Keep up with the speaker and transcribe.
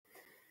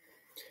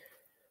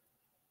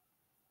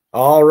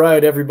All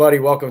right, everybody,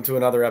 welcome to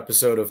another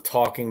episode of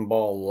Talking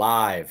Ball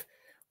Live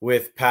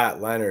with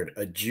Pat Leonard.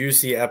 A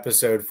juicy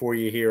episode for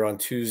you here on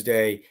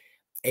Tuesday,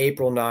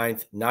 April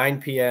 9th, 9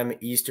 p.m.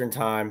 Eastern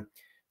Time.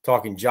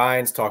 Talking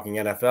Giants, talking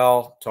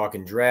NFL,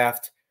 talking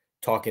draft,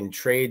 talking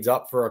trades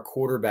up for a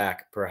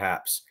quarterback,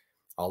 perhaps.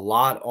 A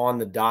lot on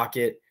the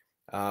docket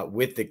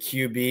with the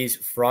QBs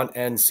front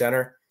and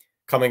center.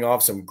 Coming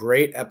off some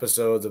great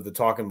episodes of the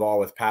Talking Ball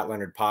with Pat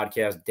Leonard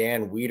podcast.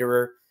 Dan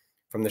Wiederer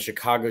from the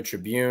Chicago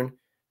Tribune.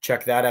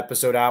 Check that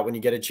episode out when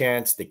you get a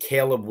chance. The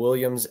Caleb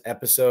Williams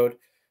episode,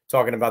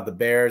 talking about the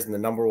Bears and the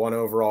 #1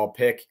 overall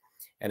pick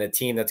and a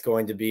team that's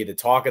going to be the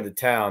talk of the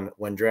town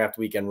when draft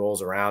weekend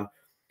rolls around.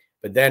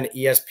 But then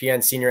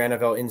ESPN senior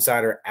NFL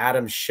insider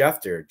Adam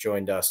Schefter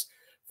joined us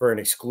for an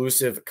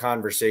exclusive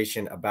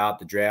conversation about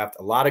the draft.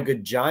 A lot of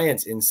good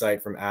Giants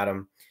insight from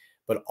Adam,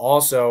 but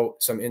also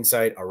some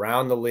insight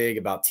around the league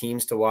about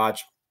teams to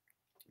watch,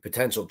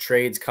 potential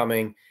trades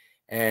coming,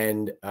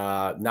 and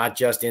not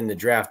just in the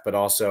draft, but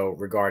also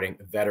regarding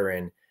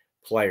veteran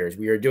players.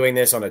 We are doing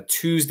this on a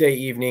Tuesday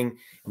evening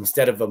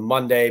instead of a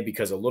Monday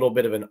because a little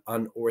bit of an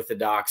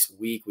unorthodox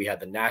week. We had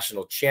the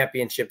national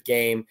championship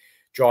game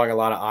drawing a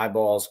lot of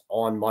eyeballs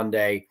on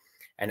Monday,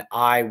 and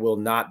I will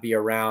not be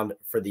around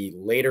for the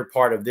later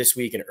part of this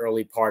week and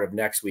early part of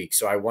next week.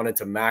 So I wanted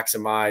to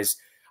maximize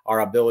our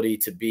ability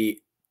to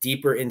be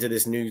deeper into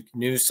this new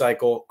news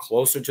cycle,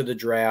 closer to the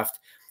draft,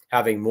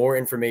 having more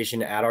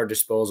information at our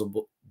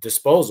disposal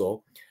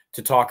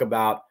to talk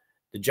about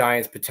the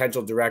Giants'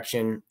 potential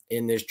direction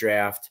in this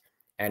draft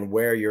and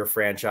where your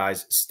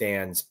franchise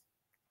stands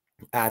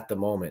at the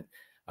moment.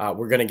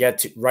 We're going to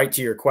get right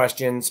to your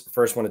questions.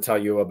 First, want to tell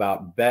you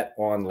about Bet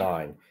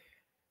Online.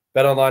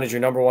 Bet Online is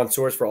your #1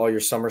 source for all your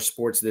summer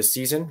sports this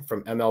season,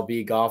 from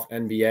MLB, golf,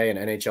 NBA, and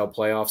NHL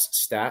playoffs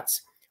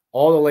stats.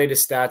 All the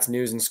latest stats,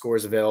 news, and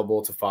scores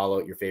available to follow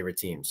your favorite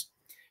teams.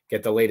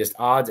 Get the latest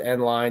odds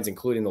and lines,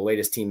 including the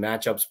latest team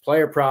matchups,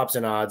 player props,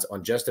 and odds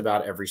on just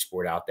about every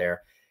sport out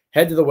there.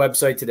 Head to the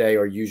website today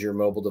or use your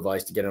mobile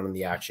device to get in on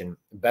the action.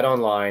 Bet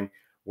Online,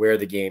 where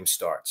the game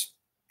starts.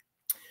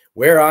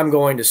 Where I'm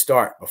going to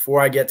start before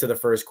I get to the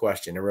first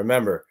question, and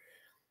remember,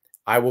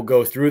 I will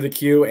go through the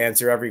queue,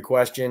 answer every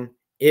question.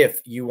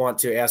 If you want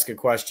to ask a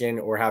question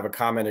or have a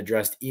comment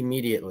addressed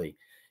immediately,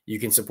 you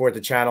can support the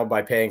channel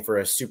by paying for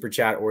a super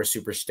chat or a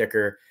super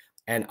sticker,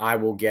 and I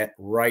will get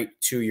right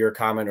to your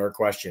comment or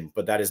question,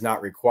 but that is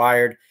not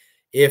required.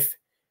 If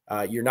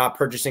you're not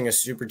purchasing a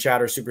super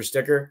chat or super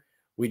sticker,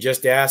 we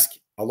just ask,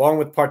 along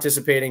with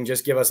participating,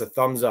 just give us a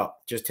thumbs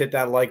up. Just hit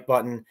that like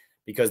button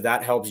because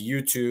that helps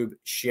YouTube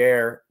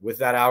share with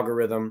that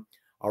algorithm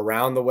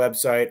around the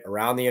website,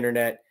 around the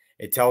internet.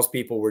 It tells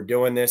people we're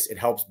doing this. It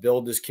helps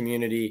build this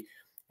community.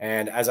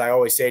 And as I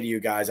always say to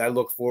you guys, I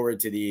look forward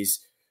to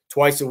these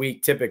twice a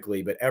week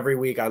typically, but every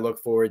week I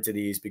look forward to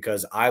these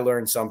because I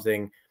learn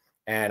something.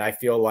 And I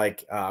feel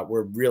like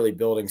we're really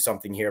building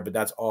something here, but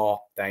that's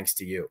all thanks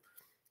to you.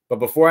 But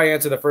before I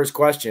answer the first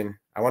question,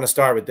 I want to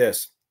start with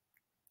this.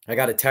 I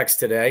got a text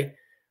today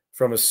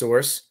from a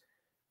source.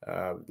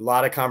 A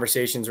lot of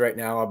conversations right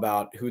now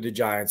about who the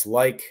Giants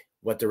like,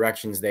 what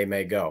directions they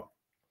may go.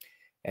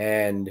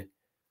 And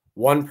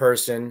one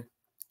person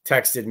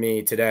texted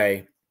me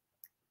today,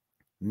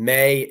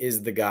 Maye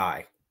is the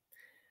guy.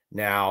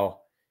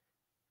 Now,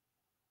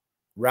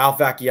 Ralph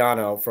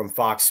Vacchiano from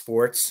Fox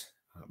Sports,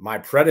 my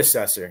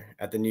predecessor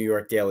at the New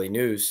York Daily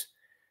News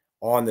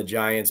on the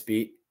Giants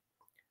beat,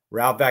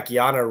 Ralph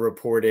Vacchiano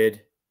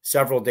reported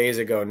several days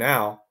ago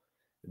now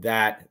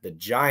that the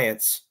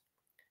Giants,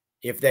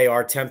 if they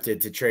are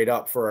tempted to trade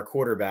up for a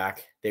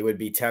quarterback, they would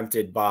be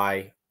tempted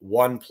by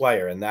one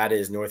player, and that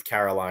is North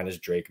Carolina's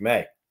Drake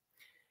Maye.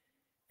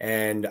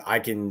 And I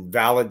can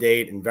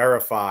validate and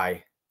verify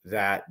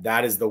that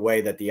that is the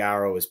way that the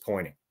arrow is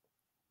pointing.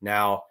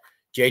 Now,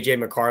 J.J.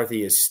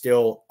 McCarthy is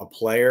still a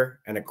player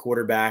and a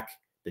quarterback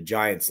the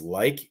Giants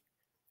like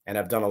and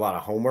have done a lot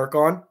of homework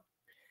on.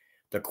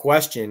 The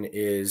question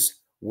is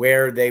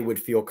where they would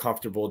feel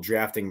comfortable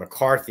drafting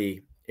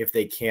McCarthy if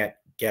they can't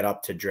get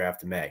up to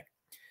draft Maye,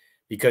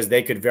 because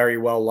they could very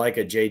well like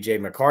a J.J.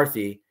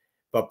 McCarthy,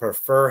 but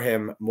prefer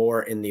him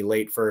more in the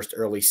late first,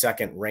 early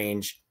second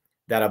range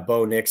that a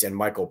Bo Nix and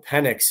Michael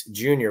Penix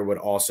Jr. would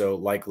also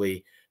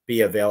likely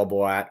be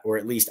available at, or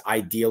at least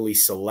ideally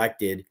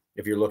selected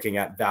if you're looking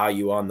at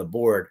value on the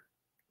board,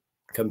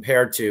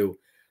 compared to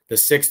the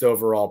 6th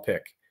overall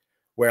pick,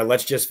 where,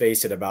 let's just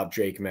face it about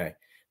Drake Maye,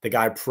 the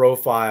guy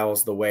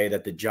profiles the way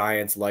that the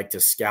Giants like to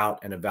scout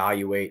and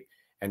evaluate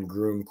and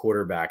groom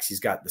quarterbacks. He's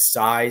got the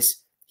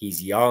size.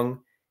 He's young.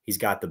 He's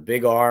got the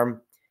big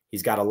arm.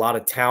 He's got a lot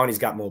of talent. He's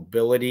got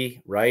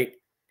mobility, right?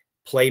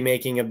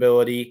 Playmaking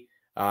ability.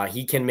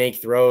 He can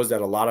make throws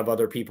that a lot of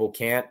other people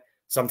can't.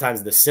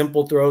 Sometimes the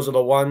simple throws are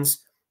the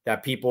ones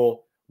that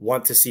people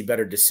want to see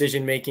better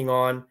decision-making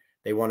on.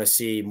 They want to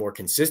see more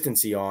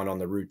consistency on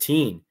the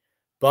routine.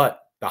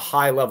 But the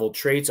high-level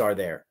traits are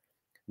there.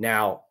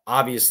 Now,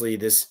 obviously,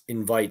 this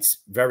invites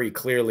very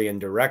clearly and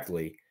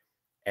directly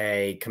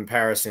a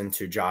comparison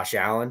to Josh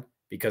Allen,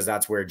 because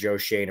that's where Joe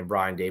Shane and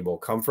Brian Daboll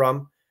come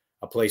from.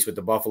 a place with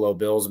the Buffalo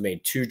Bills,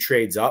 made 2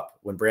 trades up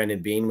when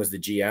Brandon Beane was the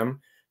GM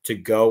to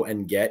go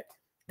and get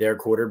their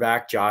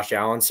quarterback, Josh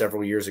Allen,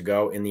 several years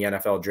ago in the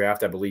NFL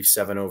draft, I believe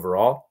 7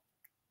 overall.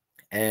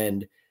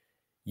 And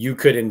you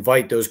could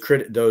invite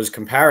those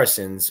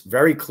comparisons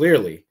very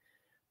clearly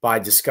by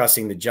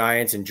discussing the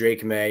Giants and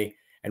Drake Maye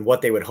and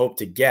what they would hope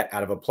to get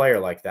out of a player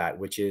like that,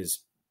 which is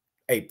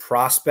a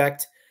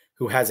prospect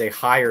who has a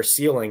higher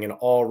ceiling and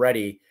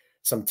already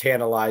some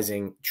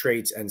tantalizing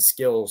traits and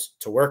skills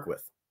to work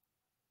with.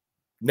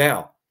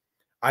 Now,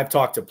 I've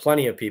talked to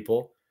plenty of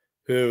people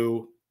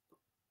who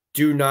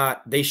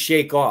they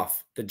shake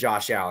off the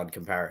Josh Allen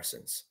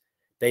comparisons.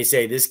 They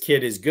say this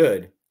kid is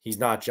good. He's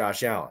not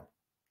Josh Allen.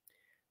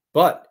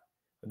 But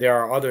there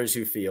are others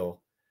who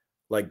feel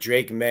like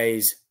Drake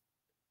Maye's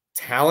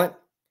talent,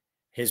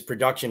 his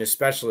production,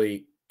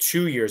 especially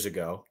 2 years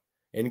ago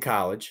in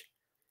college,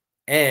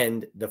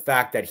 and the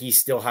fact that he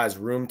still has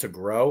room to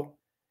grow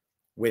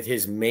with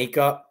his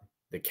makeup,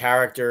 the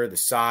character, the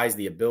size,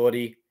 the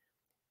ability.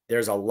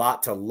 There's a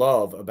lot to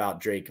love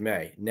about Drake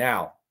Maye.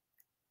 Now,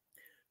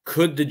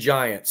 could the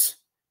Giants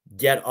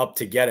get up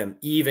to get him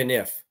even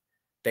if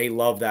they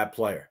love that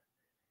player?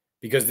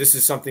 Because this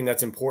is something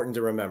that's important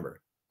to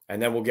remember.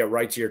 And then we'll get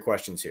right to your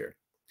questions here.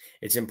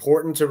 It's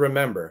important to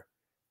remember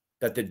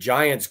that the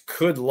Giants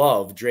could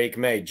love Drake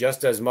Maye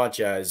just as much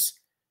as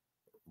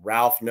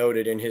Ralph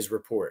noted in his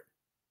report,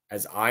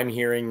 as I'm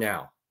hearing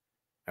now.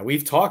 And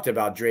we've talked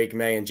about Drake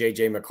Maye and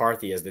J.J.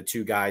 McCarthy as the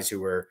 2 guys who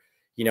were,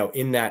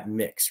 in that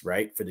mix,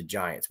 right, for the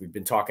Giants. We've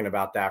been talking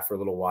about that for a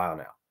little while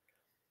now.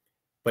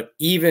 But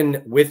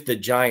even with the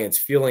Giants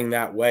feeling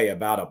that way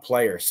about a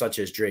player such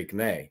as Drake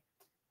Maye,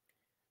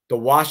 the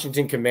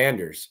Washington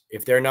Commanders,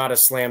 if they're not a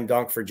slam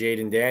dunk for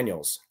Jaden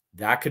Daniels,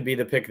 that could be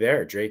the pick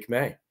there, Drake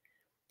Maye.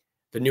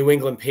 The New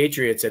England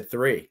Patriots at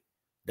 3,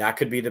 that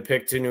could be the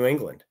pick to New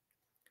England.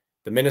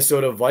 The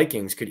Minnesota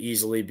Vikings could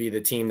easily be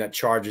the team that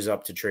charges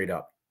up to trade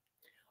up.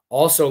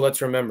 Also,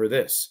 let's remember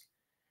this.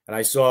 And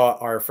I saw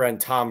our friend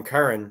Tom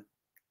Curran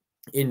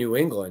in New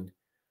England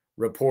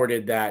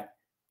reported that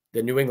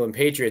the New England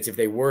Patriots, if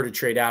they were to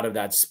trade out of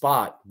that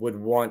spot, would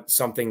want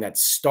something that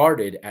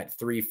started at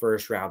 3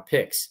 first-round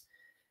picks.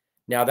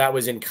 Now, that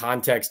was in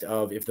context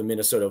of if the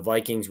Minnesota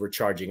Vikings were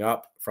charging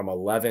up from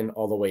 11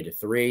 all the way to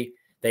 3.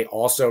 They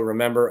also,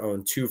 remember,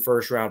 own 2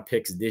 first-round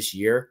picks this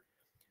year.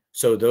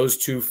 So those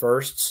 2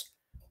 firsts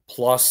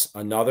plus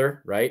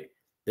another, right?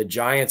 The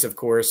Giants, of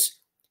course,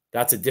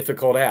 that's a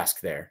difficult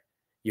ask there.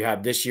 You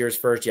have this year's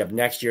first, you have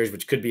next year's,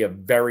 which could be a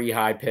very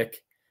high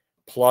pick,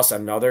 plus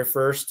another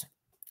first.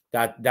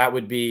 That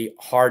would be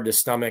hard to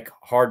stomach,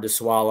 hard to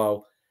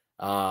swallow.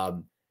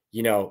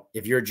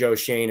 If you're Joe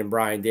Shane and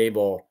Brian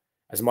Daboll,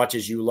 as much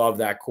as you love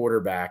that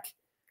quarterback,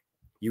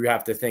 you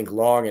have to think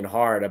long and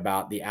hard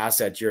about the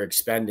assets you're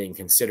expending,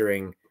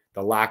 considering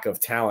the lack of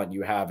talent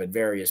you have at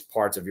various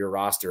parts of your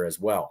roster as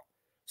well.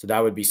 So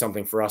that would be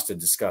something for us to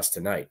discuss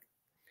tonight.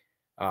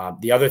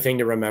 The other thing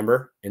to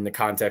remember in the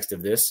context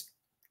of this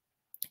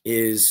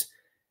is,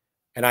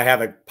 and I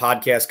have a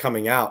podcast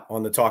coming out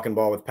on the Talkin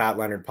Ball with Pat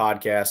Leonard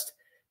podcast.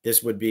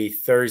 This would be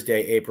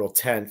Thursday, April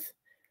 10th.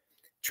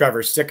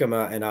 Trevor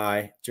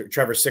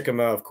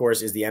Sikkema, of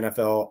course, is the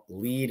NFL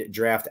lead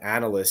draft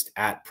analyst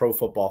at Pro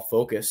Football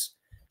Focus.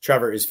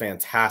 Trevor is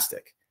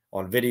fantastic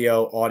on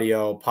video,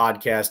 audio,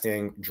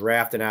 podcasting,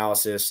 draft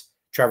analysis.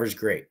 Trevor's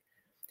great.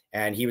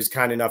 And he was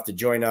kind enough to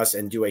join us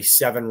and do a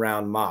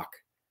 7-round mock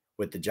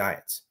with the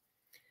Giants.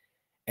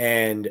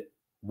 And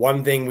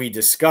one thing we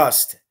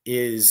discussed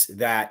is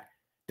that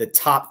the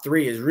top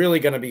 3 is really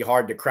going to be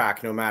hard to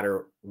crack no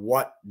matter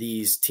what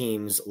these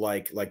teams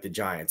like the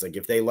Giants. Like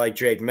if they like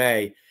Drake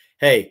Maye,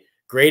 hey,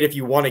 great if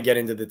you want to get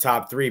into the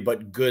top 3,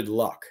 but good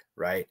luck,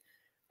 right?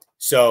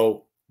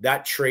 So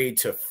that trade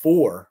to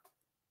 4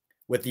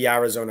 with the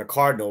Arizona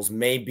Cardinals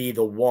may be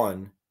the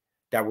one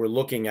that we're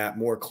looking at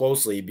more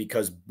closely,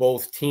 because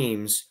both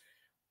teams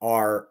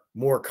are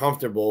more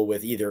comfortable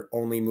with either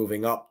only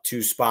moving up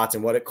 2 spots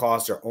and what it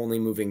costs, or only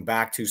moving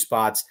back 2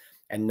 spots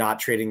and not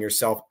trading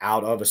yourself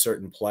out of a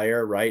certain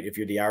player, right? If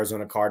you're the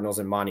Arizona Cardinals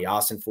and Monty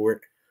Ossenfort.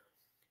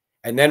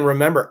 And then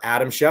remember,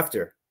 Adam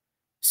Schefter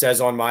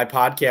says on my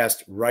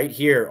podcast right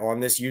here on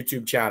this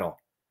YouTube channel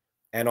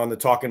and on the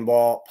Talkin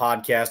Ball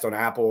podcast on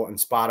Apple and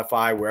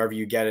Spotify, wherever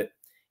you get it,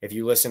 if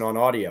you listen on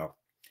audio,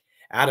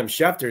 Adam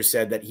Schefter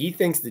said that he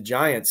thinks the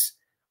Giants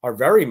are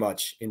very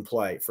much in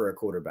play for a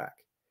quarterback.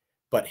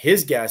 But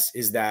his guess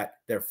is that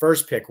their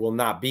first pick will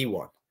not be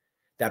one.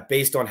 That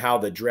based on how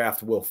the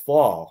draft will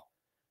fall,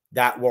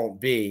 that won't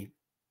be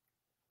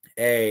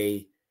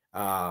a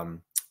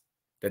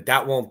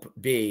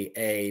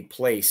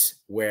place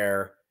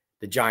where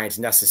the Giants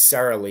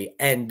necessarily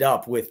end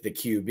up with the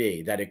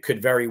QB, that it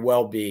could very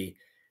well be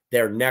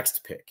their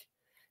next pick.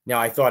 Now,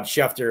 I thought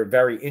Schefter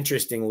very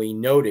interestingly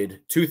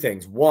noted 2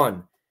 things.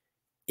 One,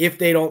 if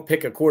they don't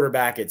pick a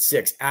quarterback at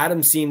 6,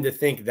 Adam seemed to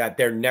think that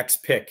their next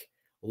pick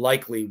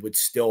likely would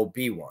still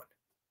be one.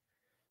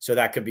 So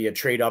that could be a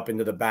trade up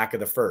into the back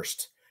of the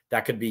first.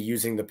 That could be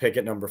using the pick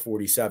at number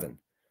 47.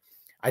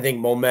 I think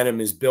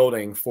momentum is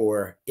building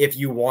for, if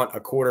you want a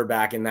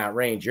quarterback in that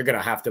range, you're going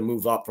to have to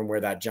move up from where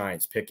that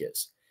Giants pick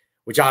is,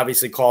 which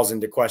obviously calls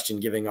into question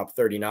giving up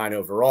 39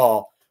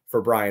 overall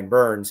for Brian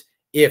Burns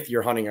if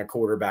you're hunting a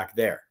quarterback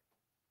there.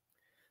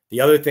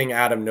 The other thing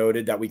Adam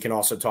noted that we can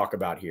also talk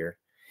about here,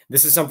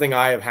 this is something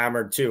I have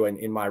hammered too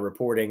in my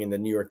reporting in the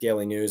New York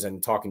Daily News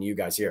and talking to you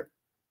guys here.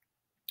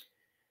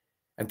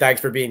 And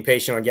thanks for being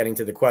patient on getting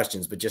to the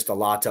questions, but just a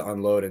lot to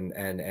unload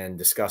and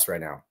discuss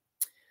right now.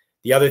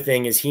 The other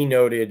thing is he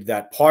noted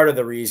that part of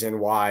the reason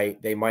why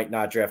they might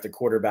not draft a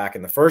quarterback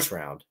in the first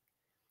round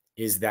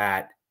is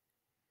that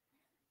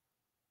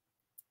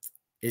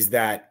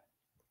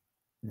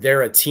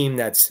they're a team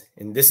that's,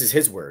 and this is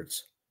his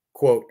words,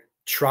 quote,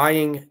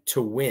 trying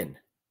to win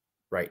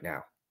right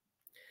now.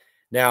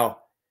 Now,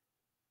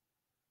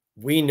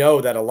 we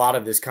know that a lot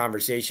of this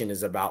conversation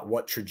is about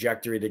what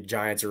trajectory the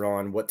Giants are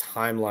on, what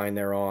timeline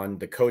they're on,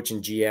 the coach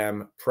and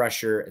GM,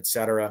 pressure,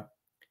 etc.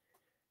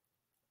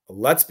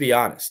 Let's be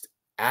honest.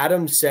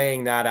 Adam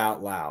saying that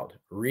out loud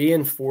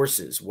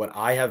reinforces what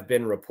I have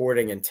been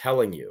reporting and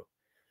telling you,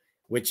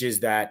 which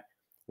is that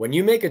when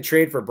you make a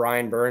trade for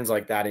Brian Burns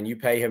like that and you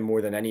pay him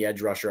more than any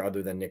edge rusher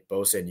other than Nick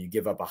Bosa, and you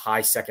give up a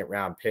high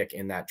second-round pick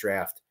in that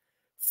draft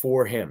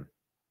for him,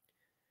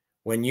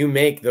 when you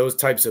make those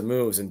types of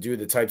moves and do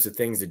the types of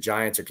things the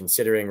Giants are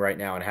considering right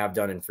now and have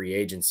done in free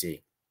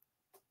agency,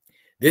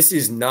 this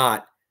is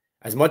not,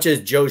 as much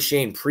as Joe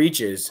Schoen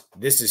preaches,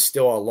 this is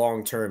still a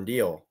long-term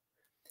deal.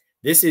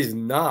 This is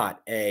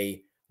not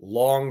a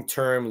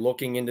long-term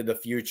looking into the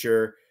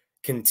future,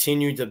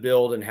 continue to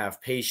build and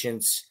have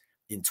patience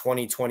in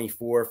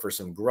 2024 for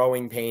some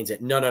growing pains.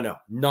 No.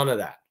 None of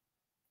that.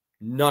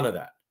 None of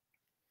that.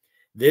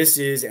 This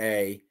is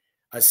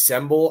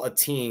assemble a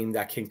team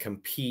that can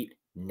compete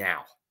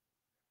now.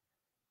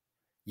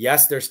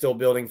 Yes, they're still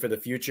building for the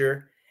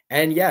future.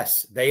 And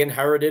yes, they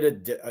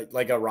inherited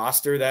a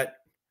roster that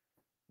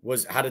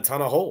had a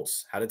ton of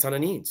holes, had a ton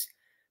of needs.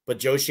 But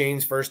Joe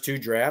Schoen's first two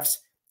drafts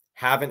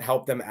haven't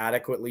helped them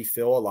adequately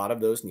fill a lot of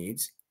those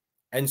needs.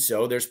 And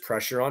so there's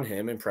pressure on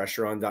him and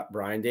pressure on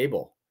Brian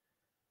Daboll.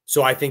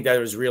 So I think that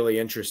was really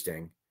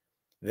interesting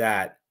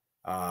that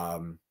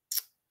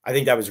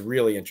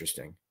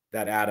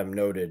Adam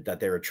noted that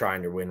they were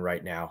trying to win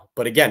right now.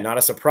 But again, not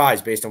a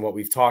surprise based on what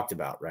we've talked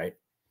about, right?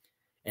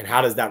 And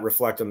how does that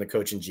reflect on the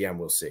coach and GM?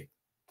 We'll see.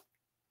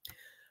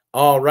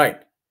 All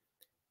right.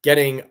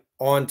 Getting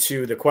on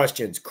to the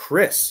questions.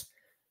 Chris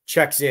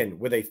checks in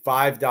with a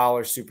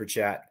 $5 super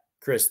chat.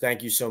 Chris,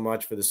 thank you so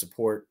much for the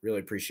support. Really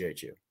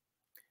appreciate you.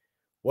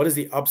 What is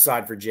the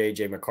upside for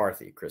J.J.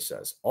 McCarthy? Chris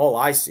says. All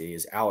I see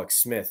is Alex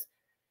Smith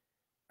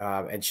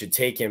and should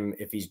take him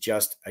if he's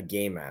just a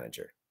game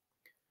manager.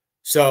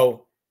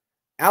 So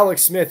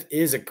Alex Smith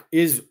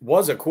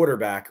was a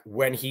quarterback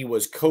when he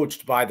was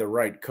coached by the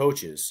right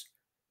coaches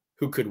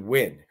who could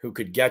win, who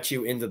could get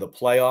you into the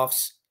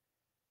playoffs,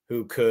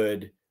 who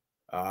could,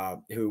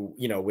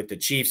 with the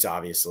Chiefs,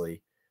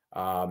 obviously,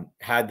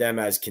 had them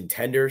as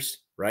contenders,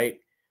 right?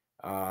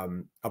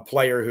 A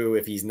player who,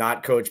 if he's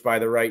not coached by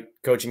the right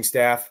coaching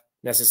staff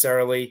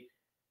necessarily,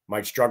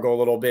 might struggle a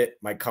little bit,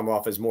 might come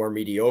off as more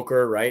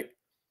mediocre, right?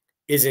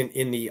 Isn't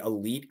in the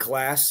elite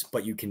class,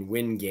 but you can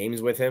win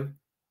games with him.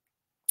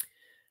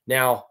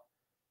 Now,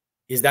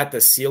 is that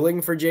the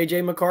ceiling for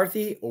J.J.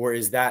 McCarthy, or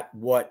is that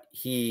what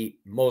he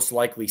most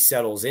likely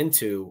settles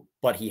into,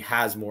 but he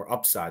has more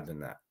upside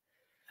than that?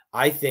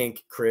 I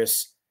think,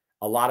 Chris,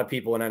 a lot of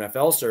people in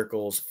NFL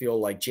circles feel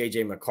like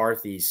J.J.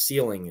 McCarthy's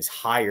ceiling is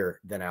higher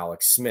than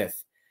Alex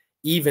Smith,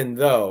 even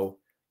though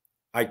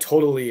I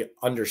totally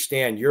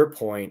understand your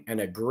point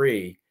and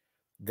agree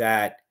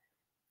that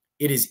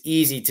it is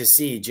easy to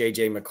see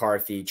J.J.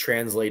 McCarthy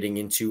translating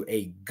into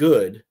a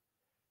good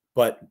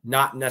but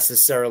not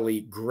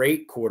necessarily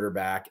great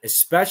quarterback,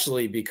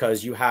 especially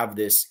because you have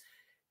this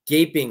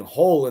gaping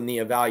hole in the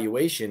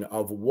evaluation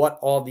of what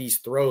all these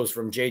throws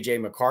from J.J.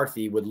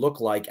 McCarthy would look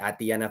like at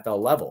the NFL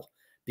level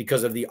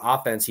because of the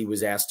offense he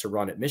was asked to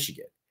run at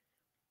Michigan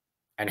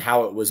and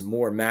how it was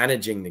more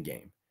managing the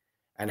game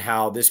and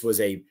how this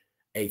was a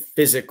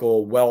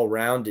physical,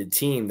 well-rounded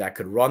team that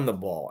could run the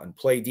ball and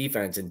play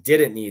defense and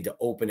didn't need to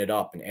open it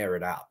up and air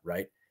it out,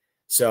 right?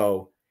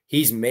 So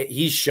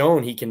he's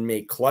shown he can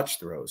make clutch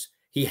throws.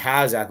 He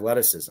has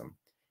athleticism.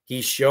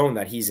 He's shown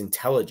that he's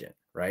intelligent,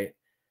 right?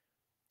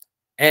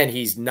 And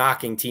he's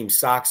knocking team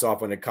socks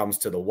off when it comes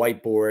to the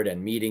whiteboard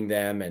and meeting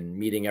them and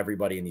meeting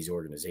everybody in these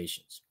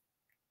organizations.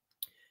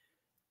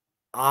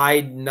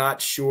 I'm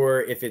not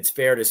sure if it's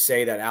fair to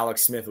say that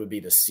Alex Smith would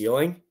be the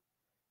ceiling,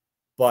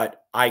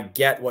 but I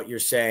get what you're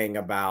saying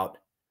about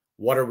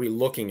what are we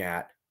looking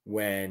at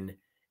when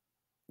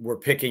we're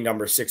picking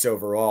number 6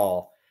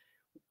 overall.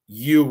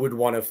 You would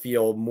want to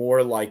feel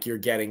more like you're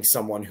getting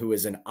someone who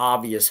is an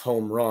obvious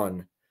home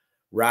run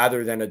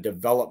rather than a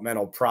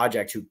developmental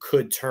project who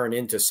could turn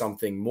into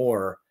something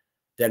more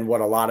than what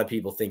a lot of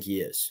people think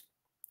he is,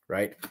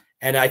 right?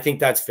 And I think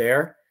that's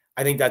fair.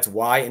 I think that's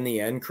why in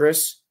the end,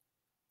 Chris,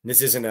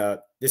 this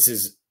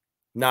is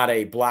not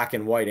a black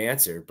and white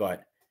answer,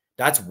 but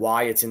that's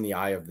why it's in the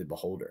eye of the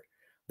beholder.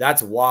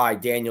 That's why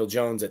Daniel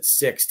Jones at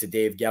 6 to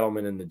Dave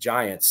Gettleman and the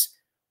Giants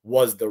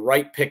was the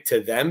right pick to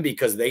them,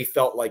 because they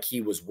felt like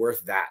he was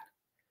worth that.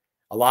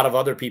 A lot of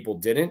other people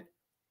didn't.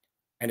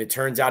 And it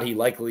turns out he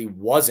likely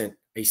wasn't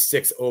a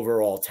 6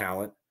 overall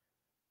talent,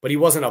 but he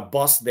wasn't a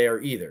bust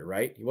there either,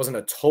 right? He wasn't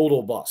a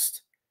total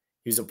bust.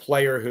 He's a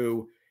player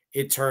who,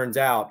 it turns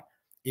out,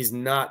 is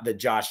not the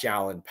Josh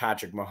Allen,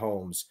 Patrick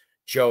Mahomes,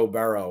 Joe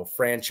Burrow,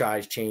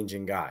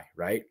 franchise-changing guy,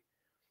 right?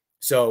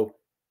 So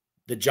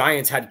the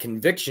Giants had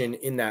conviction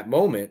in that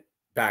moment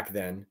back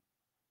then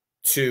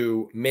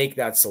to make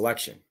that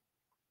selection.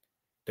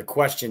 The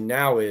question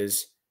now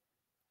is,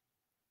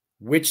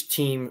 which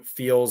team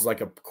feels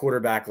like a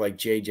quarterback like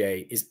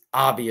JJ is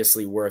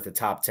obviously worth a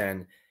top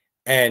 10?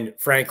 And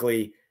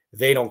frankly,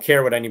 they don't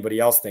care what anybody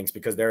else thinks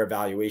because their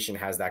evaluation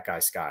has that guy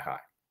sky high.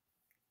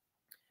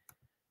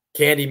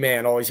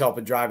 Candyman, always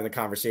helping driving the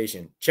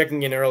conversation.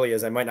 Checking in early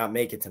as I might not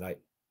make it tonight.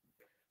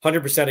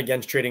 100%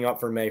 against trading up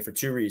for May for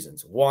 2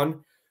 reasons.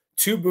 1,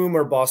 too boom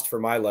or bust for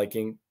my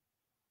liking.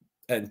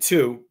 And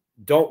 2,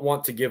 don't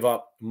want to give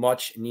up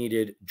much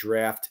needed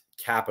draft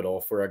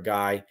capital for a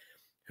guy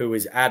who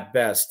is at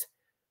best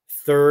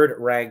 3rd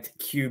ranked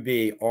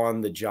QB on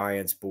the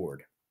Giants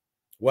board.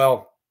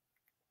 Well,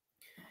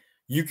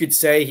 you could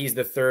say he's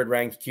the 3rd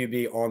ranked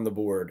QB on the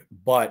board,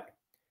 but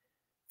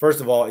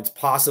first of all, it's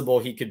possible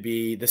he could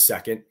be the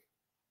 2nd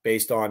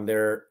based on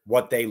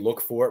what they look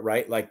for,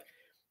 right? Like,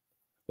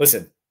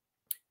 listen,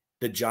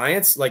 the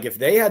Giants, like if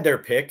they had their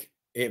pick,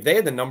 if they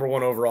had the number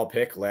 1 overall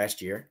pick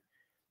last year,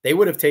 they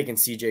would have taken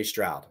CJ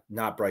Stroud,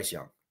 not Bryce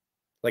Young.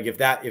 Like if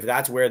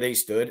that's where they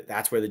stood,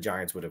 that's where the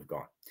Giants would have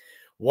gone.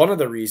 One of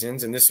the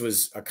reasons, and this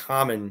was a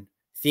common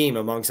theme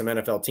among some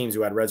NFL teams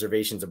who had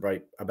reservations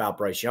about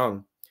Bryce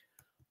Young,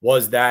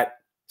 was that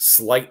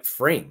slight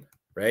frame,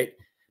 right?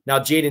 Now,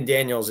 Jaden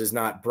Daniels is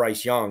not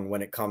Bryce Young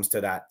when it comes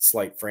to that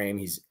slight frame.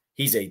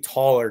 He's a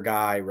taller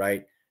guy,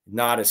 right?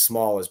 Not as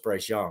small as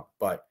Bryce Young.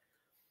 But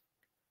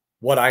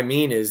what I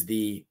mean is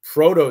the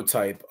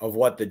prototype of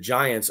what the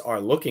Giants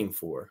are looking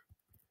for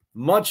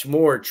much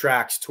more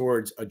tracks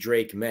towards a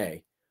Drake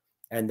Maye,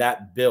 and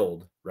that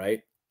build,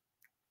 right?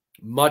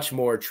 Much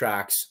more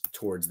tracks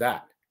towards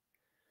that.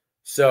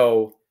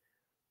 So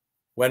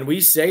when we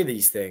say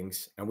these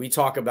things and we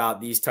talk about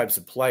these types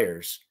of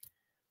players,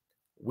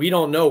 we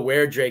don't know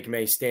where Drake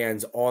Maye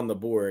stands on the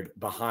board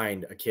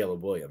behind a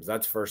Caleb Williams.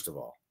 That's first of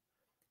all.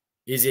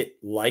 Is it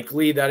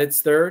likely that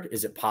it's 3rd?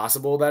 Is it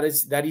possible that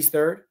he's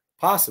 3rd?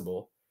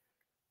 Possible.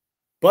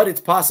 But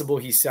it's possible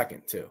he's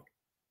 2nd too.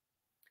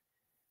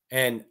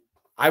 And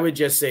I would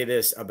just say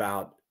this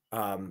about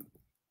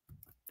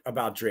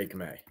Drake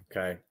Maye,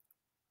 okay?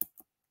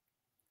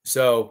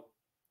 So,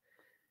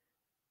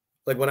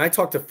 like when I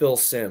talked to Phil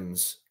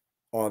Simms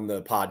on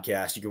the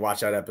podcast, you can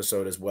watch that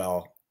episode as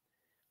well.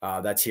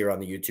 That's here on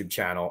the YouTube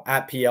channel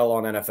at PL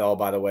on NFL,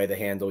 by the way, the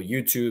handle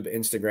YouTube,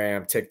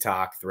 Instagram,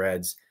 TikTok,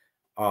 Threads.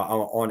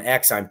 On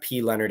X, I'm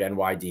P Leonard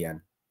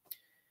NYDN.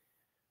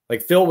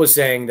 Like Phil was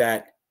saying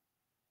that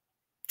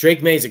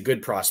Drake Maye is a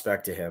good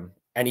prospect to him.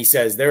 And he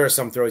says there are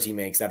some throws he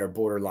makes that are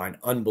borderline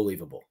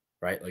unbelievable,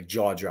 right? Like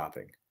jaw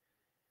dropping.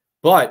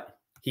 But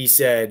he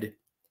said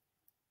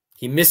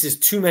he misses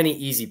too many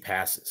easy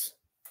passes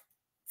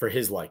for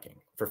his liking,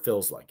 for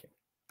Phil's liking.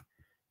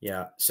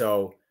 Yeah.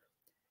 So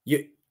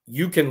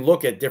you can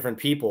look at different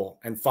people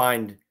and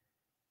find,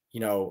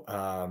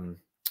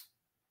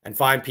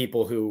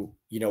 people who,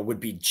 would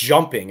be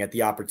jumping at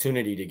the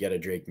opportunity to get a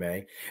Drake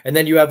Maye. And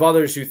then you have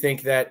others who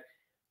think that,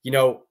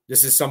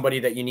 this is somebody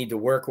that you need to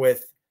work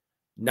with,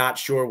 not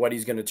sure what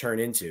he's going to turn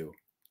into.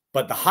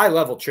 But the high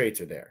level traits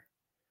are there.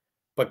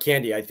 But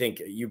Candy, I think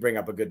you bring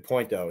up a good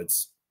point, though.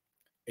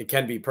 It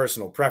can be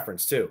personal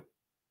preference, too.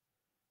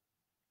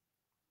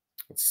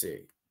 Let's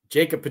see.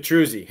 Jacob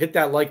Petruzzi, hit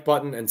that like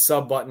button and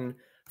sub button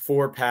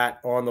for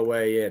Pat on the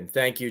way in.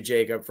 Thank you,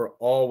 Jacob, for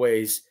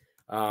always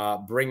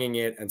bringing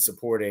it and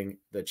supporting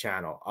the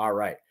channel. All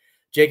right.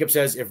 Jacob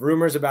says, if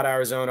rumors about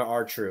Arizona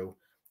are true,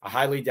 I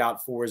highly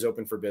doubt 4 is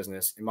open for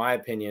business. In my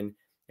opinion,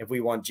 if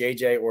we want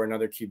JJ or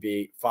another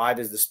QB, 5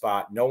 is the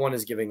spot. No one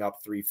is giving up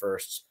 3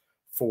 firsts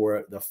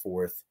for the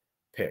 4th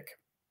pick.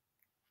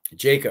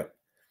 Jacob,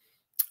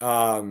 we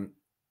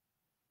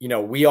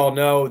all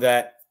know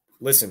that,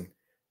 listen,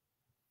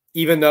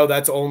 even though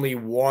that's only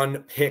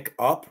 1 pick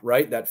up,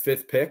 right? That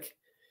 5th pick,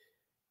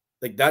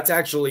 like that's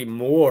actually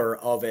more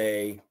of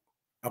a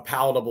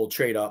palatable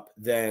trade up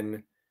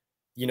than,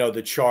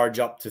 the charge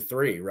up to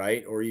 3,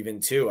 right? Or even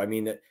 2. I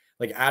mean,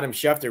 like Adam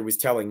Schefter was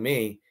telling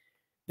me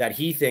that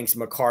he thinks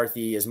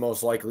McCarthy is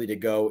most likely to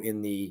go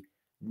in the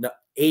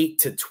 8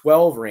 to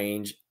 12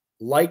 range.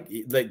 Like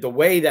the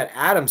way that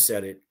Adam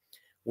said it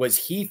was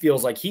he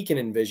feels like he can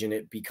envision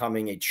it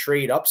becoming a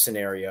trade up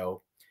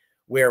scenario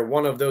where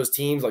one of those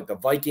teams like the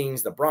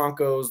Vikings, the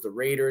Broncos, the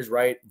Raiders,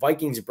 right?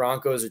 Vikings,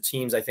 Broncos are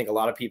teams I think a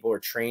lot of people are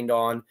trained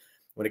on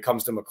when it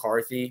comes to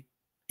McCarthy,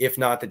 if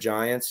not the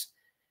Giants.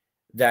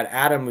 That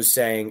Adam was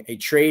saying a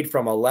trade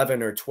from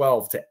 11 or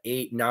 12 to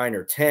 8, 9,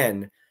 or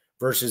 10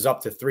 versus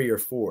up to 3 or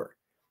 4.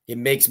 it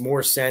makes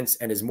more sense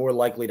and is more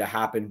likely to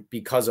happen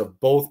because of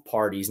both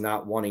parties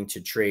not wanting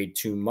to trade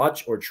too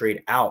much or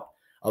trade out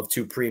of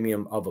too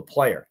premium of a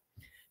player.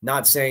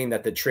 Not saying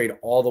that the trade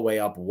all the way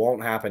up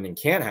won't happen and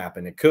can't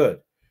happen. It could.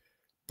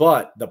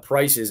 But the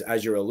prices,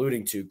 as you're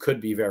alluding to,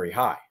 could be very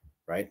high,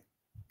 right?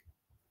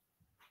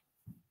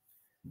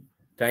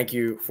 Thank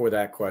you for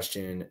that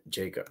question,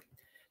 Jacob.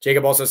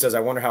 Jacob also says, I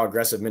wonder how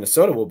aggressive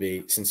Minnesota will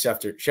be since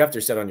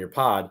Schefter said on your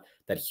pod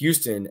that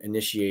Houston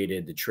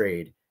initiated the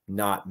trade,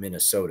 not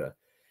Minnesota.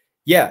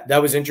 Yeah,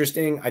 that was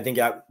interesting. I think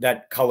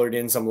that colored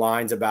in some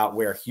lines about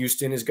where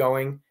Houston is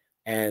going,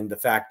 and the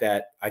fact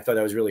that I thought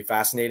that was really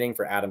fascinating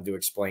for Adam to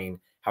explain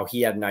how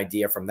he had an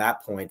idea from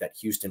that point that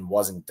Houston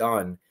wasn't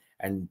done.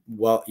 And,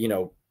 well,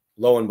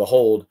 lo and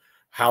behold,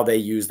 how they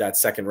use that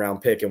second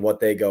round pick and what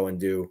they go and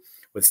do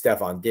with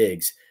Stephon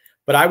Diggs.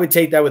 But I would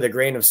take that with a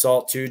grain of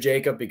salt too,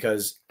 Jacob,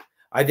 because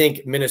I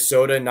think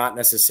Minnesota not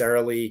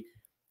necessarily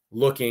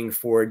looking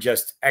for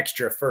just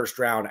extra first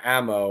round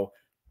ammo,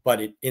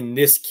 but in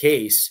this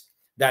case,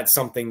 that's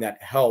something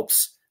that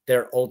helps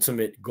their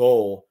ultimate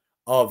goal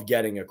of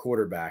getting a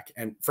quarterback.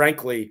 And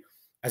frankly,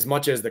 as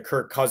much as the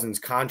Kirk Cousins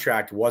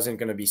contract wasn't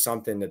going to be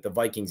something that the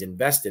Vikings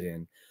invested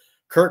in,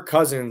 Kirk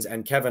Cousins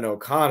and Kevin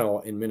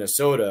O'Connell in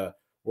Minnesota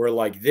were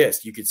like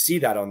this. You could see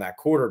that on that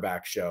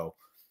quarterback show.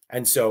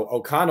 And so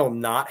O'Connell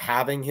not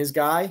having his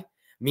guy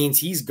means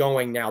he's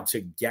going now to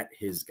get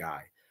his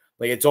guy.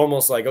 Like, it's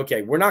almost like,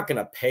 okay, we're not going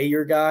to pay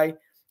your guy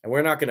and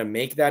we're not going to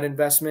make that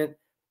investment,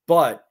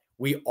 but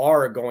we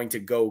are going to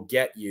go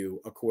get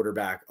you a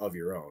quarterback of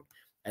your own.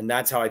 And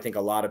that's how I think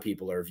a lot of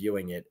people are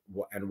viewing it,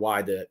 and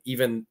why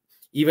even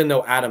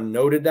though Adam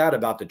noted that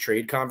about the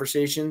trade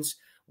conversations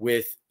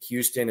with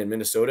Houston and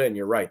Minnesota, and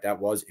you're right, that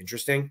was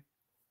interesting.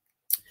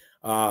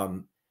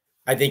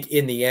 I think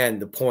in the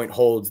end, the point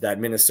holds that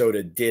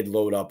Minnesota did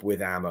load up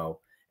with ammo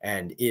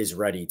and is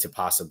ready to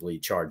possibly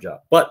charge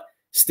up. But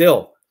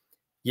still,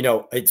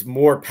 it's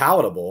more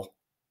palatable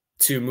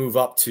to move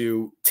up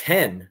to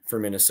 10 for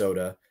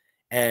Minnesota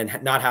and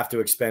not have to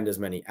expend as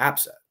many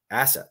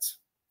assets.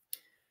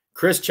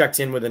 Chris checks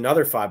in with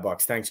another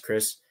 $5. Thanks,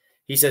 Chris.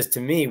 He says, to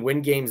me,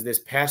 win games this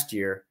past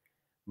year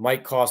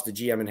might cost the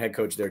GM and head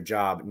coach their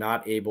job,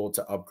 not able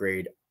to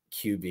upgrade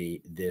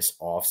QB this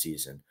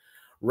offseason.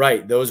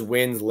 Right, those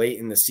wins late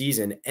in the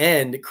season.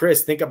 And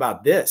Chris, think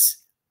about this.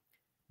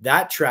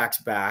 That tracks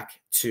back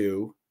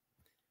to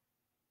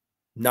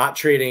not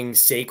trading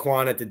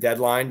Saquon at the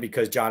deadline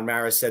because John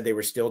Mara said they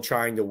were still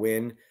trying to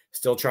win,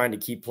 still trying to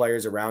keep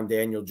players around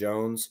Daniel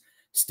Jones,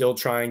 still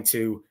trying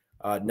to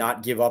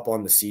not give up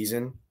on the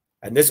season.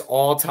 And this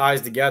all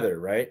ties together,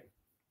 right?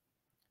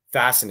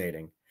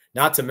 Fascinating.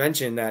 Not to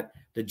mention that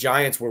the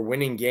Giants were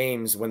winning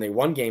games when they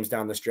won games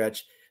down the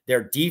stretch.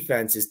 Their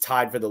defense is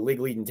tied for the league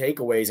leading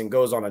takeaways and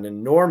goes on an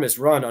enormous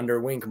run under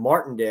Wink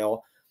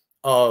Martindale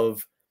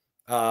of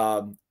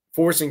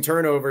forcing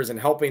turnovers and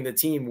helping the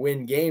team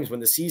win games when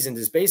the season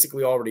is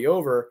basically already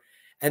over.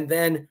 And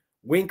then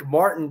Wink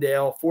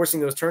Martindale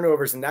forcing those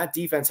turnovers and that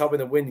defense helping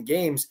them win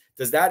games.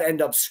 Does that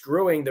end up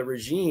screwing the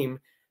regime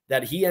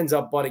that he ends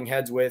up butting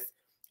heads with,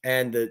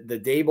 and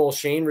the Daboll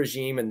Shane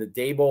regime and the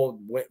Daboll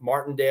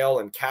Martindale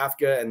and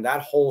Kafka and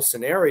that whole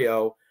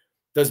scenario?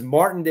 Does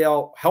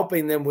Martindale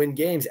helping them win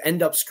games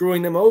end up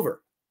screwing them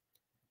over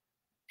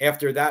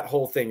after that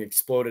whole thing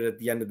exploded at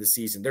the end of the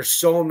season? There's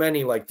so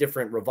many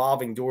different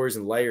revolving doors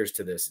and layers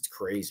to this. It's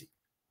crazy.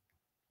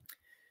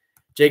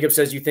 Jacob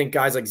says, you think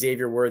guys like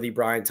Xavier Worthy,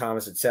 Brian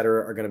Thomas,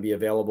 etc., are going to be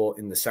available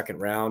in the second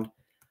round?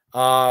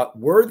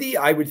 Worthy,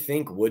 I would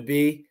think would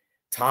be.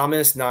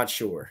 Thomas, not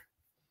sure.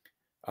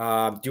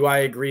 Do I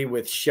agree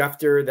with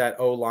Schefter that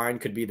O-line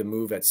could be the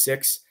move at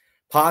 6?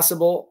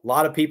 Possible. A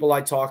lot of people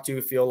I talk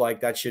to feel like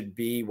that should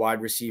be wide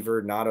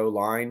receiver, not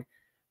O-line,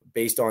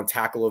 based on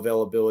tackle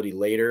availability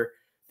later.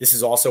 This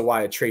is also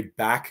why a trade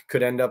back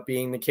could end up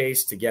being the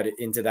case, to get it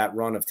into that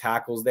run of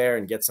tackles there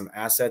and get some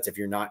assets if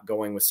you're not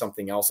going with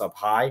something else up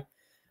high.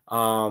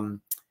 I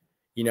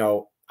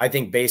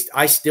think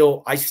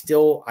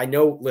I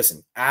know,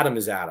 listen, Adam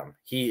is Adam.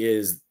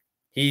 He's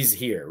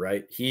here,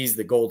 right? He's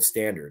the gold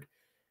standard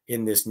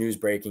in this news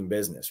breaking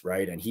business,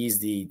 right? And he's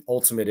the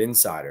ultimate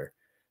insider.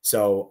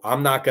 So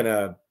I'm not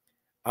gonna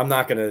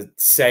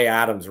say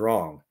Adam's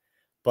wrong,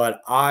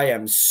 but I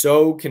am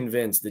so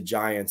convinced the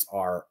Giants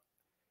are,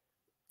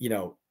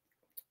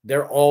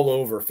 they're all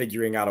over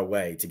figuring out a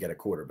way to get a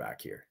quarterback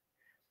here.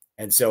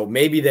 And so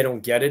maybe they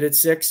don't get it at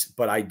 6,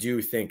 but I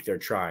do think they're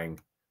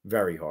trying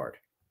very hard.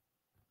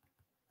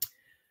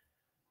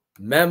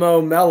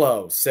 Memo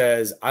Mello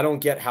says, I don't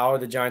get how are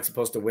the Giants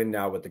supposed to win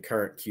now with the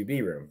current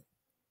QB room.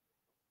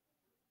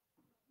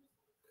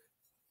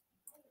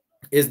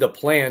 Is the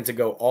plan to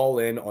go all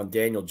in on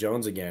Daniel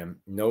Jones again?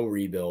 No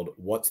rebuild.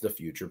 What's the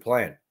future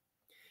plan?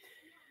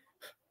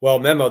 Well,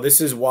 Memo, this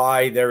is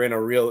why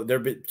they're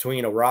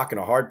between a rock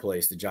and a hard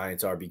place, the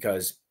Giants are,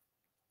 because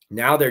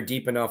now they're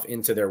deep enough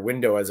into their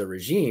window as a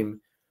regime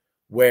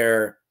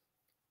where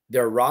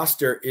their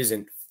roster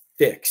isn't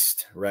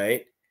fixed,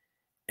 right?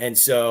 And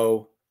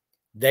so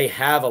they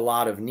have a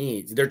lot of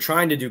needs. They're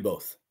trying to do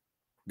both.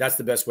 That's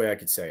the best way I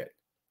could say it.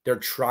 They're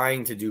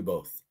trying to do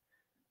both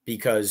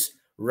because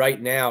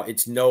right now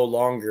it's no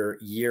longer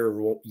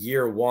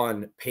year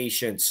one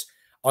patience,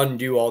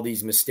 undo all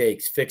these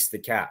mistakes, fix the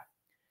cap.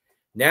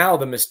 Now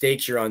the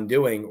mistakes you're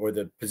undoing or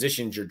the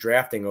positions you're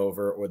drafting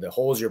over or the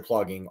holes you're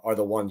plugging are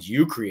the ones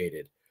you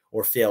created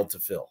or failed to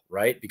fill,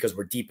 right? Because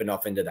we're deep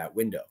enough into that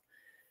window.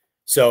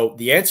 So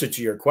the answer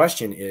to your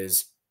question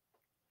is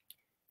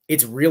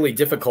it's really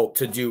difficult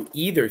to do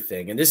either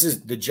thing. And this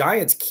is the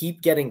Giants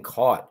keep getting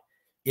caught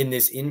in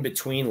this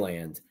in-between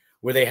land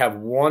where they have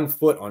one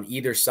foot on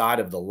either side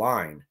of the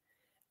line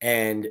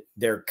and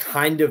they're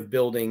kind of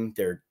building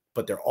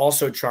but they're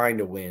also trying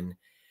to win.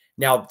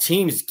 Now,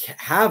 teams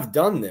have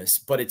done this,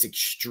 but it's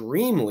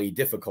extremely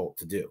difficult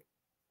to do.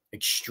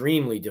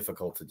 Extremely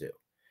difficult to do.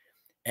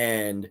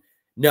 And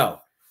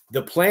no,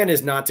 the plan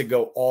is not to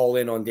go all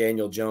in on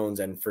Daniel Jones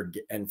and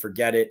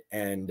forget it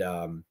and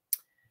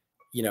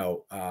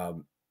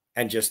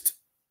and just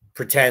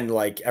pretend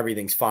like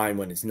everything's fine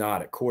when it's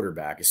not at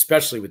quarterback,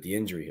 especially with the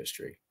injury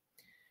history.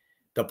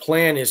 The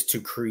plan is to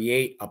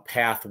create a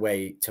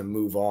pathway to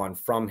move on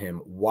from him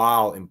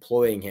while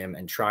employing him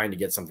and trying to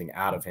get something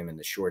out of him in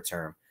the short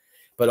term.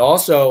 But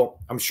also,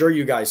 I'm sure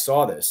you guys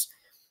saw this.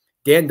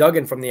 Dan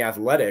Duggan from The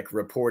Athletic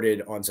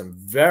reported on some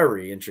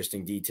very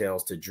interesting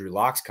details to Drew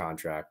Lock's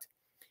contract.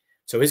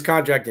 So his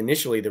contract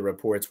initially, the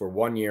reports were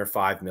 1 year,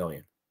 $5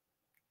 million.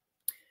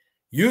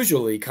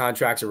 Usually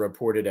contracts are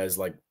reported as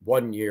like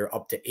 1 year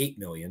up to $8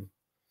 million.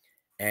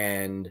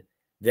 And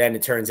then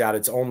it turns out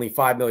it's only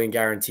 $5 million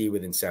guarantee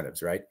with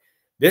incentives, right?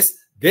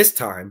 This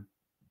time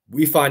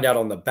we find out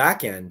on the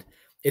back end,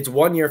 it's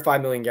 1 year,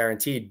 $5 million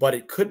guaranteed, but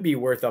it could be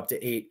worth up to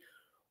 $8 million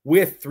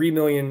with $3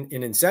 million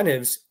in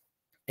incentives.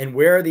 And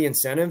where are the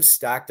incentives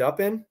stacked up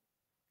in?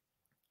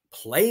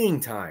 Playing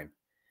time.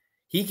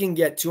 He can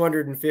get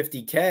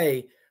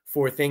 $250K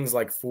for things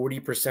like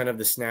 40% of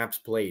the snaps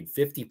played,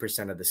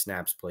 50% of the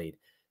snaps played,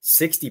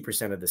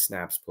 60% of the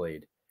snaps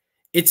played.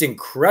 It's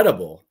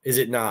incredible, is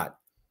it not,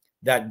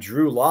 that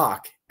Drew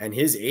Lock and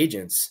his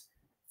agents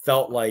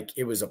felt like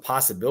it was a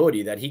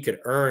possibility that he could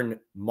earn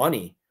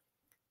money,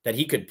 that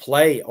he could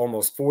play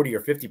almost 40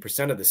 or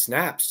 50% of the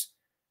snaps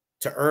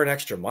to earn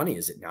extra money,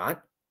 is it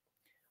not?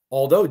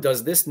 Although,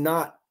 does this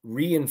not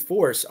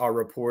reinforce our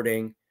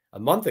reporting a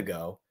month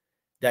ago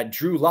that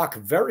Drew Lock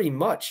very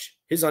much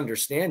his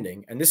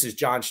understanding, and this is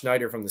John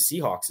Schneider from the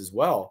Seahawks as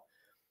well,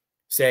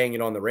 saying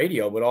it on the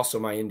radio, but also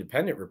my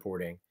independent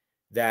reporting,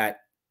 that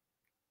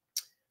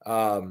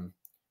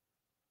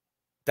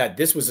that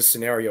this was a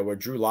scenario where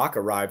Drew Lock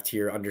arrived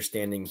here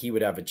understanding he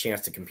would have a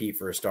chance to compete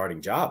for a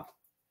starting job,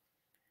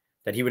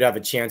 that he would have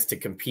a chance to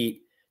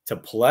compete to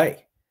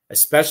play,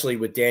 especially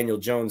with Daniel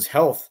Jones'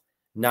 health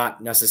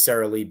not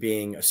necessarily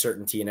being a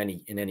certainty in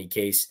any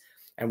case.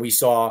 And we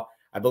saw,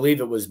 I believe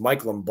it was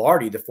Mike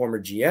Lombardi, the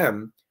former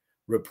GM,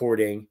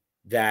 reporting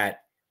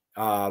that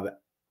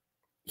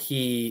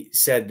he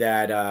said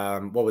that,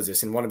 what was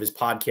this, in one of his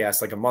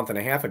podcasts like a month and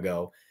a half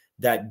ago,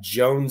 that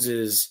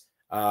Jones's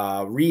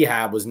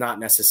rehab was not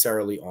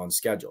necessarily on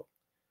schedule.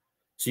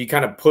 So you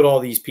kind of put all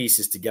these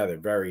pieces together.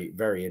 Very,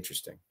 very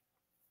interesting.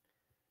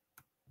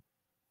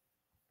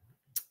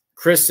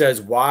 Chris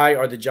says, why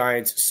are the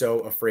Giants so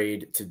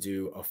afraid to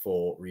do a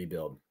full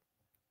rebuild?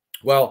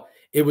 Well,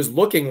 it was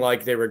looking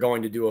like they were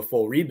going to do a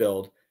full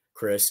rebuild,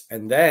 Chris,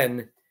 and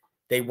then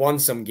they won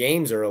some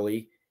games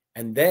early,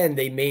 and then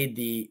they made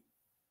the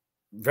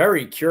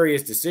very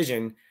curious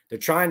decision. They're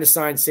trying to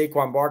sign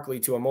Saquon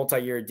Barkley to a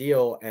multi-year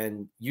deal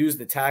and use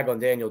the tag on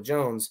Daniel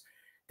Jones.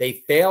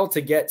 They failed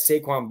to get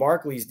Saquon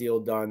Barkley's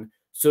deal done,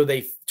 so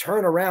they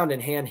turn around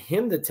and hand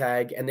him the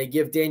tag, and they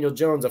give Daniel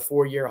Jones a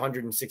 4-year,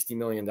 $160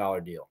 million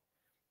deal.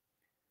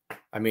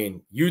 I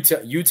mean, you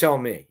tell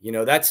me,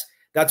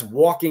 that's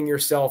walking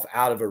yourself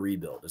out of a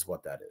rebuild is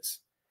what that is.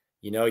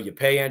 You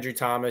pay Andrew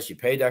Thomas, you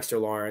pay Dexter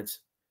Lawrence,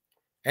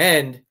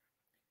 and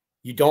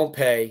you don't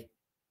pay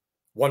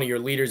one of your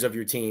leaders of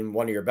your team,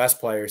 one of your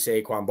best players,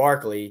 Saquon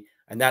Barkley,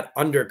 and that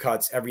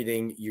undercuts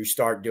everything you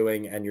start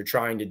doing and you're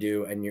trying to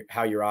do and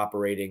how you're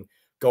operating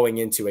going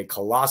into a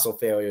colossal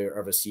failure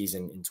of a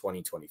season in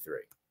 2023.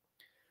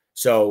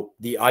 So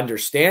the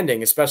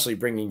understanding, especially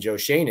bringing Joe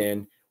Schoen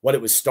in, what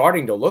it was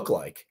starting to look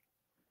like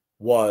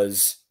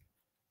was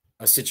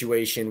a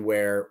situation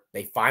where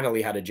they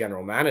finally had a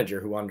general manager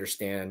who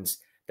understands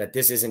that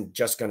this isn't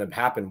just going to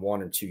happen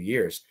 1 or 2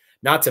 years.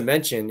 Not to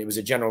mention, it was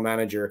a general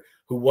manager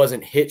who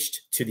wasn't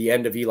hitched to the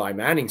end of Eli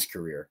Manning's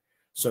career.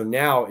 So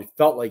now it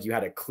felt like you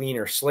had a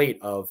cleaner slate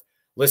of,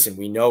 listen,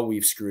 we know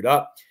we've screwed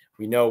up.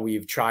 We know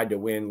we've tried to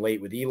win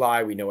late with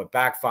Eli. We know it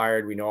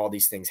backfired. We know all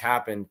these things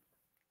happened.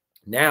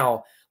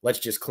 Now let's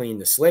just clean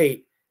the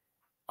slate.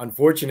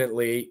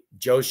 Unfortunately,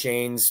 Joe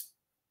Schoen's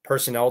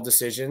personnel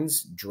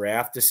decisions,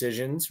 draft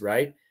decisions,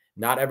 right?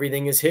 Not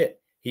everything is hit.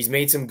 He's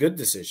made some good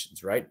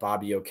decisions, right?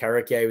 Bobby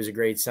Okereke was a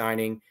great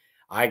signing.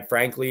 I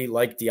frankly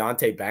like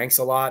Deonte Banks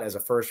a lot as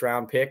a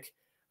first-round pick.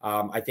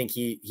 I think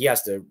he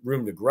has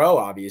room to grow,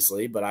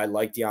 obviously, but I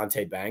like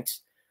Deonte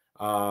Banks.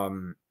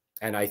 And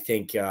I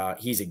think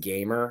he's a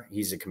gamer.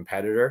 He's a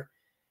competitor.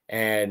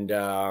 And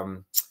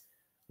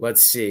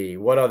Let's see.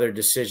 What other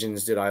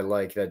decisions did I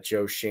like that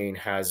Joe Schoen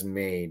has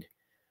made?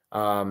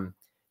 You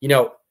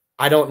know,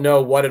 I don't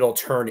know what it'll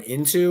turn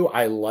into.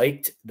 I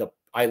liked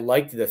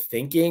the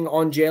thinking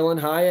on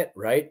Jalen Hyatt,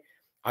 right?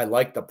 I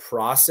liked the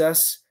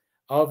process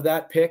of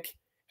that pick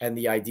and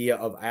the idea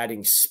of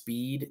adding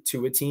speed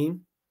to a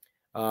team.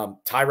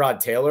 Tyrod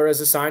Taylor as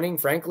a signing,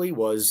 frankly,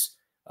 was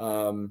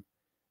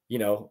you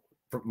know,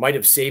 might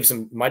have saved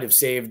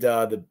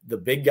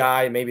the big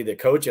guy, maybe the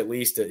coach, at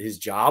least his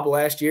job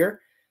last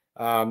year,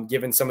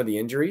 given some of the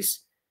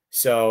injuries.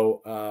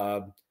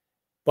 So,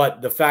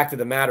 but the fact of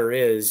the matter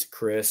is,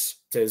 Chris,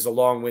 is a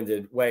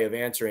long-winded way of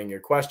answering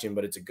your question,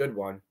 but it's a good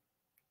one.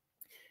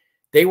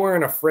 They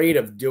weren't afraid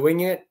of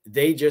doing it.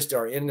 They just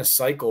are in a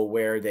cycle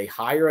where they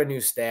hire a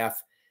new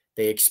staff,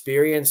 they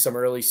experience some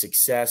early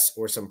success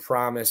or some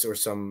promise or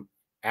some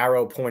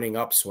arrow pointing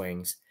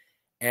upswings,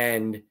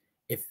 and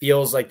it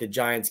feels like the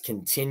Giants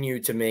continue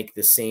to make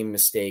the same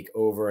mistake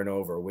over and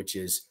over, which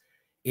is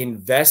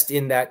invest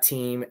in that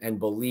team and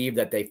believe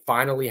that they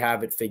finally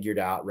have it figured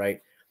out,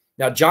 right?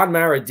 Now, John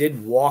Mara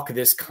did walk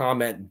this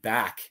comment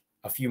back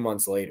a few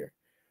months later,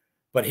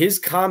 but his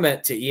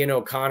comment to Ian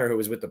O'Connor, who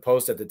was with the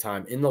Post at the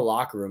time, in the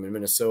locker room in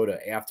Minnesota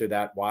after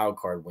that wild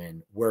card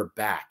win, "We're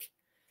back,"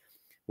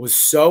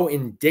 was so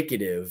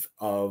indicative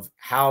of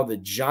how the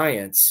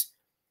Giants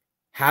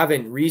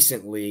haven't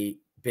recently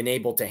been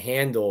able to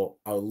handle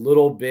a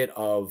little bit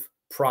of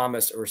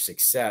promise or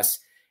success,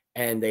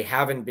 and they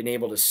haven't been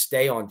able to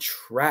stay on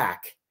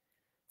track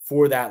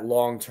for that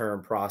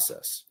long-term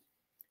process.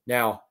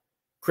 Now,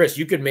 Chris,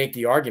 you could make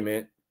the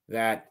argument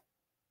that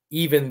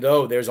even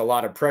though there's a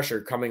lot of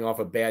pressure coming off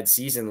a bad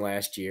season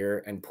last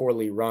year and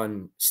poorly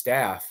run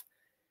staff,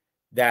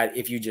 that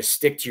if you just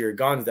stick to your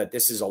guns, that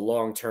this is a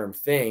long-term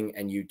thing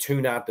and you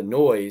tune out the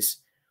noise,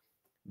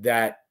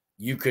 that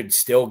you could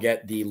still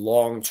get the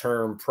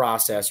long-term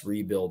process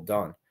rebuild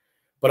done.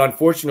 But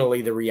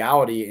unfortunately, the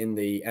reality in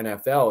the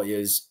NFL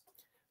is,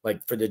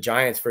 like for the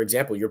Giants, for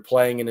example, you're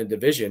playing in a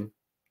division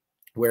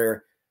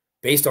where,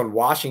 based on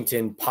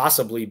Washington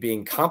possibly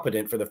being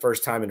competent for the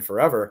first time in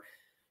forever,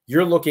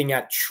 you're looking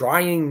at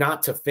trying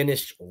not to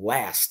finish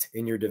last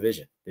in your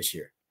division this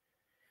year.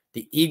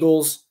 The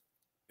Eagles,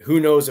 who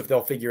knows if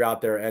they'll figure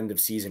out their end of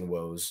season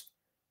woes,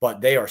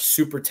 but they are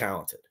super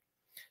talented.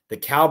 The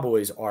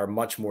Cowboys are a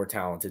much more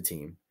talented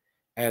team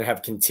and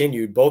have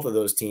continued, both of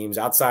those teams,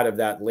 outside of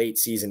that late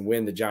season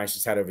win the Giants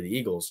just had over the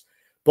Eagles,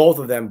 both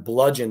of them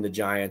bludgeon the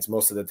Giants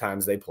most of the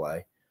times they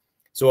play.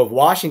 So if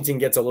Washington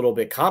gets a little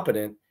bit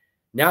competent,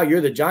 now you're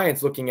the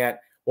Giants looking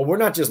at, well, we're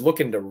not just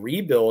looking to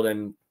rebuild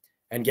and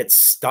get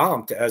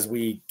stomped as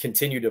we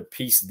continue to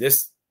piece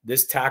this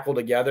tackle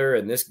together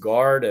and this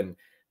guard and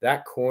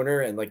that corner.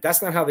 And like,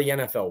 that's not how the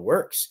NFL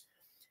works.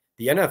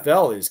 The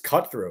NFL is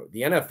cutthroat.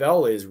 The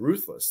NFL is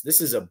ruthless.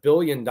 This is $1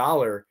 billion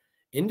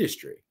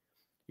industry.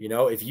 You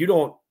know, if you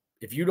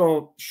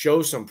don't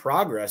show some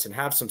progress and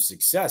have some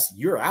success,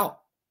 you're out.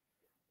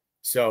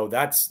 So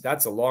that's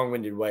a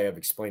long-winded way of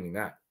explaining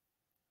that.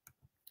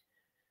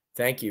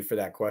 Thank you for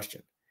that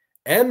question.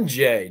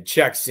 MJ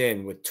checks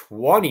in with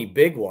 20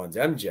 big ones.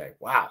 MJ,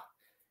 wow.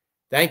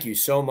 Thank you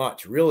so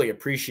much. Really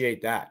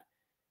appreciate that.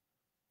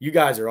 You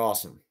guys are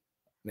awesome.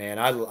 Man,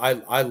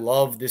 I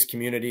love this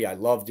community. I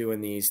love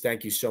doing these.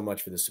 Thank you so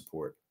much for the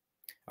support.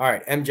 All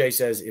right, MJ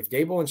says, if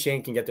Dable and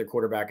Shane can get their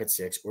quarterback at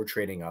 6 or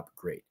trading up,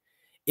 great.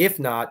 If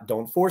not,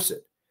 don't force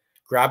it.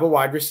 Grab a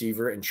wide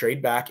receiver and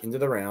trade back into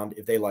the round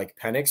if they like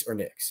Penix or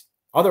Nix.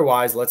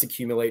 Otherwise, let's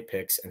accumulate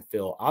picks and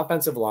fill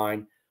offensive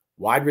line,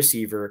 wide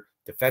receiver,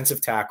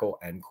 defensive tackle,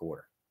 and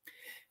corner.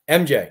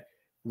 MJ,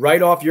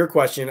 right off your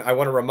question, I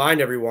want to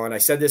remind everyone, I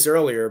said this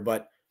earlier,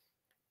 but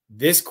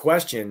this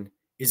question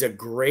is a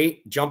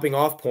great jumping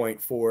off point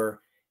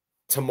for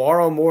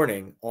tomorrow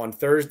morning on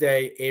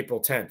Thursday,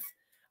 April 10th.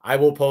 I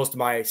will post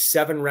my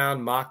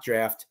 7-round mock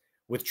draft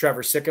with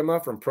Trevor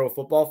Sikkema from Pro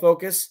Football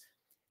Focus.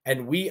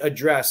 And we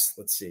address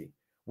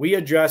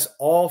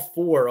all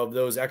 4 of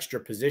those extra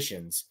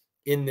positions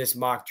in this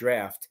mock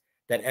draft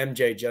that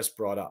MJ just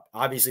brought up.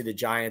 Obviously, the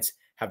Giants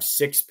have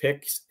 6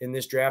 picks in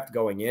this draft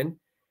going in,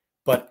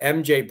 but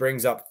MJ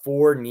brings up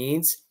 4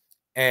 needs.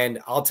 And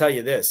I'll tell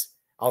you this,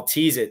 I'll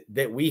tease it,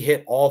 that we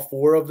hit all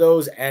 4 of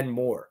those and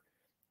more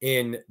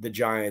in the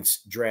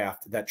Giants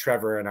draft that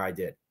Trevor and I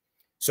did.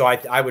 So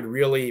I would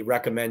really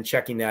recommend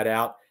checking that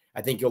out.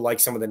 I think you'll like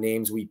some of the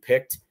names we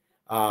picked.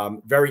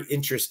 Very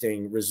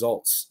interesting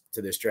results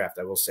to this draft,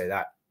 I will say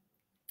that.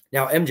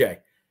 Now, MJ,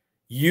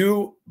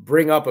 you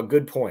bring up a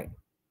good point.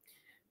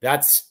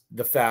 That's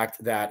the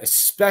fact that,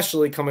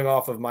 especially coming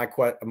off of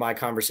my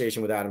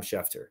conversation with Adam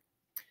Schefter,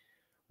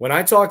 when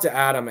I talked to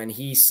Adam and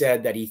he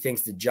said that he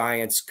thinks the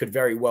Giants could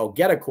very well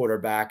get a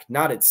quarterback,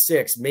 not at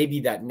 6, maybe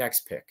that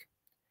next pick,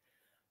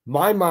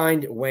 my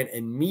mind went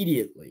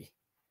immediately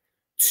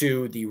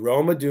to the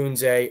Rome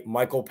Odunze,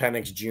 Michael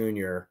Penix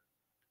Jr.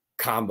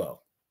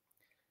 combo.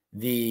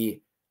 The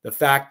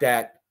fact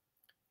that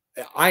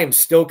I am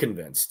still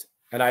convinced,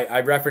 and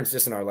I referenced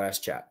this in our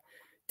last chat,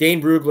 Dane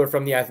Brugler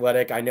from The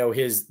Athletic, I know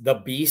The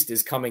Beast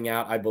is coming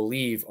out, I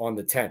believe, on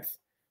the 10th.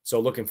 So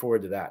looking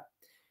forward to that.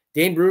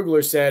 Dane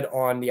Brugler said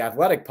on the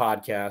Athletic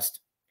podcast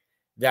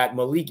that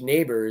Malik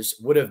Neighbors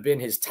would have been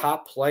his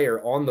top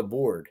player on the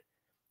board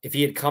if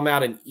he had come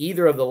out in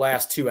either of the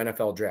last 2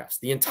 NFL drafts,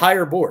 the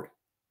entire board.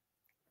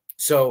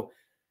 So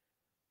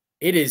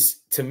it is,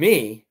 to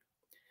me,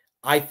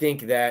 I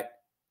think that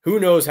who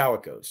knows how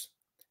it goes.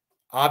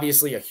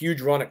 Obviously, a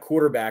huge run at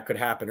quarterback could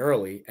happen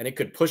early, and it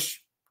could push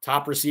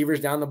top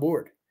receivers down the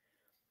board.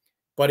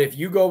 But if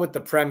you go with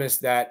the premise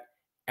that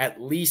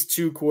at least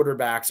 2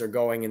 quarterbacks are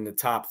going in the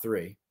top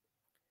 3,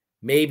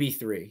 maybe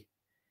 3,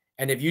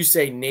 and if you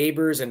say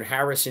Neighbors and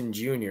Harrison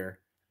Jr.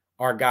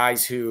 are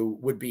guys who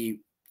would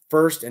be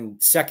first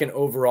and second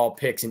overall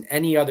picks in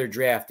any other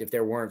draft if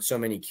there weren't so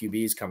many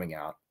QBs coming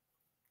out,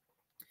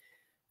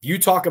 if you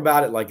talk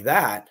about it like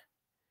that,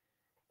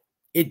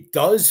 it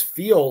does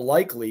feel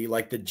likely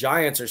like the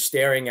Giants are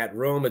staring at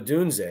Rome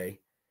Odunze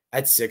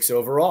at 6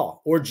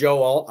 overall, or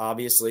Joe Alt,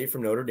 obviously,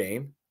 from Notre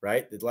Dame,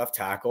 right? The left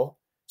tackle.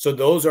 So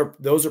those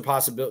are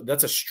possibilities.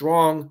 That's a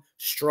strong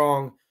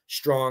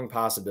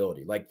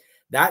possibility. Like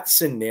that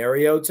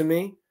scenario to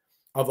me,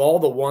 of all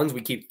the ones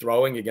we keep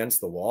throwing against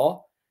the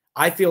wall,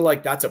 I feel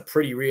like that's a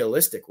pretty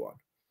realistic one.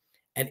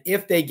 And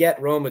if they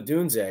get Rome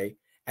Odunze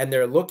and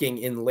they're looking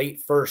in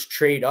late first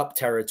trade up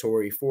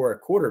territory for a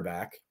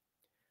quarterback,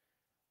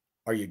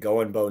 are you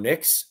going Bo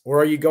Nix,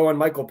 or are you going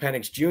Michael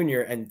Penix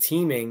Jr. and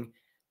teaming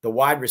the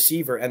wide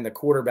receiver and the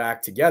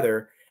quarterback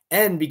together?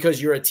 And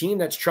because you're a team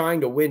that's trying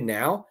to win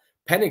now,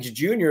 Penix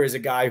Jr. is a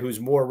guy who's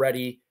more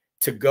ready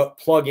to go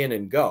plug in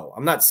and go.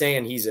 I'm not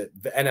saying he's an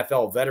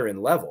NFL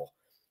veteran level,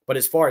 but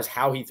as far as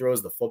how he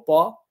throws the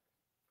football,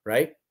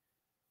 right?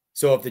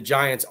 So if the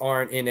Giants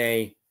aren't in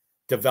a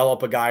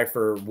develop a guy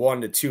for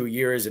 1 to 2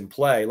 years and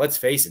play, let's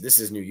face it, this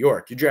is New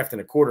York. You're drafting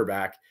a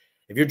quarterback.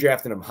 If you're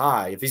drafting him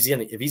high, if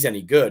he's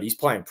any good, he's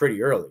playing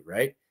pretty early,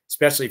 right?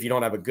 Especially if you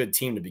don't have a good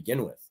team to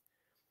begin with.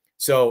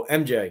 So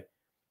MJ,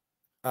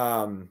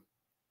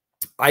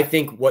 I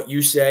think what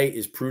you say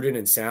is prudent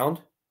and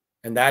sound,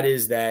 and that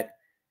is that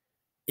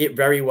it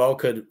very well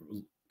could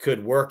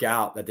work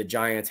out that the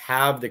Giants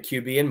have the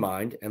QB in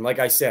mind. And like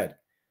I said,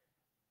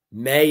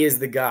 Maye is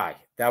the guy.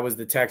 That was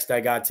the text I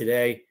got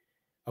today.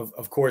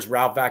 Of course,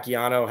 Ralph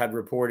Vacchiano had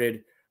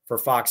reported for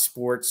Fox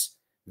Sports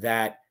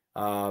that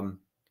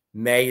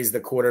Maye is the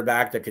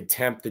quarterback that could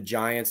tempt the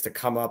Giants to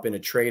come up in a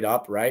trade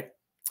up, right?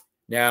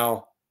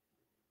 Now,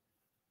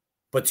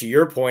 but to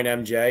your point,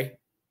 MJ,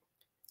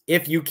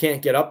 if you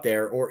can't get up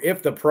there, or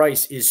if the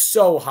price is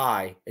so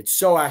high, it's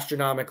so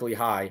astronomically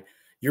high,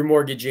 you're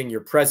mortgaging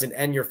your present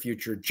and your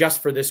future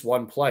just for this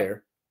one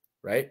player,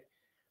 right?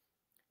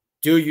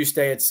 Do you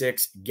stay at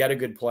 6, get a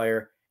good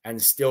player, and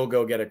still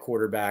go get a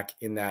quarterback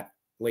in that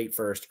late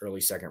first,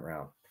 early second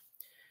round?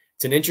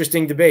 It's an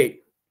interesting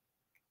debate.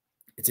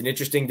 It's an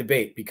interesting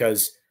debate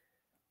because,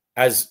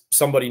 as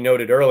somebody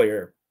noted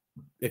earlier,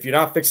 if you're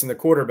not fixing the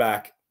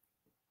quarterback,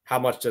 how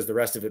much does the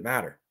rest of it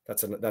matter?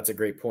 That's a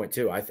great point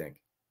too, I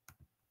think.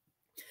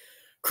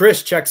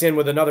 Chris checks in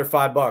with another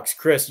 $5.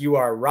 Chris, you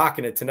are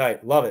rocking it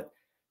tonight. Love it.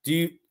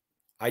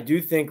 I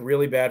do think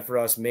really bad for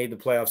us made the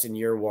playoffs in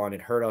year 1.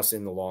 It hurt us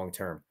in the long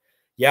term.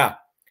 Yeah,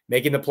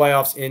 making the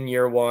playoffs in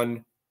year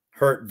 1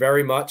 hurt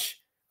very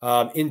much.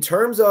 In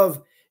terms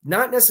of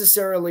not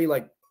necessarily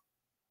like,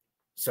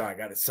 sorry, I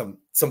got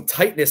some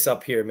tightness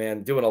up here,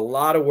 man. Doing a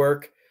lot of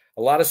work,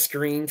 a lot of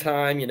screen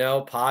time,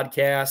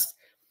 podcast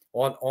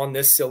on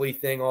this silly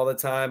thing all the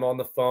time on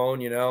the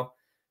phone,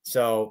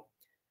 So,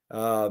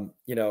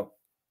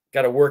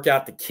 got to work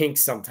out the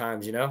kinks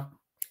sometimes,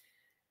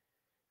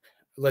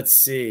 Let's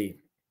see.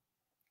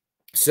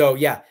 So,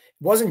 yeah, it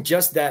wasn't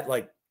just that,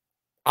 like,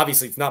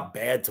 obviously it's not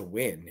bad to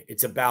win.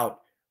 It's about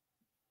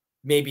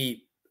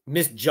maybe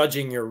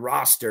misjudging your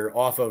roster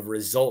off of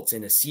results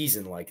in a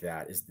season like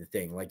that is the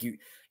thing. Like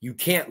you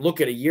can't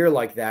look at a year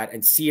like that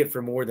and see it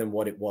for more than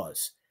what it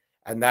was.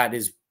 And that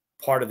is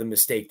part of the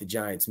mistake the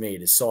Giants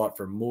made, is saw it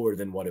for more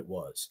than what it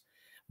was.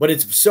 But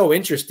it's so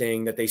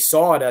interesting that they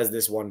saw it as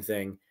this one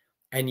thing,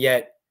 and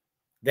yet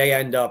they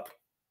end up,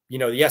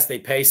 yes, they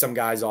pay some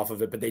guys off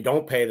of it, but they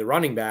don't pay the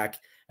running back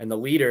and the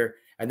leader.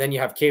 And then you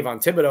have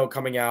Kayvon Thibodeau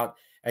coming out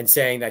and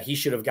saying that he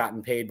should have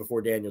gotten paid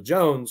before Daniel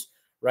Jones,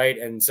 right?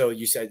 And so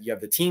you said you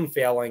have the team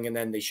failing, and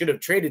then they should have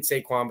traded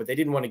Saquon, but they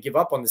didn't want to give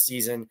up on the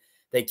season.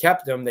 They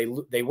kept him.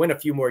 They win a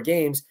few more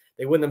games.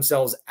 They win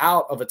themselves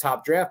out of a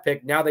top draft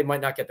pick. Now they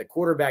might not get the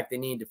quarterback they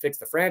need to fix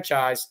the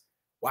franchise.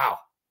 Wow,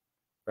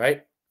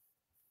 right?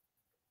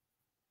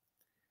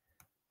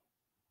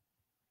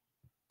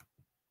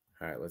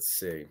 All right, let's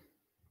see.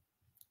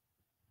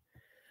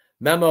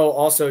 Memo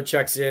also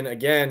checks in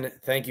again.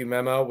 Thank you,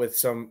 Memo,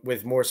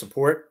 with more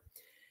support.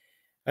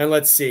 And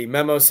let's see.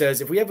 Memo says,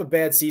 if we have a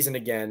bad season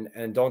again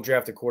and don't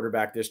draft a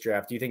quarterback this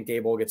draft, do you think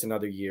Daboll gets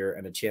another year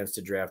and a chance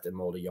to draft and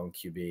mold a young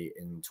QB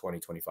in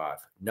 2025?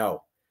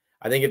 No.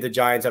 I think if the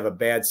Giants have a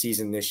bad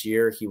season this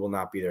year, he will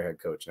not be their head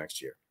coach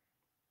next year.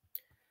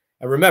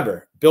 And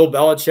remember, Bill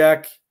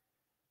Belichick,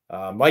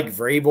 Mike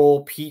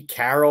Vrabel, Pete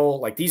Carroll,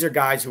 like these are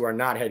guys who are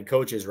not head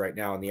coaches right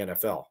now in the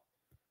NFL.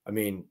 I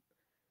mean,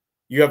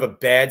 you have a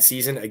bad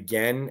season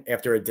again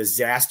after a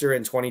disaster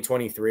in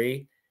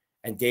 2023,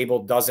 and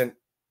Dable doesn't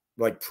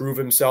like prove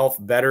himself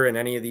better in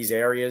any of these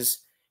areas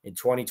in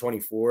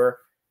 2024,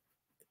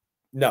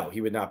 no,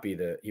 he would not be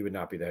the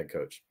head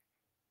coach.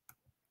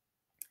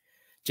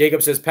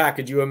 Jacob says, Pat,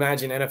 could you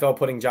imagine NFL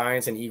putting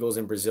Giants and Eagles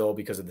in Brazil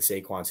because of the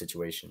Saquon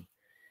situation?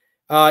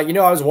 I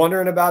was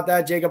wondering about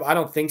that, Jacob. I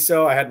don't think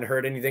so. I hadn't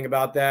heard anything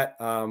about that.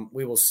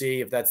 We will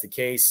see if that's the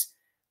case.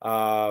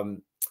 I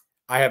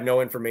have no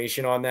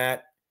information on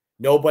that.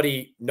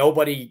 Nobody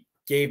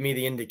gave me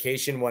the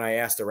indication when I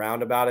asked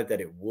around about it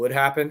that it would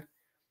happen.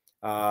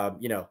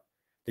 The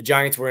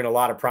Giants were in a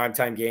lot of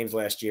primetime games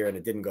last year and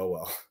it didn't go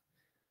well.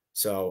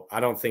 So I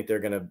don't think they're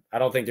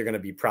gonna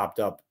be propped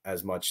up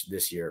as much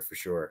this year for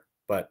sure.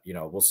 But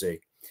we'll see.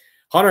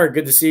 Hunter,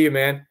 good to see you,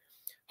 man.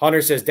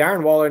 Hunter says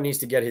Darren Waller needs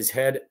to get his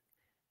head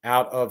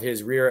out of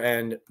his rear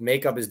end,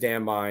 make up his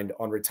damn mind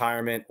on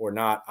retirement or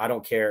not. I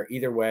don't care.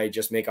 Either way,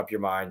 just make up your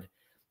mind.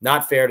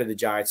 Not fair to the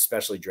Giants,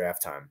 especially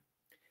draft time.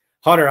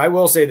 Hunter, I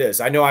will say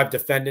this. I know I've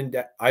defended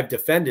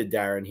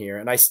Darren here,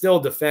 and I still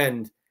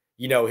defend,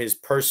 his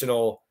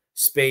personal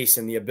space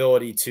and the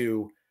ability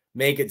to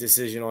make a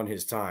decision on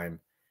his time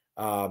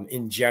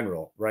in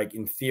general, right?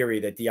 In theory,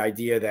 that the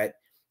idea that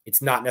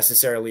it's not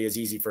necessarily as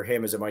easy for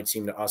him as it might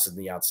seem to us on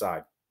the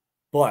outside.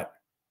 But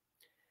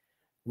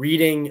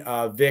reading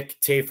Vic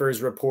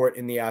Tafer's report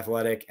in The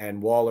Athletic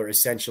and Waller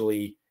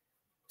essentially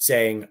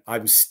saying,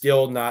 I'm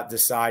still not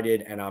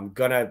decided and I'm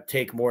going to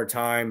take more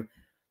time.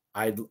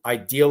 I'd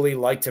ideally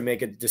like to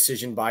make a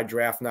decision by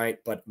draft night,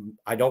 but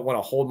I don't want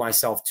to hold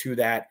myself to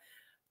that.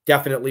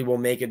 Definitely will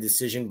make a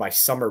decision by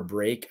summer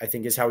break, I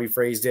think is how he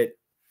phrased it.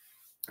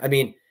 I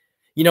mean,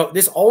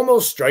 this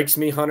almost strikes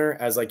me, Hunter,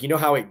 as like,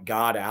 how it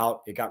got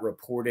out. It got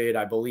reported.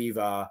 I believe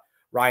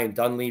Ryan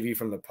Dunleavy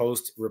from the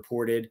Post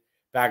reported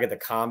back at the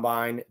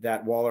Combine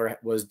that Waller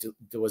was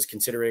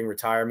considering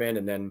retirement.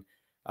 And then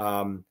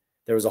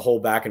there was a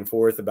whole back and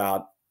forth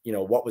about,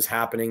 what was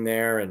happening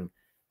there and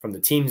from the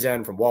team's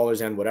end, from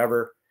Waller's end,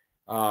 whatever.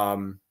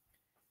 That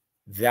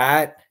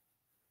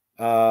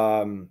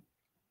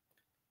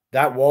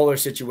Waller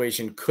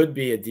situation could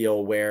be a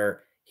deal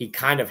where he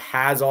kind of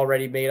has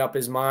already made up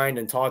his mind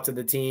and talked to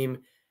the team,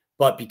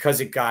 but because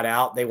it got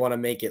out, they want to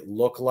make it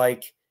look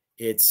like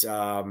it's,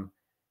 this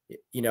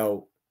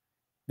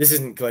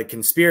isn't like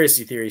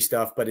conspiracy theory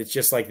stuff, but it's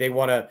just like they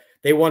want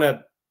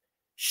to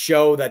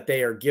show that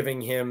they are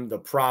giving him the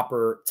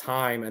proper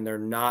time and they're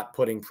not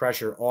putting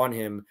pressure on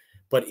him.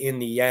 But in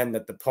the end,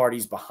 that the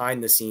parties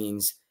behind the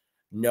scenes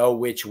know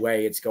which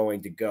way it's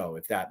going to go,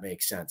 if that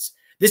makes sense.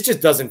 This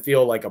just doesn't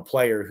feel like a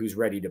player who's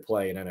ready to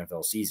play an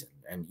NFL season.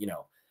 And,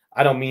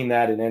 I don't mean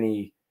that in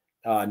any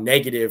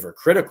negative or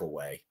critical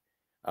way.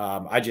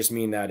 I just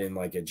mean that in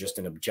like just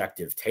an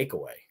objective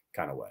takeaway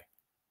kind of way.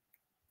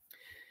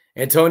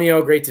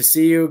 Antonio, great to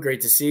see you.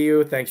 Great to see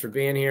you. Thanks for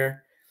being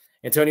here.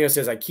 Antonio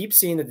says, I keep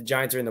seeing that the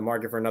Giants are in the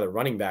market for another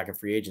running back in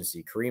free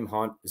agency. Kareem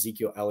Hunt,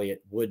 Ezekiel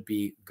Elliott would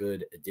be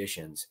good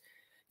additions.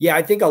 Yeah,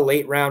 I think a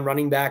late round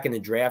running back in the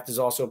draft is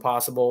also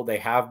possible. They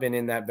have been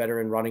in that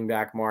veteran running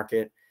back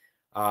market.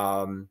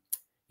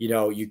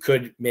 You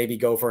could maybe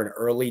go for an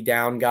early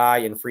down guy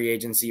in free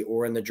agency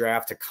or in the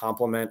draft to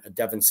complement a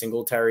Devin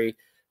Singletary,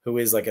 who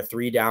is like a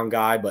 3-down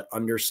guy, but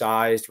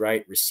undersized,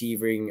 right?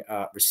 Receiving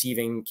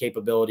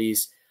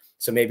capabilities.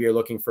 So maybe you're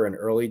looking for an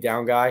early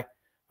down guy.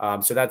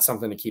 So that's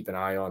something to keep an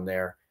eye on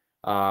there.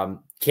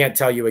 Can't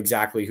tell you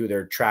exactly who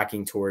they're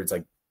tracking towards,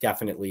 like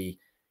definitely,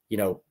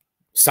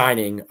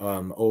 signing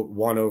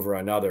one over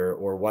another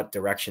or what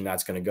direction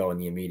that's going to go in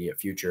the immediate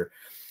future.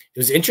 It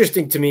was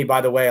interesting to me,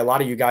 by the way, a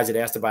lot of you guys had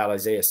asked about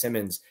Isaiah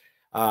Simmons.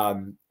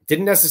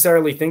 Didn't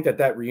necessarily think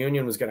that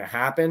reunion was going to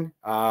happen.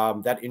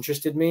 That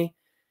interested me.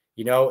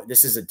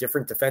 This is a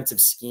different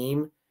defensive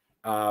scheme.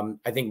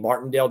 I think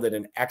Martindale did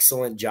an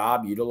excellent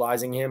job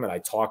utilizing him, and I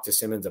talked to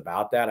Simmons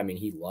about that. I mean,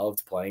 he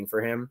loved playing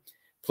for him,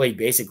 played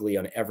basically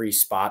on every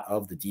spot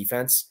of the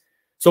defense.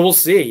 So we'll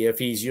see if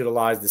he's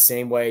utilized the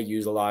same way,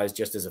 utilized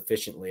just as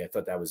efficiently. I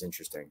thought that was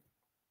interesting.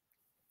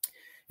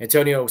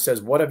 Antonio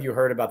says, what have you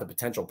heard about the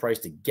potential price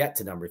to get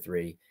to number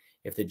 3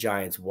 if the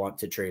Giants want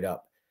to trade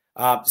up?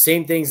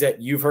 Same things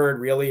that you've heard,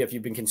 really, if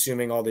you've been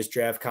consuming all this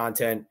draft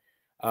content.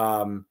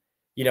 Obviously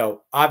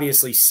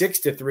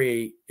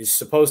 6-3 is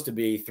supposed to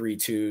be 3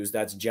 2s.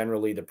 That's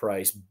generally the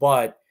price.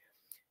 But,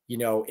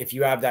 if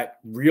you have that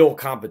real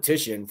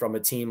competition from a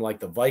team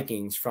like the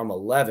Vikings from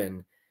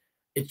 11,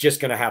 it's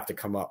just going to have to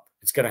come up.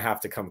 It's going to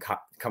have to come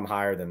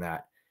higher than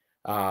that.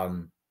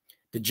 The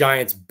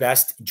Giants'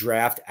 best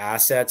draft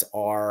assets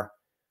are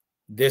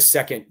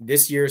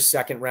this year's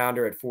second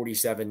rounder at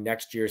 47,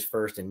 next year's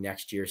first, and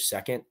next year's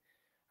second.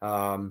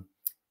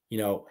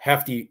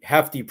 Hefty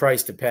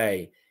price to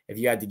pay if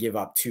you had to give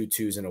up 2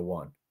 2s and a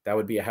 1. That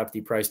would be a hefty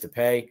price to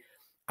pay.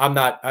 I'm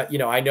not,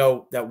 I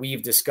know that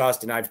we've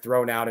discussed and I've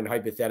thrown out in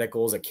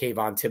hypotheticals a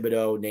Kayvon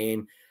Thibodeau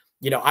name.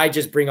 I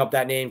just bring up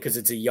that name because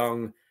it's a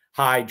young,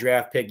 high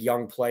draft pick,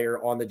 young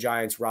player on the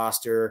Giants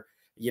roster.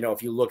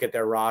 If you look at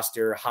their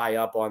roster high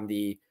up on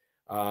the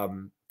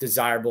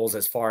desirables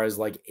as far as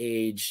like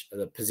age,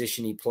 the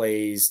position he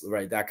plays,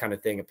 right, that kind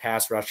of thing, a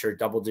pass rusher,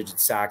 double-digit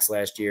sacks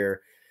last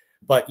year.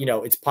 But,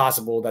 it's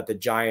possible that the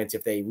Giants,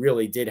 if they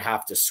really did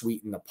have to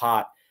sweeten the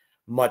pot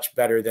much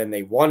better than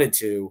they wanted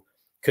to,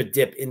 could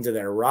dip into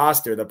their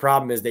roster. The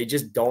problem is they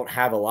just don't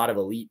have a lot of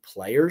elite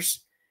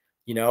players,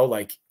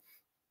 like,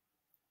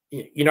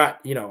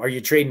 are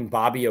you trading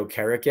Bobby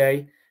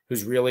Okereke,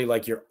 who's really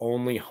like your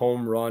only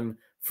home run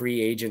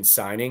free agent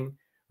signing,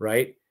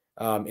 right?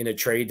 In a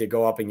trade to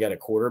go up and get a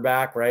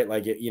quarterback, right?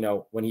 Like,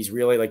 when he's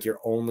really like your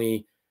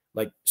only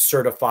like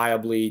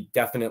certifiably,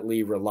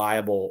 definitely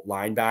reliable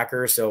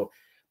linebacker. So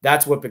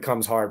that's what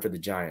becomes hard for the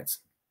Giants.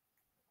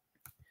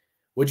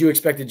 Would you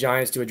expect the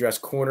Giants to address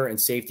corner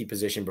and safety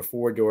position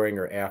before, during,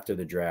 or after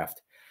the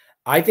draft?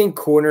 I think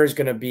corner is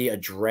going to be a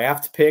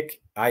draft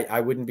pick.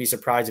 I wouldn't be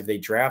surprised if they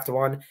draft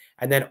one.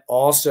 And then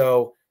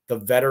also the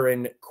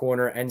veteran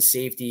corner and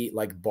safety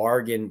like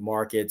bargain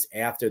markets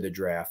after the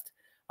draft.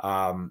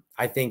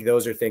 I think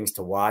those are things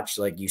to watch.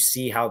 Like, you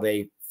see how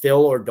they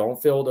fill or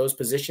don't fill those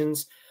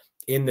positions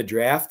in the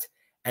draft.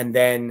 And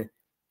then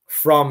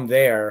from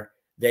there,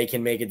 they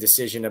can make a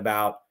decision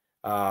about,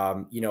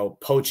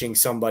 poaching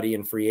somebody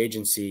in free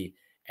agency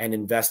and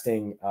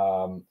investing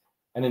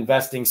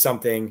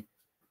something.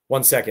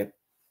 One second.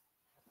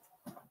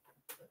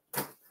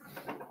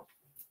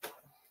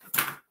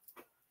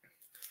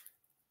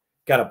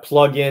 Got to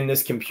plug in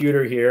this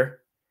computer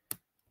here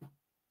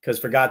because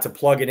forgot to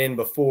plug it in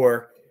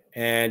before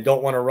and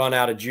don't want to run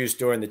out of juice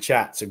during the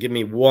chat. So give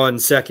me 1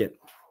 second.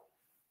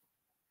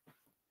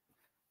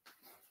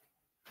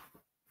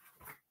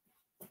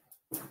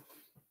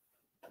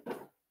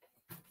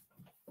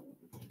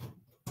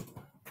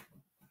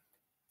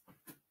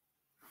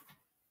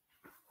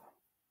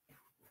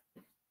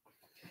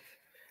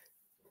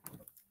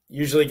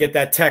 Usually get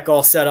that tech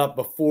all set up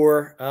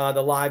before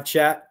the live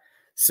chat.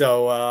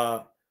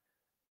 So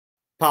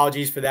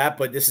apologies for that,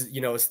 but this is,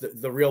 it's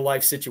the real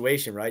life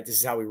situation, right? This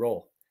is how we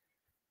roll.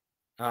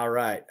 All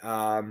right.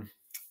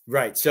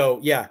 Right.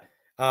 So yeah,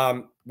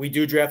 we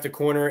do draft a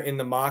corner in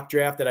the mock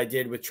draft that I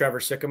did with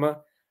Trevor Sikkema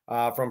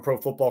from Pro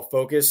Football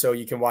Focus. So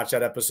you can watch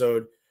that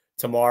episode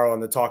tomorrow on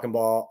the Talkin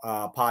Ball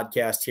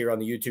podcast here on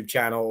the YouTube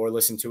channel, or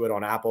listen to it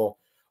on Apple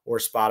or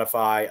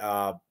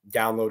Spotify.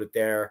 Download it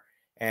there.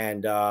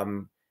 And,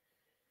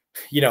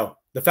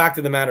 the fact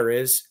of the matter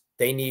is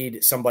they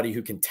need somebody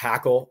who can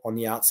tackle on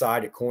the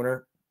outside at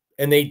corner.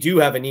 And they do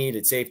have a need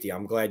at safety.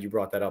 I'm glad you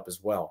brought that up as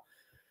well.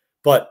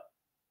 But,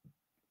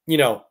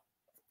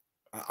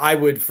 I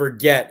would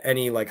forget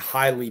any like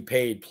highly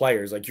paid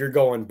players. Like, you're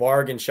going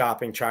bargain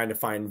shopping, trying to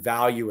find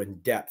value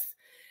and depth.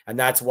 And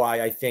that's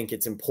why I think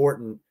it's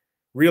important,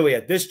 really,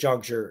 at this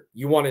juncture.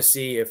 You want to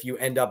see if you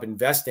end up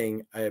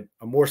investing a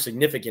more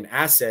significant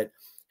asset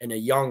in a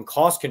young,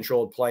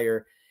 cost-controlled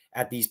player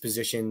at these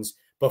positions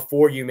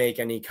before you make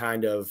any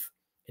kind of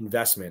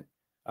investment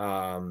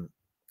from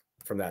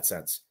that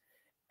sense.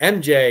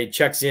 MJ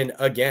checks in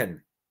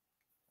again.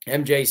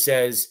 MJ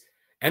says,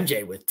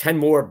 MJ with 10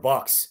 more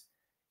bucks.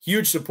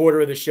 Huge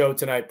supporter of the show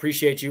tonight.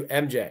 Appreciate you,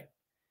 MJ.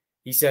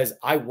 He says,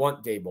 I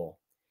want Daboll.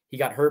 He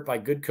got hurt by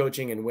good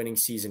coaching and winning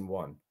season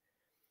 1.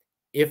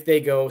 If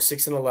they go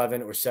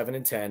 6-11 or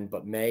 7-10,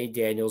 but Maye,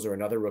 Daniels, or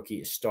another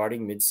rookie is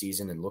starting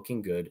midseason and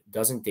looking good,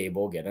 doesn't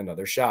Daboll get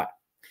another shot?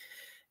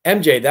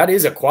 MJ, that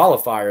is a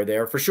qualifier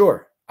there for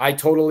sure. I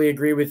totally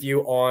agree with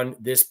you on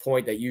this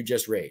point that you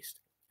just raised.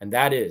 And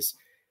that is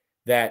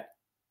that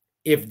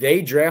if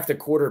they draft a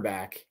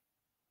quarterback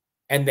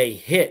and they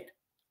hit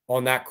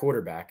on that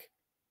quarterback,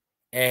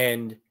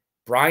 and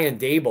Brian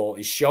Daboll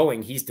is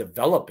showing he's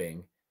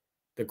developing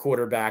the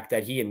quarterback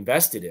that he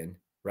invested in,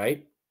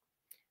 right?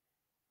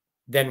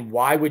 Then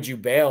why would you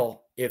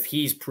bail if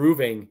he's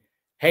proving,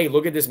 hey,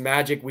 look at this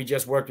magic we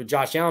just worked with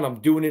Josh Allen.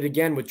 I'm doing it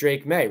again with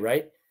Drake Maye,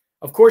 right?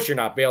 Of course you're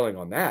not bailing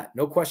on that.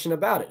 No question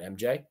about it,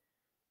 MJ.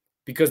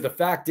 Because the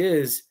fact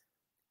is,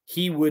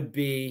 he would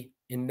be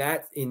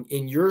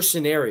in your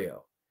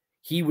scenario,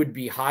 he would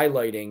be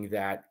highlighting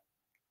that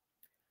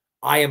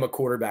I am a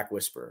quarterback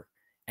whisperer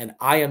and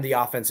I am the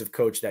offensive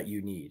coach that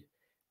you need.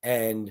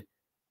 And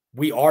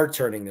we are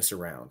turning this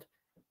around.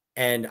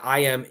 And I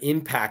am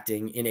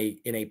impacting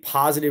in a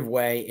positive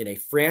way, in a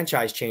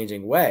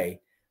franchise-changing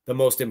way, the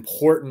most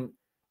important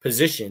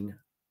position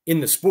in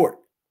the sport.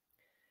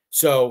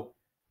 So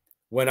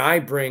when I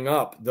bring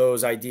up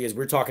those ideas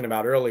we're talking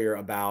about earlier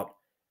about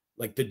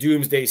like the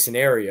doomsday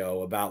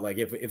scenario, about like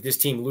if this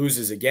team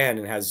loses again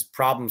and has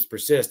problems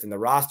persist and the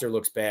roster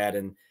looks bad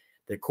and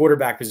the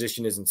quarterback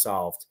position isn't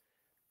solved,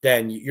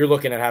 then you're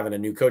looking at having a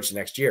new coach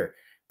next year.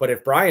 But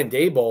if Brian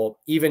Daboll,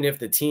 even if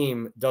the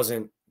team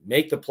doesn't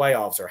make the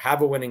playoffs or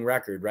have a winning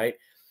record, right?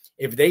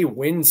 If they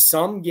win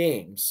some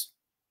games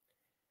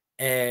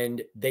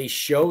and they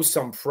show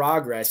some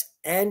progress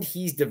and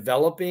he's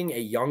developing a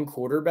young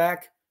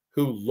quarterback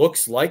who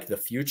looks like the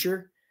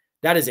future,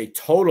 that is a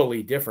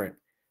totally different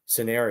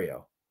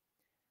scenario.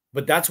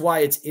 But that's why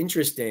it's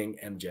interesting,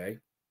 MJ.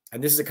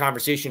 And this is a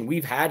conversation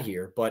we've had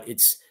here, but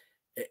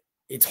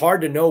it's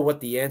hard to know what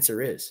the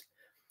answer is.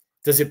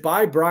 Does it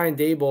buy Brian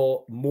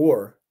Daboll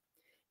more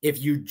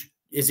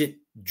is it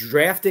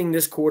drafting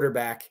this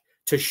quarterback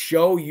to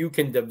show you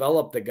can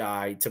develop the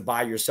guy to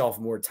buy yourself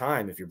more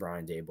time if you're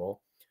Brian Daboll?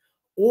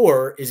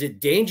 Or is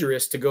it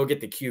dangerous to go get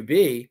the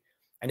QB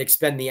and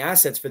expend the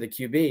assets for the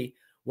QB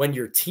when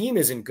your team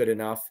isn't good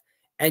enough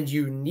and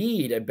you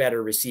need a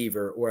better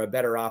receiver or a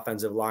better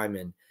offensive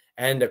lineman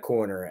and a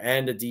corner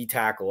and a D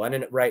tackle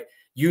right?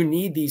 You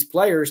need these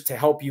players to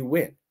help you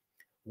win.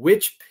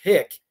 Which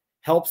pick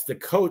helps the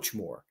coach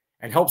more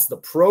and helps the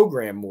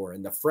program more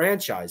and the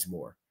franchise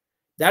more?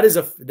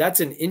 That's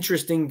an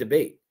interesting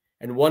debate,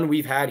 and one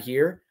we've had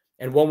here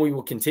and one we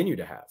will continue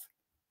to have.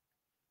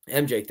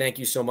 MJ, thank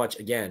you so much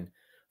again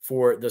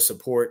for the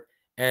support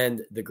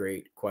and the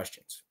great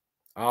questions.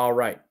 All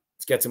right,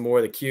 let's get some more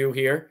of the queue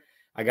here.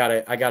 I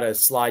gotta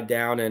slide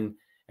down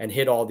and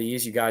hit all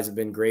these. You guys have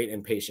been great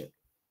and patient.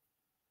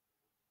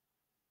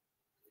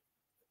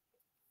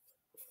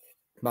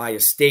 My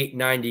Estate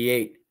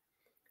 98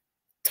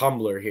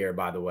 Tumblr here,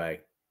 by the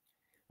way,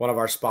 one of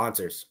our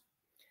sponsors.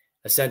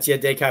 Esencia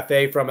de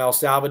Cafe from El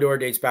Salvador,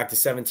 dates back to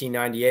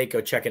 1798.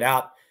 Go check it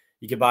out.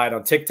 You can buy it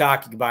on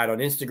TikTok. You can buy it on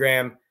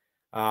Instagram.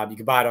 You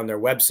can buy it on their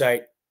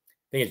website.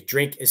 I think it's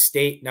Drink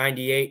Estate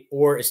 98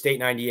 or Estate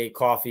 98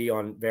 Coffee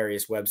on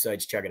various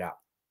websites. Check it out.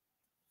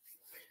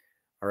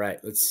 All right,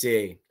 let's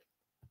see.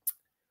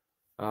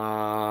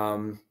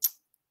 Thoughts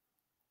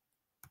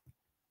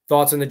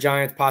on the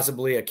Giants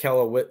possibly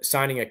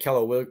signing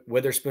Ahkello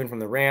Witherspoon from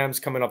the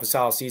Rams, coming off a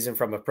solid season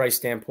from a price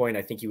standpoint.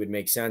 I think he would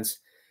make sense.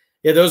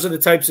 Yeah, those are the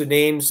types of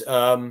names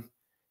to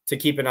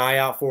keep an eye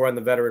out for on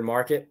the veteran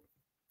market.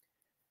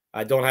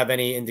 I don't have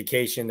any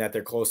indication that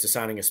they're close to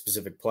signing a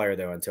specific player,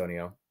 though,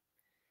 Antonio.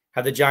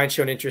 Have the Giants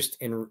shown interest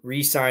in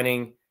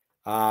re-signing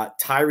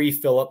Tyree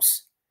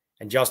Phillips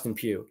and Justin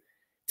Pugh?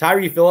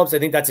 Tyree Phillips, I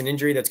think that's an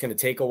injury that's going to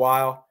take a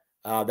while.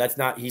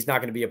 He's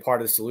not going to be a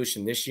part of the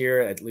solution this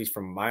year, at least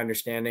from my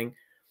understanding.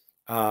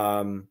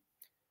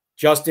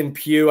 Justin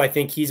Pugh, I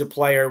think he's a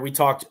player. We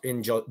talked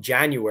in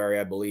January,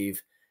 I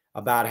believe,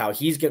 about how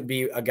he's going to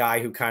be a guy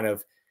who kind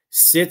of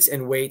sits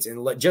and waits,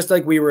 and just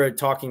like we were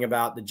talking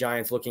about the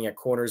Giants looking at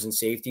corners and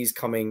safeties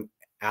coming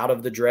out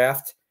of the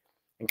draft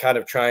and kind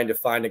of trying to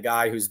find a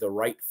guy who's the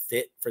right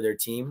fit for their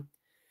team.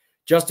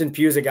 Justin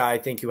Pugh is a guy I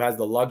think who has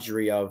the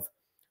luxury of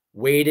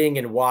waiting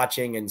and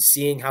watching and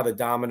seeing how the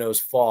dominoes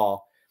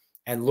fall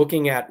and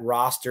looking at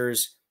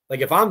rosters.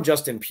 Like if I'm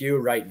Justin Pugh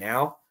right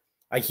now,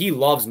 like he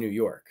loves New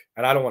York,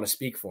 and I don't want to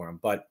speak for him,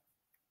 but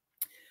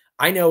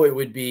I know it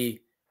would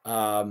be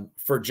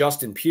for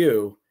Justin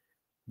Pugh,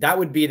 that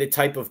would be the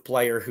type of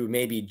player who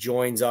maybe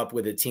joins up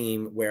with a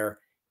team where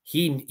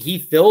he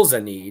fills a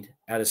need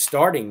at a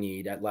starting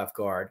need at left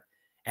guard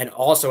and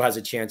also has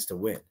a chance to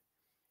win.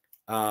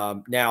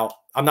 Now,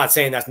 I'm not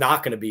saying that's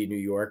not going to be New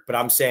York, but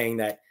I'm saying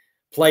that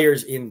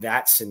players in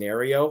that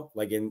scenario,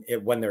 like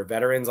when they're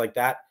veterans like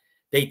that,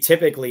 they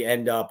typically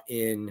end up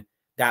in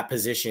that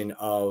position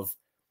of,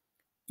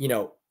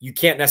 you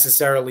can't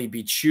necessarily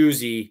be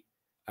choosy,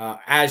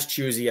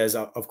 as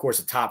of course,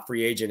 a top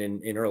free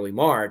agent in early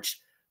March,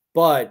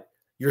 but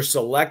you're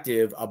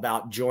selective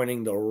about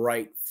joining the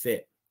right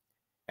fit.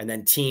 And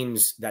then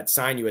teams that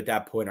sign you at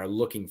that point are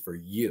looking for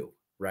you,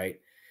 right?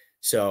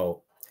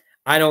 So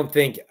I don't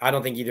think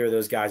either of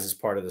those guys is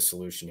part of the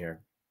solution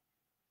here.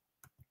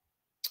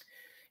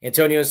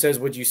 Antonio says,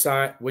 would you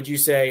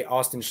say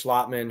Austin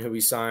Schlottman, who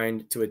he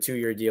signed to a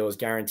 2-year deal, is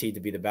guaranteed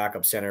to be the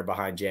backup center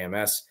behind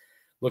JMS?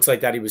 Looks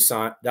like that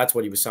that's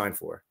what he was signed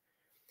for.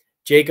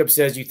 Jacob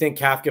says, you think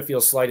Kafka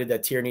feels slighted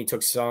that Tierney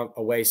took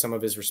away some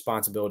of his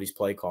responsibilities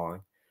play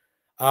calling?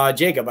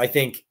 Jacob, I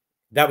think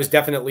that was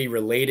definitely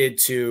related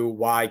to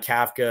why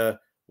Kafka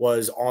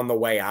was on the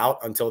way out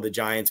until the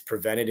Giants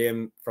prevented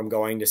him from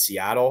going to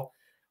Seattle.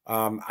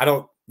 I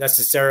don't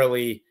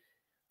necessarily,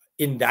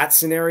 in that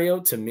scenario,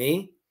 to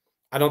me,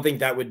 I don't think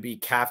that would be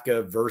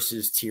Kafka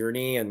versus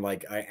Tierney and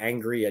like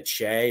angry at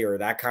Shea or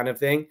that kind of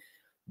thing.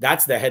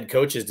 That's the head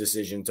coach's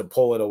decision to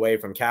pull it away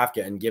from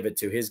Kafka and give it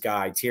to his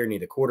guy, Tierney,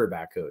 the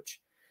quarterback coach.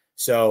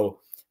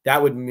 So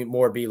that would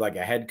more be like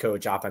a head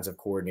coach, offensive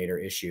coordinator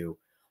issue.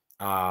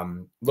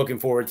 Looking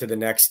forward to the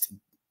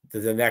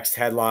next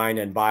headline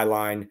and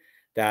byline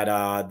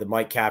that the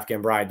Mike Kafka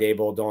and Brian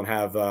Daboll don't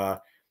have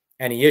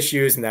any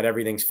issues and that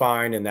everything's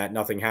fine and that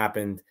nothing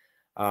happened.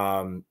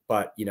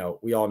 But,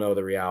 we all know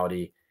the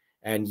reality.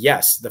 And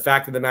yes, the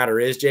fact of the matter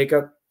is,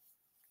 Jacob,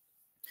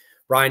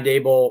 Brian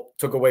Daboll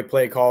took away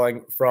play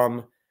calling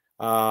from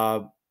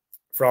Mike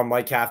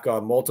Kafka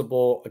on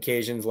multiple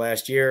occasions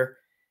last year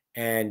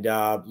and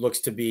looks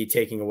to be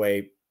taking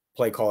away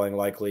play calling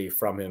likely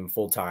from him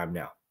full-time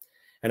now.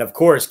 And, of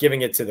course,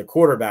 giving it to the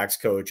quarterback's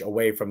coach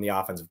away from the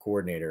offensive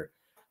coordinator.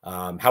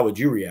 How would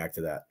you react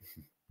to that?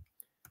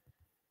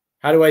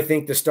 How do I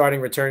think the starting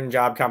return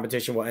job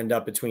competition will end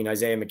up between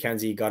Isaiah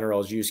McKenzie, Gunnar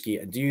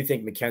Olszewski? And do you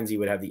think McKenzie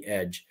would have the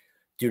edge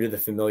due to the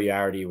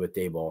familiarity with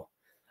Daboll?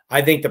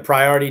 I think the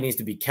priority needs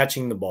to be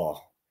catching the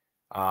ball.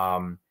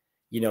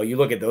 You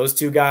look at those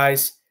two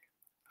guys,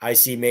 I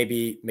see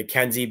maybe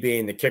McKenzie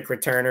being the kick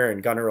returner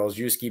and Gunnar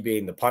Olszewski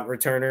being the punt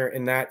returner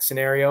in that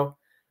scenario.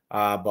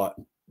 But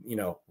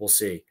we'll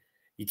see.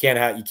 You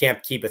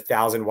can't keep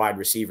 1,000 wide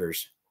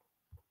receivers.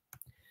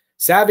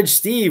 Savage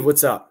Steve,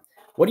 what's up?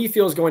 What do you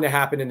feel is going to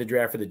happen in the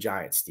draft for the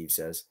Giants? Steve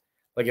says.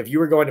 Like if you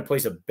were going to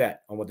place a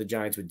bet on what the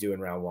Giants would do in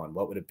round 1,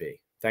 what would it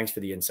be? Thanks for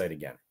the insight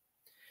again.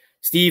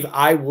 Steve,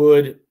 I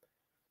would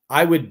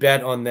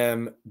bet on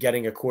them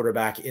getting a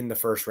quarterback in the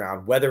first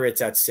round, whether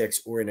it's at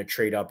 6 or in a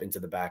trade up into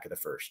the back of the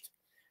first.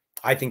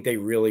 I think they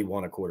really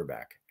want a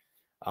quarterback.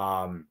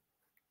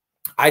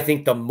 I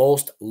think the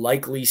most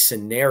likely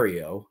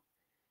scenario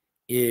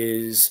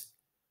is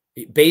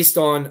based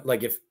on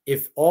like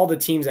if all the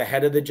teams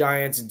ahead of the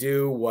Giants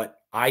do what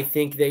I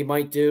think they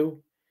might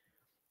do,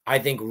 I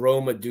think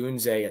Rome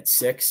Odunze at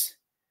 6.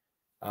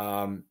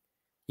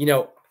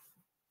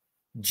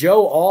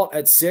 Joe Alt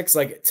at 6,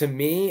 like to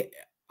me,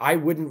 I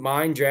wouldn't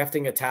mind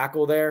drafting a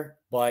tackle there,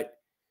 but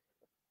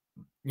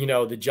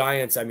the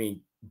Giants, I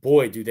mean,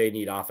 boy, do they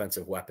need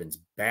offensive weapons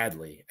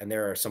badly. And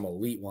there are some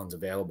elite ones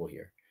available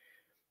here.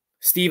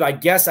 Steve, I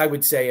guess I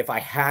would say if I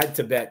had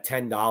to bet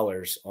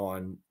 $10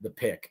 on the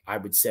pick, I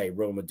would say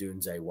Rome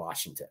Odunze,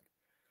 Washington.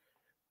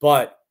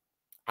 But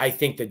I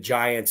think the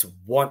Giants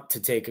want to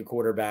take a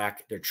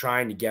quarterback. They're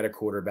trying to get a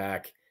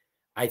quarterback.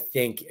 I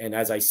think, and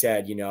as I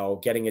said,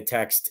 getting a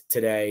text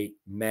today,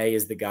 May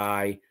is the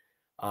guy.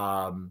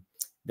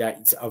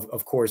 That's,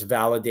 of course,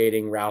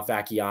 validating Ralph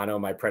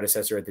Vacchiano, my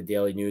predecessor at the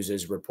Daily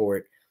News'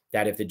 report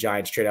that if the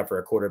Giants trade up for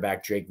a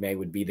quarterback, Drake Maye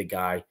would be the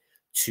guy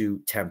to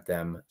tempt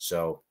them.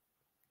 So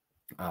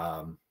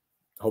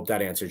hope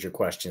that answers your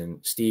question.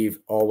 Steve,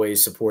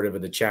 always supportive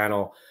of the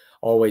channel,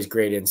 always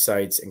great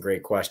insights and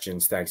great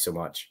questions. Thanks so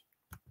much.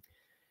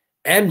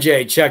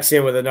 MJ checks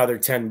in with another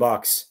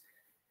 $10.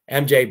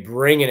 MJ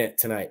bringing it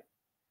tonight.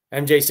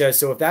 MJ says,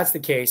 so if that's the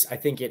case, I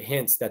think it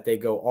hints that they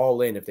go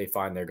all in if they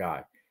find their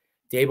guy.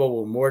 Dable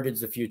will mortgage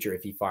the future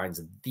if he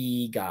finds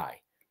the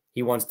guy.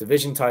 He wants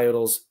division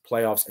titles,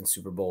 playoffs, and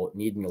Super Bowl.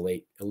 Need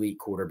an elite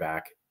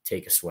quarterback.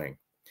 Take a swing.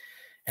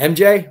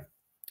 MJ,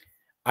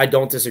 I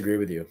don't disagree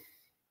with you.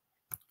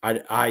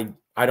 I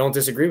don't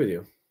disagree with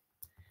you.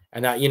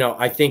 And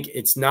I think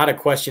it's not a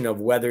question of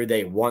whether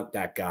they want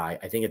that guy.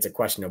 I think it's a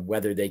question of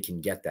whether they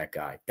can get that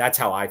guy. That's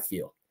how I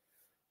feel.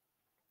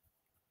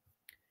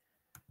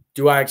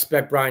 Do I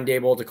expect Brian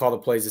Dable to call the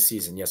plays this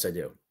season? Yes, I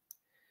do.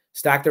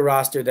 Stack the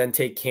roster, then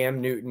take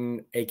Cam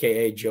Newton,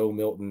 a.k.a. Joe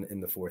Milton,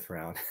 in the 4th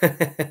round.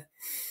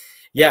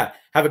 Yeah,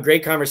 have a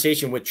great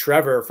conversation with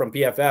Trevor from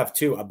PFF,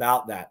 too,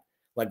 about that,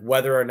 like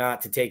whether or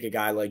not to take a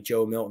guy like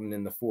Joe Milton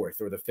in the 4th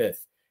or the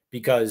 5th,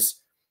 because,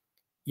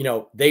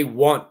 they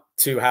want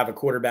to have a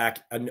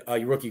quarterback,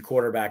 a rookie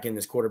quarterback in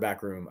this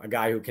quarterback room, a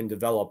guy who can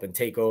develop and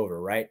take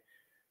over, right?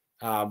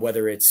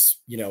 Whether it's,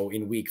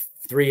 in week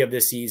 3 of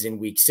this season,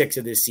 week 6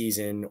 of this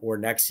season, or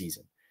next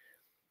season.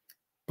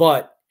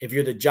 But if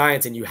you're the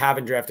Giants and you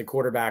haven't drafted a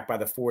quarterback by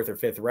the 4th or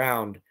 5th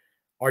round,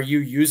 are you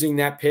using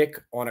that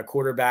pick on a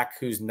quarterback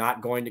who's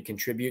not going to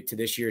contribute to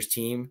this year's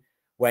team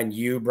when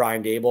you,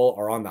 Brian Dable,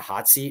 are on the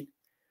hot seat?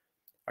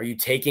 Are you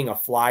taking a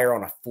flyer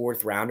on a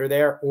 4th rounder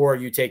there? Or are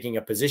you taking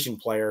a position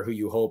player who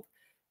you hope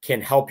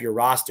can help your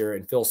roster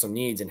and fill some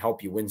needs and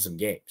help you win some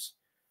games?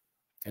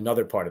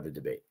 Another part of the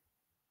debate.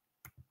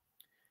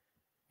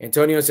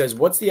 Antonio says,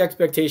 what's the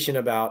expectation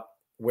about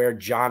where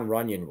John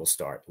Runyon will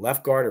start?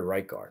 Left guard or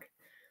right guard?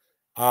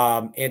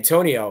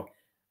 Antonio,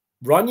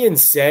 Runyon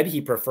said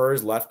he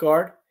prefers left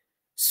guard.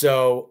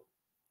 So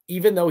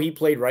even though he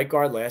played right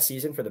guard last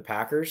season for the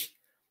Packers,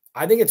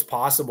 I think it's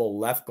possible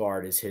left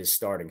guard is his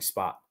starting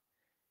spot.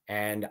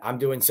 And I'm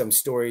doing some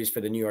stories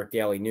for the New York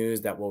Daily News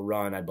that will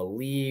run, I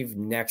believe,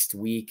 next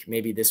week,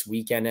 maybe this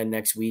weekend and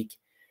next week,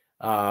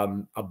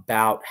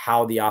 about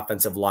how the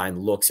offensive line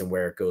looks and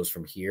where it goes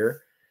from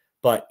here.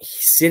 But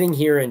sitting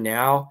here and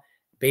now,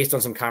 based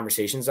on some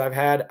conversations I've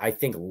had, I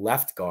think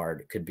left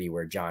guard could be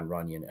where John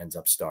Runyon ends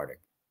up starting.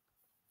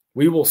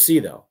 We will see,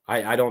 though.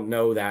 I don't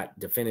know that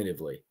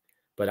definitively,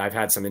 but I've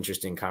had some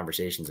interesting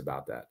conversations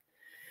about that.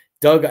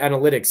 Doug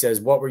Analytics says,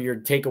 what were your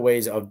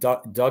takeaways of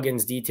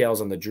Duggan's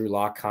details on the Drew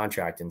Lock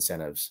contract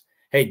incentives?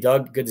 Hey,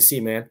 Doug, good to see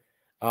you, man.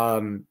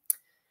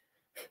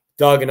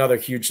 Doug, another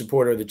huge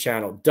supporter of the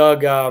channel.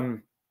 Doug,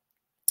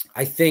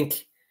 I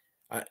think,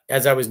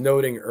 as I was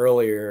noting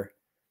earlier,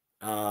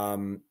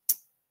 to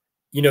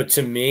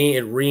me,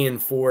 it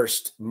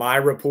reinforced my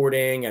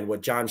reporting and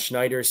what John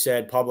Schneider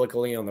said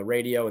publicly on the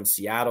radio in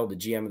Seattle, the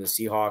GM of the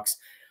Seahawks,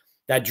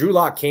 that Drew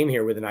Lock came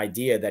here with an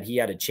idea that he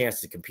had a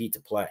chance to compete to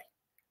play,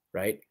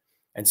 right?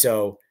 And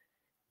so,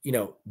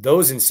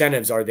 those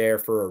incentives are there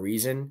for a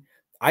reason.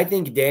 I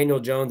think Daniel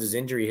Jones's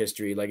injury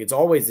history, like it's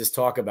always this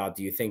talk about,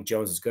 do you think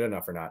Jones is good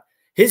enough or not?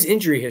 His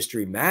injury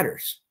history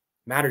matters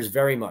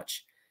very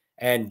much.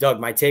 And Doug,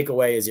 my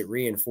takeaway is it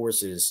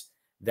reinforces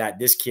that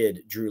this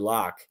kid, Drew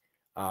Lock,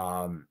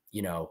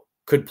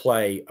 could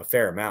play a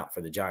fair amount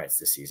for the Giants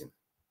this season.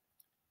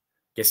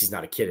 Guess he's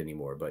not a kid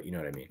anymore, but you know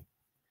what I mean.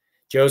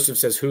 Joseph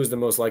says, who's the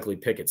most likely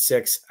pick at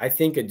 6? I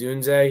think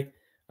Odunze,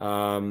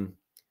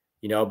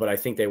 but I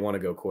think they want to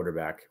go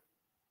quarterback.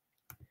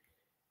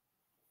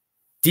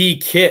 D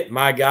Kit,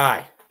 my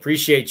guy.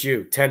 Appreciate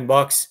you.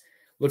 $10.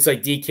 Looks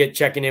like D Kit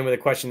checking in with a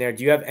question there.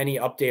 Do you have any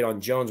update on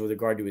Jones with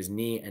regard to his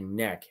knee and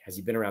neck? Has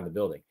he been around the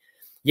building?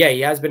 Yeah,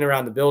 he has been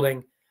around the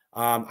building.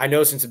 I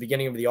know since the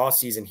beginning of the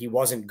offseason, he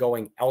wasn't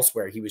going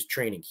elsewhere. He was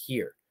training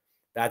here.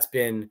 That's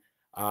been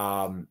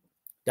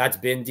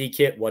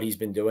D-Kit, what he's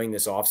been doing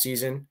this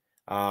offseason.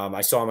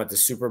 I saw him at the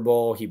Super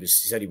Bowl. He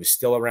said he was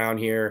still around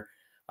here.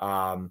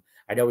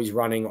 I know he's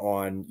running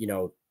on,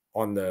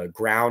 on the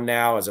ground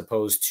now as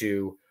opposed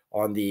to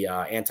on the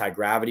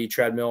anti-gravity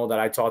treadmill that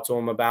I talked to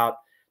him about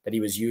that he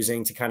was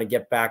using to kind of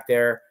get back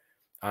there.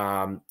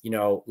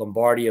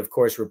 Lombardi, of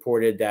course,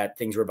 reported that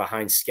things were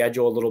behind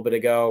schedule a little bit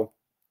ago.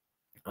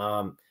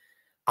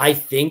 I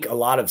think a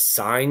lot of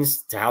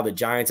signs to how the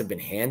Giants have been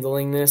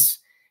handling this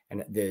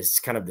and this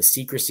kind of the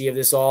secrecy of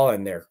this all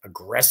and their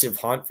aggressive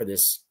hunt for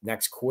this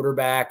next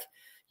quarterback.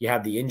 You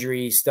have the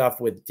injury stuff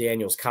with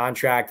Daniel's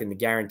contract and the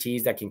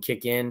guarantees that can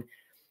kick in.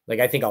 Like,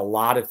 I think a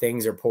lot of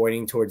things are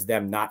pointing towards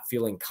them not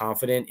feeling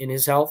confident in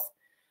his health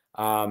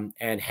and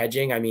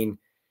hedging. I mean,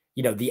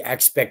 the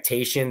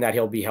expectation that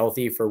he'll be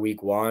healthy for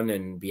week 1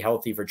 and be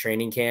healthy for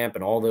training camp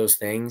and all those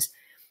things.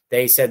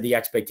 They said the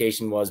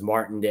expectation was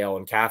Martindale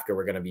and Kafka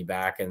were going to be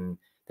back, and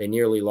they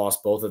nearly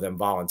lost both of them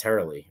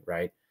voluntarily,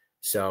 right?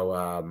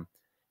 So,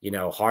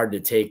 hard to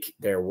take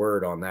their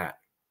word on that.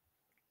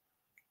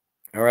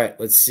 All right,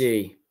 let's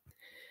see.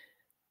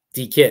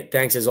 D-Kit,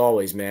 thanks as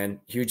always, man.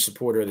 Huge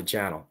supporter of the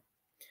channel.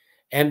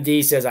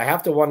 MD says, I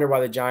have to wonder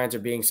why the Giants are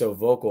being so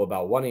vocal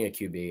about wanting a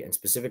QB and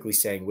specifically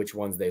saying which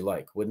ones they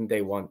like. Wouldn't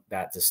they want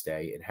that to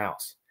stay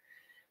in-house?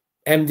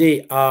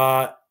 MD,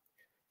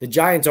 the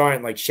Giants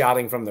aren't like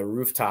shouting from the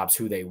rooftops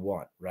who they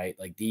want, right?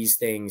 Like, these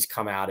things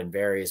come out in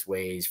various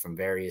ways from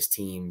various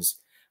teams,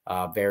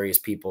 various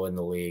people in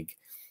the league.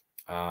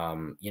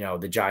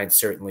 The Giants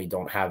certainly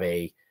don't have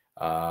a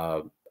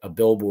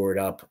billboard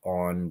up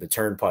on the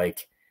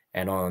Turnpike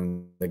and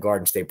on the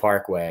Garden State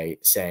Parkway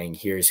saying,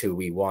 here's who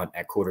we want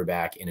at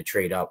quarterback in a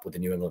trade up with the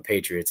New England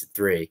Patriots at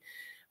 3.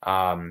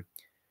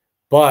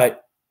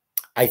 But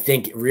I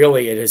think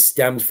really it has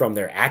stemmed from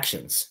their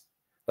actions.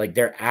 Like,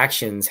 their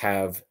actions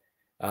have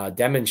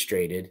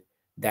demonstrated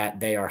that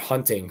they are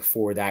hunting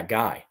for that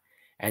guy.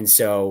 And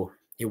so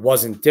it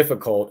wasn't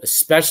difficult,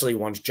 especially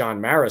once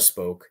John Mara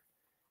spoke,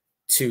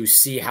 to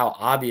see how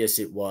obvious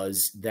it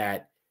was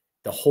that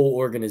the whole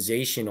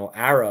organizational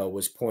arrow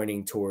was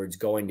pointing towards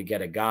going to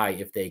get a guy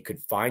if they could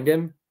find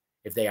him,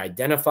 if they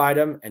identified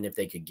him, and if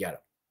they could get him,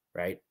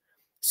 right?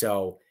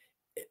 So,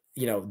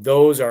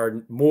 those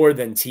are more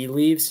than tea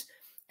leaves.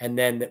 And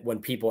then when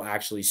people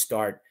actually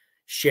start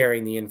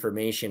sharing the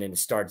information and it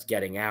starts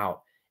getting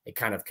out, it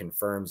kind of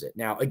confirms it.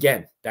 Now,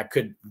 again,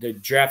 the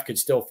draft could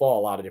still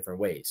fall a lot of different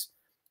ways,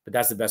 but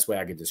that's the best way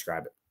I could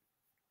describe it.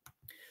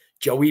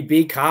 Joey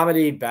B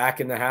Comedy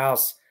back in the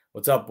house.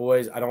 What's up,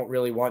 boys? I don't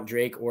really want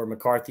Drake or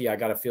McCarthy. I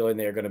got a feeling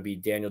they're going to be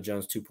Daniel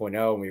Jones 2.0,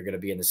 and we're going to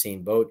be in the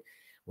same boat.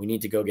 We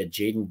need to go get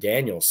Jaden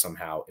Daniels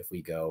somehow if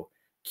we go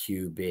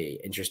QB.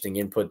 Interesting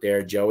input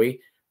there,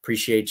 Joey.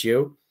 Appreciate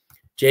you.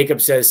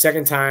 Jacob says,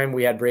 second time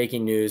we had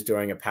breaking news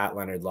during a Pat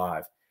Leonard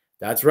live.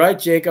 That's right,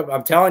 Jacob.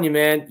 I'm telling you,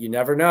 man, you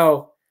never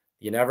know.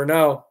 You never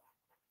know.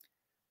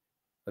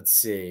 Let's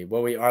see.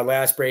 Our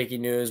last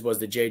breaking news was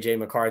the JJ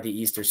McCarthy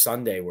Easter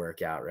Sunday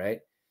workout,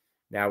 right?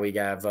 Now we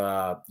have,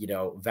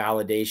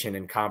 validation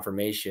and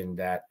confirmation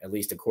that, at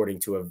least according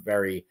to a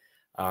very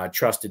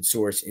trusted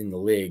source in the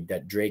league,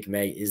 that Drake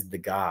Maye is the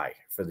guy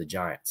for the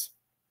Giants.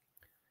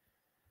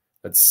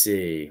 Let's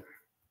see.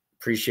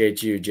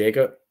 Appreciate you,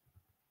 Jacob.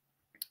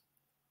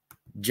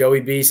 Joey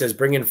B says,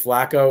 bring in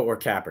Flacco or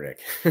Kaepernick.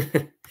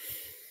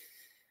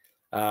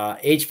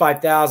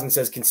 H5000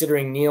 says,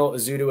 considering Neal,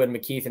 Azudu, and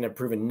McKeithen have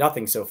proven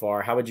nothing so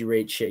far, how would you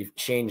rate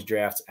Shane's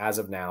drafts as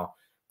of now?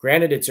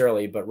 Granted, it's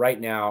early, but right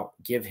now,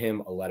 give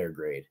him a letter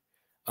grade.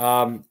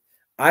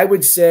 I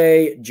would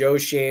say Joe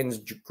Shane's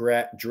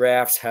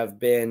drafts have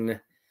been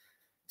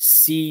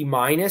C-.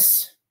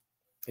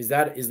 Is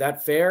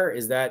that fair?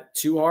 Is that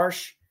too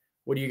harsh?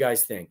 What do you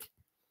guys think?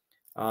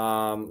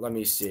 Let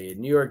me see.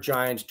 New York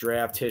Giants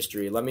draft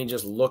history. Let me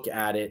just look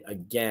at it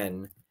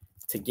again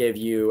to give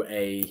you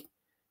a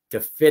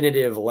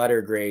definitive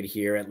letter grade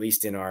here, at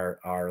least in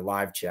our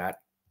live chat.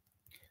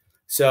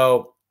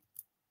 So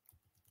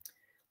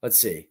let's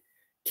see.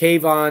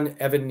 Kayvon,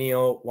 Evan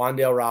Neal,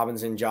 Wan'Dale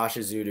Robinson, Josh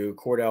Azudu,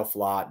 Cordell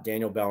Flott,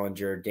 Daniel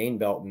Bellinger, Dane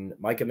Belton,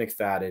 Micah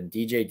McFadden,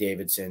 DJ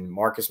Davidson,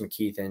 Marcus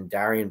McKeithen,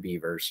 Darian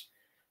Beavers,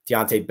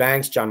 Deontay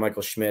Banks, John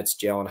Michael Schmitz,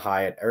 Jalen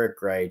Hyatt, Eric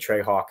Gray,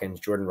 Trey Hawkins,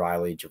 Jordan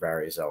Riley,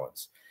 Javarius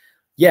Owens.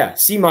 Yeah,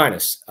 C-.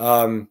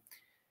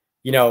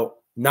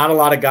 Not a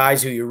lot of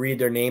guys who you read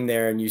their name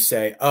there and you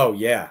say, oh,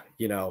 yeah,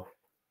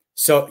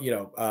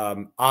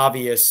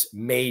 obvious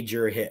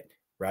major hit,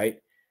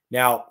 right?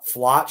 Now,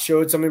 Flott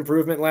showed some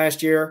improvement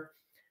last year.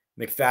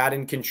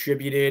 McFadden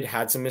contributed,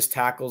 had some missed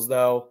tackles,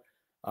 though.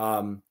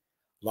 A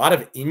lot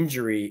of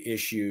injury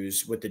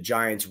issues with the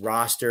Giants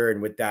roster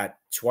and with that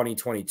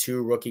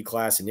 2022 rookie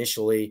class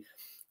initially.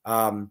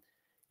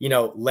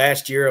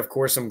 Last year, of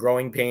course, some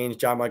growing pains.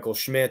 John Michael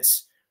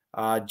Schmitz,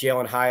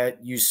 Jalen Hyatt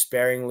used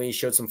sparingly,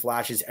 showed some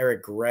flashes.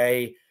 Eric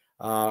Gray,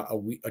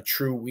 a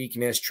true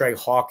weakness. Trey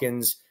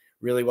Hawkins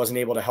really wasn't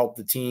able to help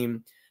the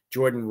team.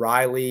 Jordan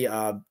Riley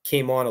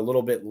came on a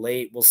little bit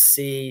late. We'll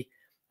see.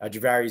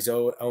 Javarius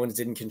Owens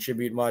didn't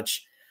contribute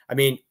much. I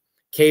mean,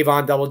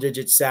 Kayvon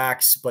double-digit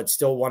sacks, but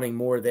still wanting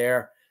more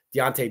there.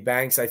 Deonte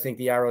Banks, I think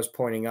the arrow is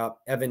pointing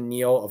up. Evan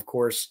Neal, of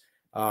course,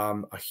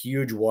 a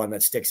huge one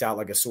that sticks out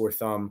like a sore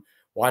thumb.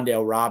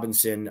 Wan'Dale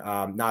Robinson,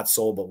 not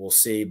sold, but we'll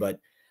see. But,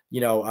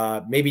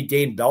 maybe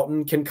Dane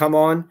Belton can come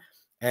on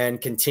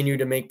and continue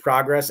to make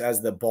progress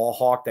as the ball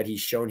hawk that he's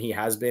shown he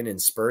has been in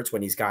spurts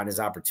when he's gotten his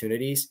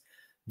opportunities.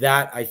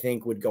 That, I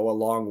think, would go a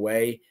long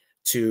way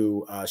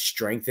to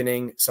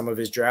strengthening some of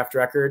his draft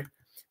record.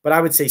 But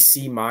I would say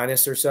C-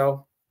 or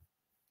so.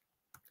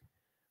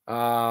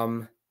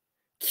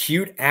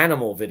 Cute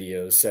Animal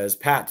Videos says,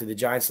 Pat, did the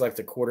Giants select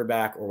a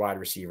quarterback or wide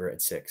receiver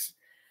at 6?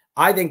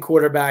 I think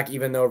quarterback,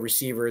 even though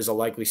receiver is a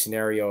likely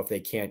scenario if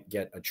they can't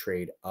get a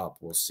trade up.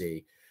 We'll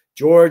see.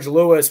 George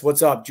Lewis,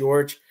 what's up,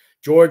 George?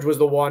 George was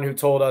the one who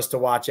told us to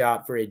watch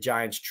out for a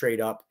Giants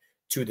trade up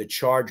to the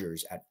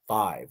Chargers at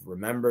 5.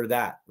 Remember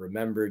that.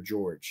 Remember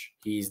George.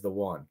 He's the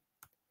one.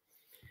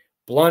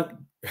 Blunt.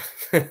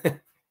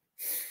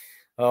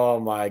 Oh,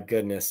 my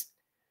goodness.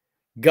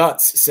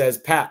 Guts says,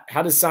 Pat,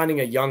 how does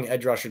signing a young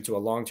edge rusher to a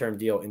long-term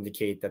deal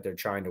indicate that they're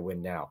trying to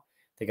win now?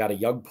 They got a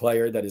young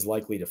player that is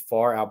likely to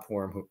far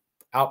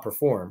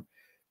outperform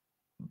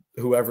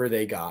whoever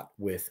they got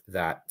with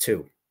that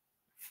too.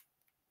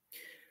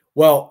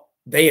 Well,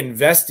 they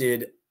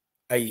invested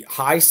a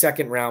high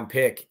second-round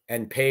pick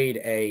and paid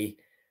a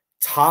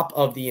top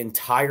of the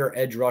entire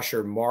edge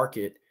rusher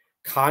market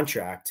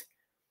contract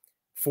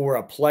for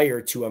a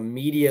player to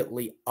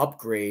immediately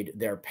upgrade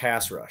their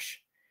pass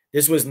rush.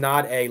 This was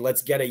not a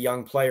let's get a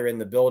young player in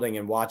the building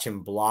and watch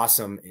him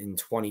blossom in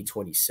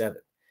 2027.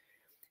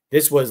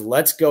 This was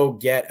let's go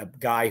get a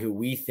guy who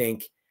we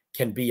think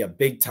can be a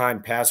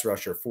big-time pass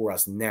rusher for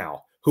us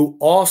now, who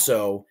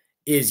also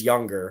is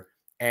younger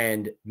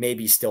and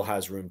maybe still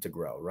has room to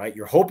grow, right?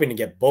 You're hoping to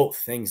get both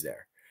things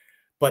there.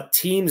 But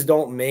teams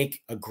don't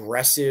make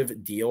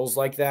aggressive deals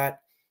like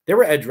that. There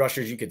were edge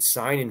rushers you could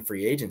sign in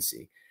free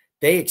agency.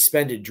 They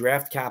expended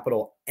draft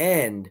capital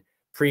and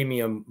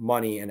premium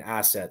money and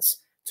assets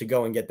to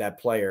go and get that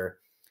player.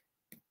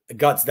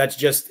 Guts, that's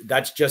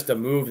just a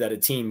move that a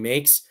team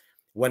makes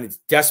when it's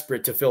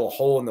desperate to fill a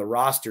hole in the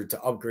roster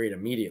to upgrade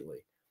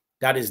immediately.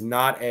 That is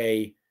not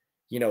a,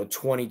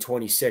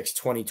 2026,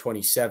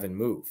 2027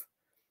 move.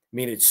 I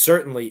mean, it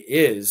certainly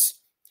is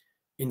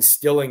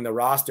instilling the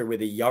roster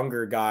with a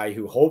younger guy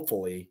who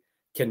hopefully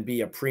can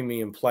be a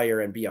premium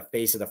player and be a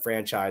face of the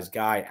franchise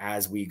guy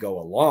as we go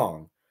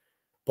along.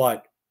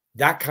 But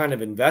that kind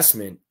of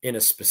investment in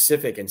a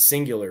specific and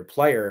singular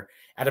player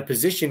at a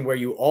position where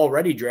you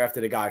already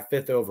drafted a guy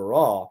 5th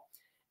overall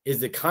is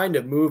the kind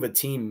of move a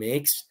team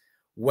makes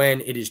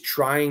when it is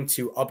trying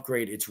to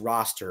upgrade its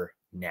roster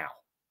now.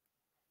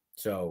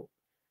 So,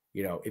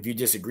 if you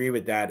disagree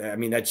with that, I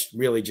mean, that's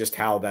really just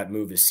how that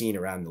move is seen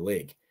around the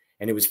league.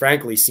 And it was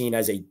frankly seen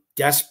as a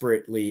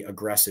desperately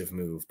aggressive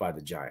move by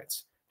the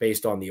Giants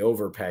based on the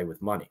overpay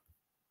with money.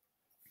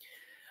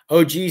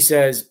 OG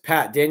says,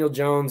 Pat, Daniel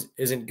Jones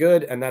isn't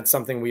good, and that's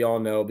something we all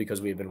know because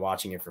we've been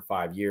watching it for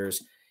 5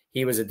 years.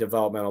 He was a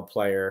developmental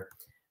player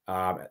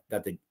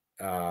that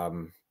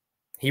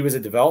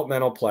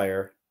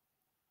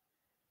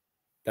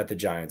the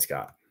Giants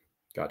got.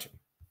 Gotcha.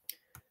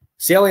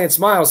 Salient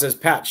Smile says,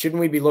 Pat,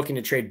 shouldn't we be looking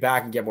to trade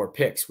back and get more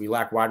picks? We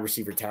lack wide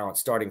receiver talent,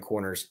 starting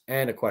corners,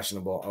 and a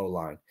questionable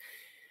O-line.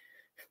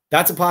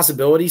 That's a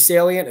possibility,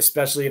 Salient,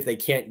 especially if they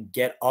can't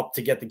get up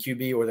to get the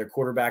QB or their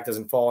quarterback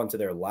doesn't fall into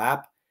their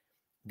lap.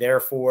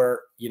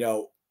 Therefore,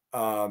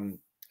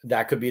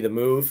 that could be the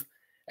move.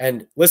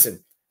 And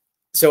listen,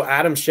 so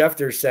Adam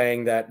Schefter's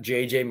saying that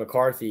J.J.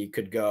 McCarthy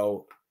could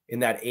go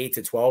in that 8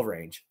 to 12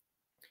 range.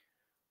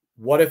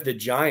 What if the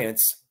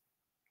Giants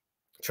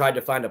tried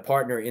to find a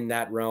partner in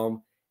that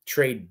realm,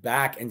 trade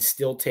back, and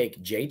still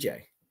take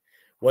J.J.?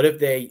 What if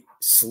they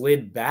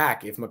slid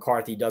back if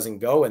McCarthy doesn't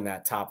go in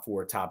that top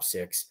 4, top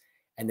 6,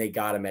 and they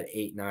got him at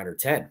 8, 9, or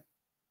 10,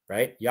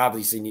 right? You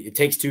obviously need, it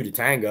takes 2 to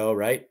tango,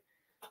 right?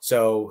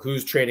 So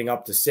who's trading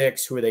up to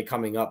 6? Who are they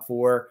coming up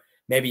for?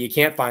 Maybe you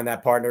can't find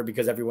that partner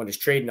because everyone is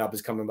trading up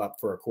is coming up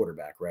for a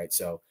quarterback, right?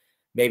 So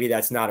maybe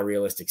that's not a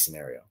realistic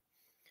scenario.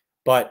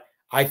 But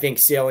I think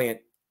Salient,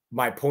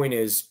 my point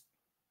is,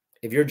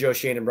 if you're Joe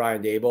Schoen and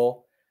Brian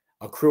Daboll,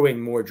 accruing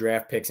more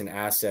draft picks and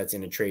assets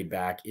in a trade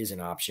back is an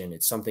option.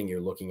 It's something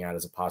you're looking at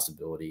as a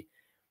possibility.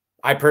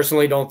 I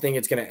personally don't think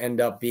it's going to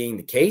end up being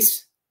the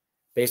case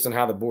based on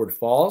how the board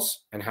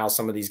falls and how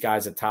some of these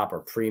guys at top are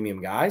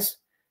premium guys.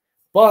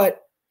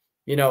 But,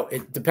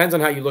 it depends on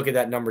how you look at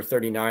that number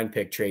 39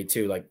 pick trade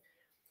too. Like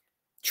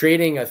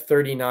trading a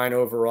 39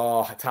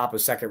 overall top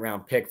of second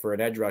round pick for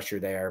an edge rusher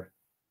there,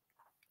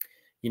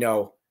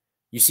 you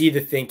see the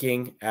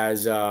thinking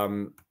as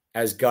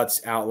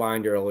Guts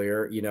outlined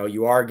earlier.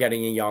 You are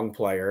getting a young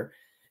player.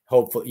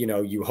 Hopefully,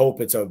 you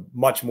hope it's a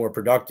much more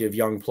productive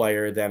young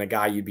player than a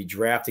guy you'd be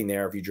drafting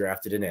there if you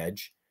drafted an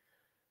edge.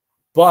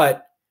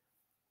 But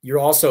you're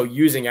also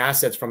using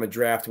assets from a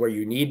draft where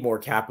you need more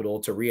capital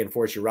to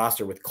reinforce your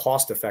roster with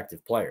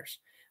cost-effective players.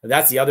 And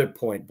that's the other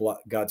point,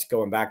 Guts,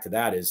 going back to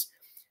that is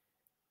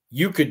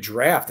you could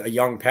draft a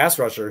young pass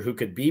rusher who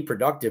could be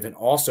productive and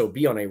also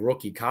be on a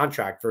rookie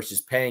contract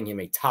versus paying him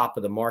a top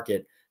of the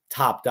market,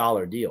 top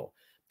dollar deal.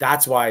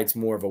 That's why it's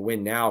more of a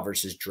win now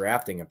versus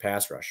drafting a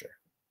pass rusher.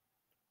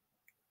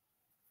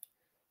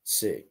 Let's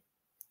see.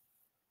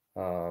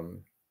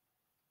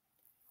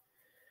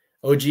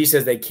 OG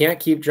says they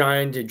can't keep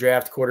trying to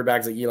draft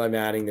quarterbacks like Eli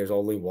Manning. There's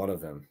only one of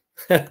them.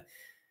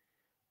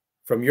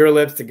 From your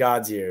lips to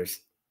God's ears.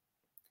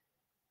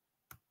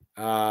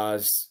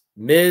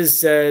 Miz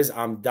says,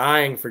 I'm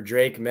dying for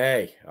Drake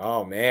Maye.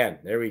 Oh, man.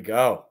 There we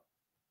go.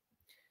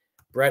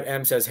 Brett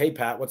M says, hey,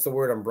 Pat, what's the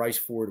word on Bryce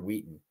Ford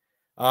Wheaton?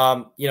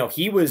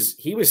 He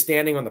was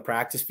standing on the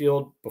practice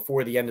field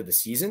before the end of the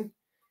season.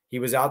 He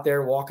was out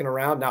there walking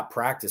around, not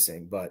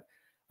practicing, but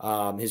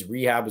his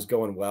rehab was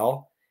going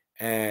well.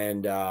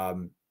 And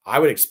I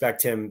would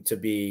expect him to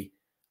be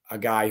a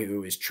guy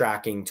who is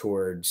tracking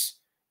towards,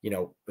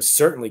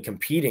 certainly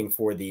competing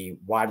for the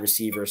wide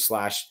receiver /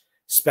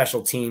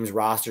 special teams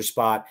roster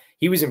spot.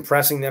 He was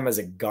impressing them as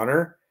a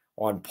gunner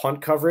on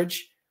punt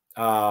coverage,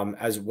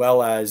 as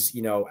well as,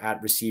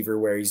 at receiver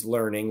where he's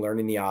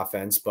learning the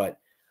offense, but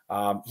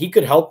he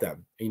could help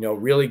them,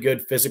 really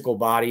good physical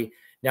body.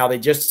 Now they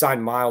just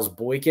signed Miles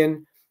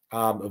Boykin,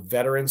 a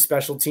veteran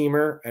special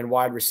teamer and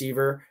wide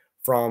receiver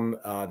from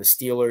the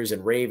Steelers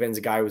and Ravens,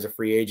 a guy who was a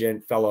free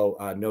agent, fellow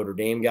Notre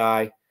Dame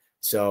guy.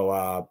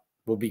 So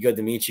will be good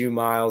to meet you,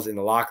 Miles, in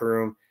the locker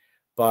room,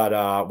 but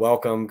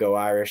welcome, go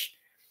Irish.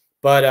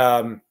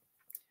 But,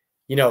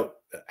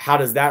 how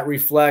does that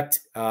reflect?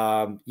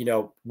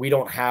 We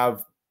don't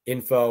have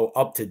info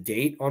up to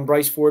date on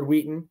Bryce Ford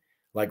Wheaton,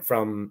 like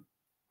from,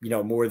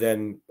 more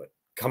than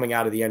coming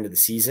out of the end of the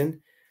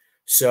season.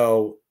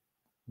 So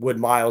would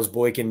Miles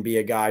Boykin be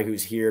a guy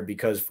who's here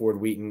because Ford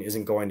Wheaton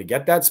isn't going to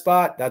get that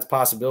spot? That's a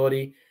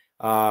possibility.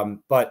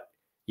 But,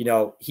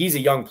 he's a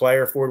young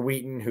player, Ford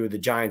Wheaton, who the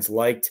Giants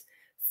liked.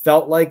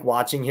 Felt like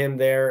watching him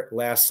there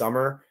last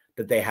summer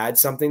that they had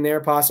something there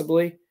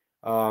possibly,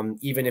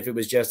 even if it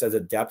was just as a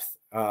depth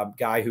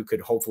guy who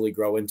could hopefully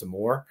grow into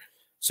more.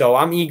 So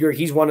I'm eager.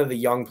 He's one of the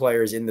young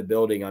players in the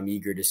building I'm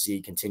eager to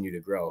see continue to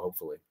grow,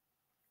 hopefully.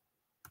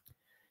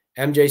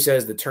 MJ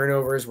says the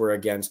turnovers were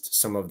against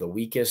some of the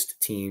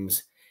weakest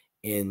teams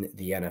in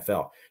the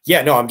NFL.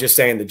 Yeah, no, I'm just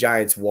saying the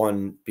Giants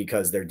won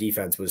because their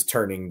defense was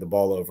turning the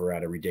ball over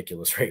at a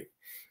ridiculous rate.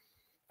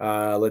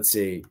 Let's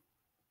see.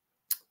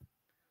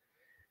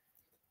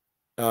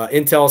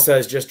 Intel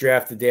says just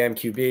draft the damn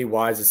QB.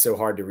 Why is it so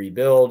hard to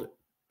rebuild?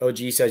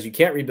 OG says you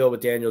can't rebuild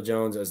with Daniel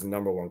Jones as the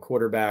number one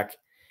quarterback.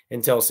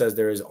 Intel says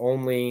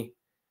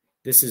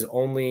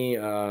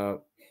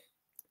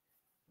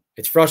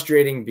it's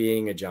frustrating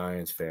being a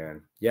Giants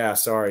fan. Yeah,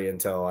 sorry,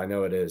 Intel. I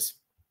know it is.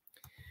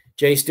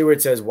 Jay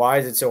Stewart says, why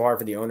is it so hard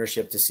for the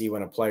ownership to see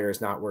when a player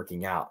is not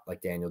working out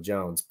like Daniel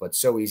Jones, but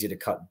so easy to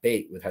cut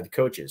bait with head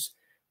coaches?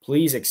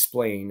 Please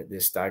explain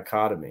this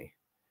dichotomy.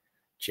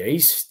 Jay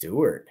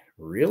Stewart,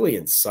 really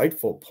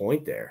insightful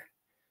point there.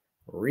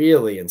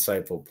 Really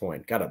insightful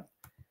point.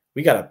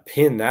 We got to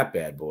pin that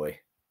bad boy.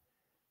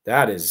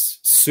 That is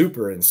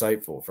super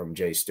insightful from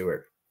Jay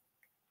Stewart.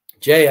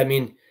 Jay, I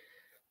mean,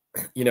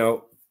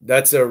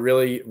 that's a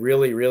really,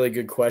 really, really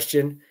good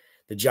question.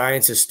 The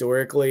Giants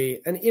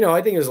historically, and,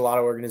 I think there's a lot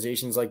of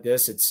organizations like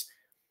this. It's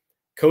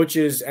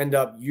coaches end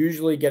up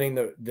usually getting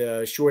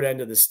the short end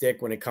of the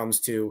stick when it comes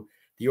to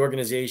the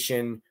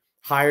organization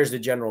hires the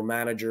general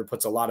manager,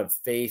 puts a lot of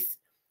faith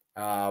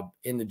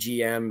in the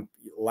GM,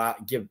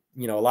 give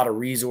a lot of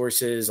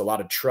resources, a lot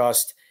of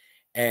trust,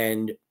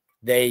 and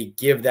they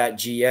give that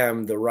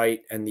GM the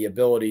right and the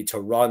ability to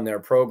run their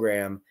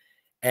program,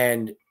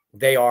 and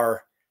they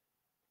are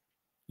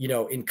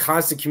in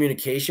constant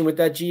communication with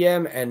that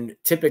GM and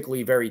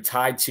typically very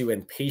tied to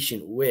and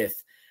patient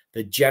with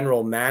the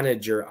general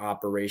manager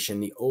operation,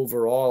 the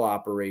overall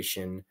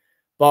operation.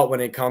 But when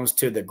it comes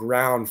to the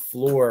ground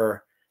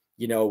floor,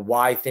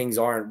 why things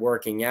aren't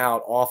working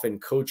out, often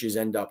coaches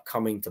end up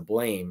coming to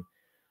blame.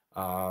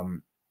 I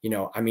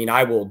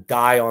will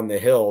die on the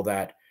hill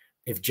that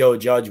if Joe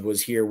Judge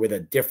was here with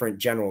a different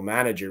general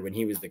manager when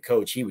he was the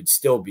coach, he would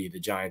still be the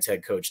Giants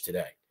head coach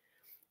today.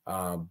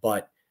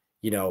 But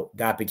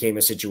that became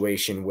a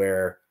situation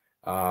where,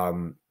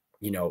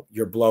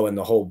 you're blowing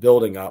the whole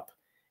building up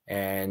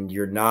and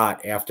you're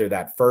not, after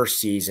that first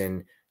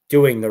season,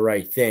 doing the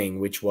right thing,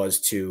 which was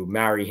to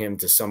marry him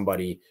to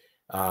somebody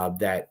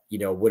that,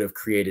 would have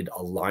created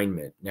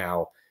alignment.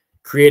 Now,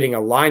 creating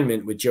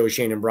alignment with Joe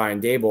Schoen and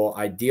Brian Daboll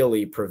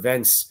ideally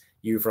prevents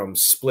you from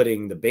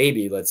splitting the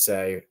baby, let's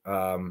say.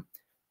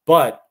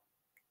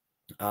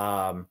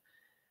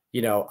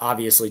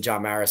 Obviously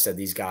John Mara said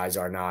these guys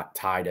are not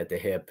tied at the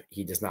hip.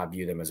 He does not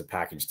view them as a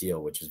package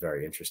deal, which is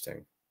very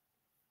interesting.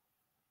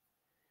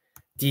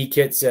 D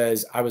Kit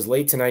says, I was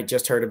late tonight,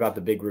 just heard about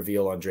the big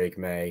reveal on Drake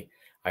Maye.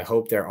 I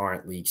hope there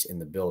aren't leaks in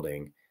the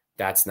building.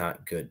 That's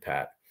not good,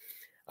 Pat.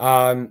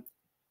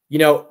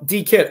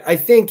 D Kit, I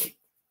think,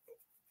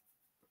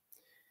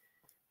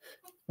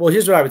 well,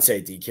 here's what I would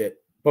say, D Kit.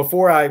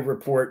 Before I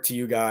report to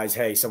you guys,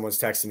 hey, someone's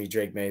texting me,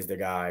 Drake Maye's the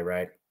guy,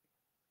 right?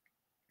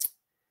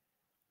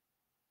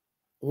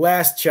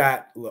 last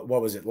chat,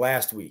 what was it?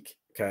 Last week,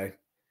 okay?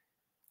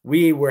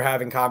 We were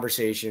having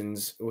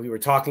conversations. We were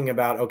talking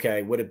about,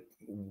 okay,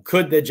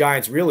 could the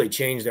Giants really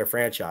change their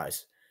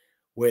franchise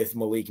with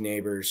Malik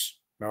Neighbors,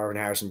 Marvin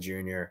Harrison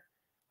Jr.,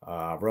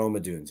 Rome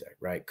Odunze,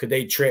 right? Could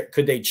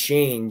they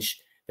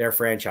change their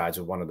franchise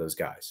with one of those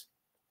guys?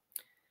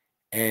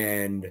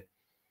 And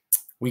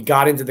we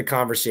got into the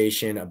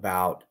conversation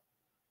about,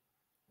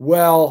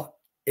 well,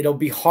 it'll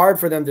be hard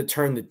for them to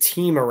turn the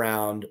team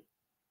around.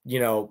 You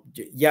know,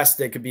 yes,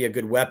 they could be a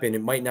good weapon.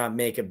 It might not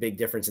make a big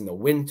difference in the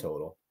win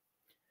total.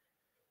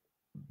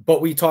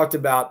 But we talked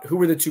about who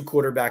were the two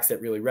quarterbacks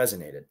that really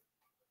resonated.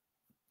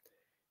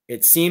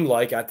 It seemed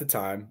like at the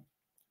time,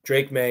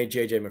 Drake Maye,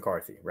 J.J.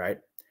 McCarthy, right?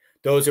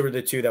 Those were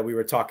the two that we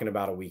were talking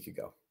about a week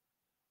ago.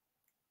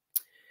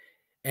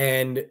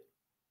 And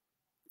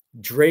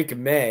Drake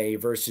Maye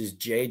versus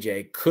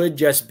J.J. could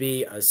just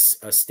be a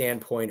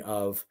standpoint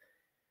of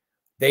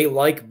they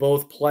like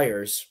both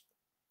players,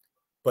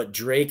 but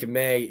Drake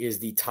Maye is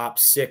the top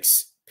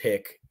 6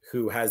 pick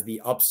who has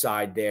the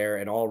upside there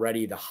and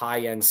already the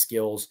high-end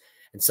skills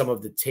and some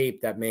of the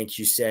tape that makes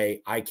you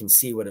say, I can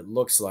see what it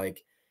looks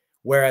like.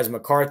 Whereas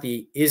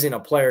McCarthy isn't a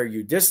player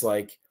you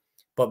dislike,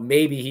 but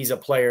maybe he's a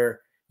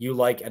player you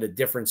like at a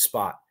different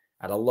spot,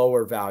 at a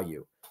lower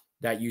value,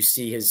 that you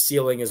see his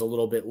ceiling is a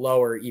little bit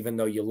lower, even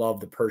though you love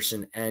the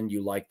person and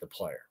you like the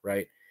player,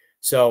 right?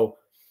 So,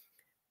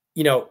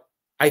 you know,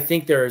 I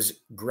think there's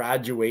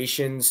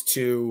graduations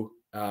to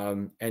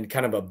and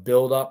kind of a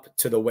buildup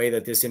to the way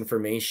that this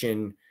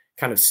information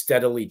kind of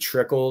steadily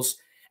trickles,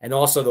 and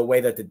also the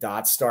way that the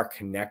dots start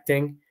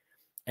connecting.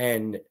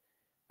 And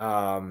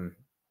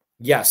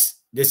yes,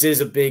 this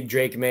is a big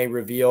Drake Maye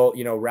reveal.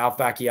 You know, Ralph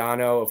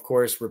Vacchiano, of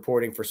course,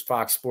 reporting for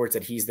Fox Sports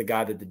that he's the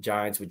guy that the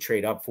Giants would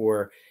trade up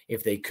for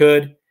if they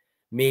could.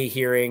 Me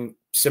hearing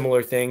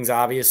similar things,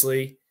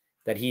 obviously,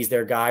 that he's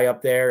their guy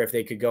up there if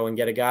they could go and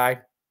get a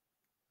guy.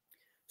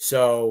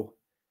 So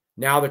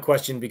now the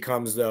question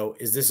becomes, though,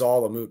 is this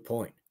all a moot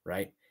point,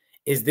 right?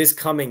 Is this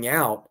coming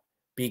out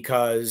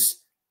because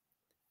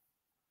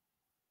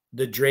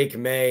the Drake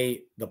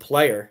Maye, the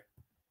player,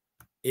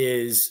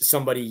 is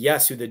somebody,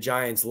 yes, who the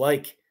Giants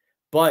like,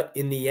 but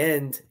in the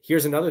end,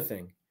 here's another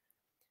thing.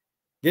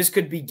 This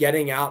could be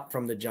getting out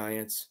from the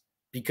Giants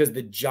because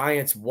the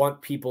Giants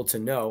want people to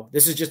know.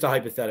 This is just a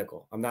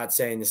hypothetical. I'm not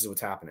saying this is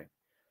what's happening.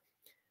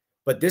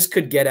 But this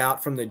could get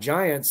out from the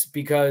Giants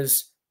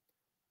because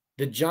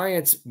the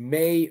Giants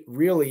may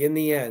really, in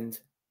the end,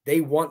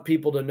 they want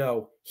people to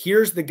know,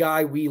 here's the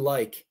guy we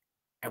like,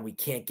 and we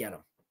can't get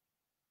him,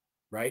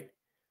 right?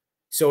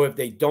 So if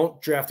they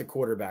don't draft a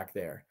quarterback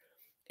there,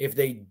 if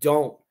they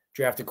don't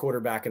draft a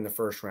quarterback in the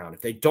first round,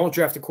 if they don't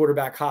draft a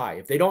quarterback high,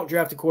 if they don't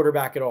draft a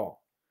quarterback at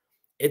all,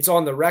 it's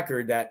on the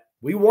record that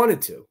we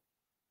wanted to.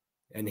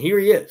 And here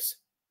he is.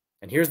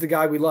 And here's the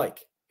guy we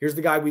like. Here's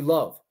the guy we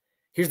love.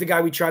 Here's the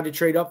guy we tried to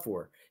trade up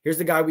for. Here's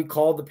the guy we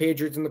called the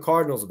Patriots and the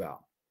Cardinals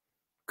about.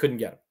 Couldn't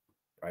get him,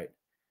 right?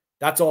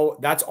 That's all.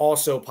 That's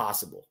also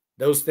possible.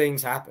 Those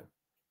things happen,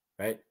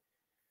 right?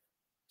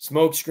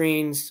 Smoke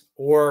screens,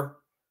 or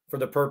for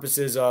the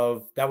purposes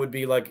of, that would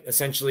be like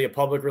essentially a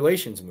public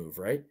relations move,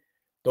 right?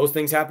 Those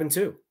things happen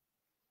too.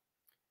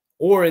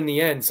 Or in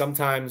the end,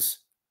 sometimes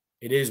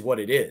it is what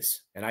it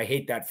is. And I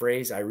hate that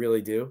phrase. I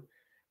really do.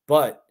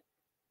 But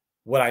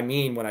what I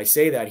mean when I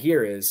say that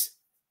here is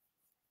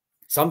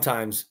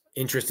sometimes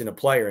interest in a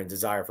player and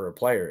desire for a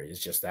player is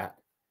just that,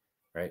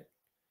 right?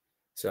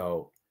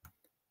 So,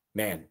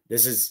 man,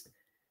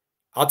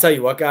 I'll tell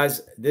you what,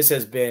 guys,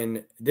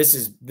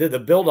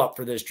 the buildup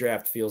for this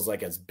draft feels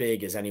like as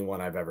big as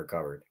anyone I've ever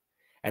covered.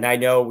 And I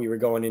know we were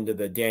going into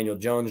the Daniel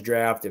Jones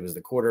draft. It was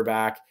the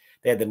quarterback.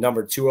 They had the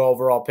number 2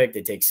 overall pick.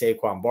 They take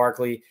Saquon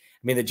Barkley. I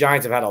mean, the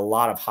Giants have had a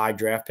lot of high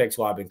draft picks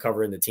while I've been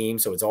covering the team,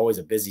 so it's always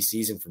a busy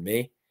season for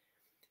me.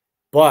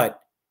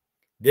 But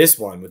this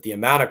one, with the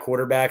amount of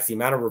quarterbacks, the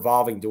amount of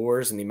revolving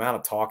doors, and the amount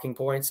of talking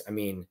points, I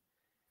mean,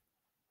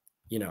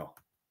 you know,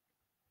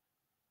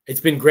 it's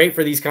been great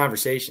for these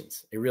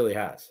conversations. It really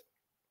has.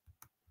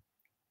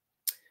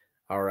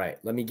 All right,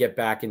 let me get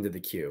back into the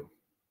queue.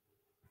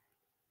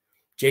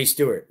 Jay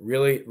Stewart,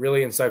 really,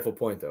 really insightful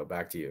point, though.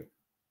 Back to you.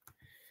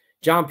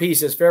 John P.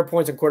 says, fair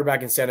points on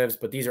quarterback incentives,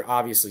 but these are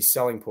obviously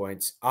selling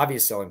points,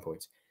 obvious selling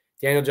points.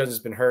 Daniel Jones has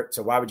been hurt,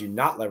 so why would you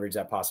not leverage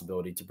that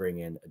possibility to bring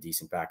in a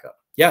decent backup?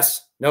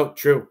 Yes, no,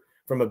 true.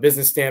 From a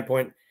business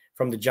standpoint,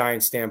 from the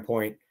Giants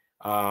standpoint,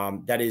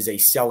 that is a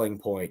selling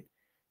point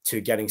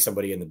to getting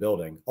somebody in the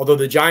building. Although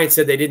the Giants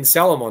said they didn't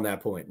sell him on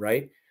that point,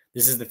 right?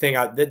 This is the thing.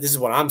 This is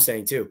what I'm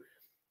saying too.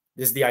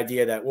 This is the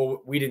idea that,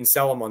 well, we didn't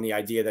sell him on the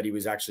idea that he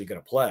was actually going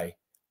to play.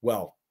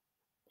 Well,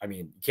 I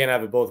mean, you can't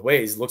have it both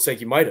ways. Looks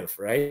like you might have,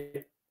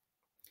 right?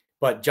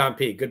 But John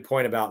P., good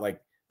point about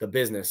like the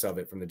business of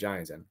it from the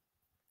Giants end.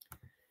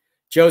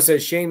 Joe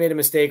says, Shane made a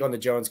mistake on the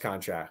Jones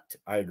contract.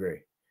 I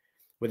agree.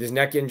 With his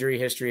neck injury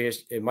history,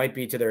 it might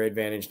be to their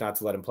advantage not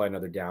to let him play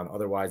another down.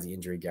 Otherwise, the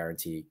injury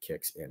guarantee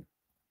kicks in.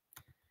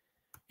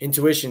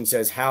 Intuition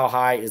says, how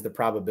high is the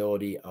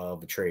probability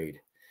of a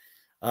trade?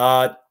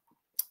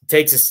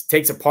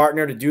 Takes a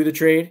partner to do the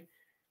trade.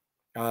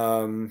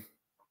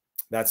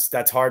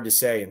 That's hard to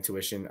say,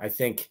 intuition. I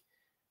think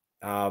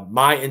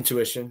my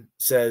intuition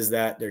says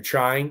that they're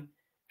trying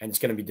and it's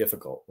going to be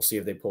difficult. We'll see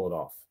if they pull it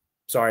off.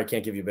 Sorry, I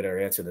can't give you a better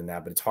answer than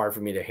that, but it's hard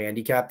for me to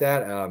handicap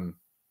that.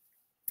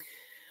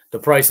 The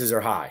prices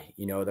are high.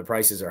 The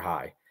prices are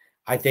high.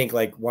 I think,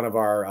 like one of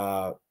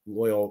our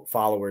loyal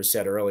followers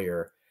said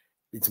earlier,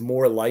 it's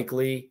more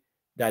likely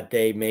that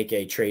they make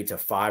a trade to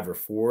 5 or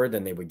 4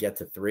 than they would get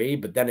to 3.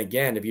 But then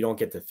again, if you don't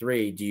get to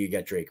 3, do you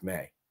get Drake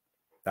Maye?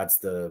 That's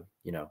the.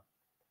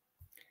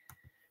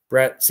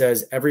 Brett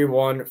says,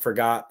 everyone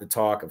forgot the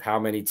talk of how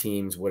many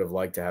teams would have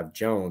liked to have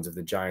Jones if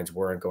the Giants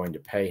weren't going to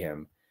pay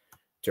him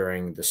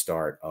during the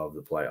start of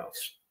the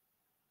playoffs.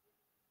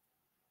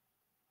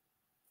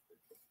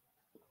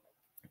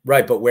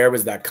 Right, but where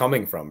was that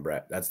coming from,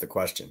 Brett? That's the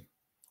question.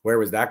 Where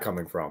was that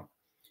coming from?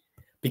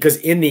 Because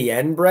in the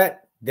end,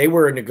 Brett, they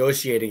were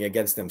negotiating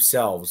against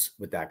themselves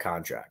with that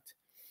contract.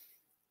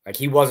 Like,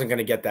 he wasn't going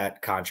to get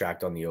that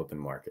contract on the open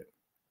market.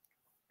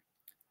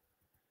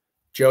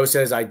 Joe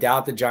says, I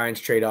doubt the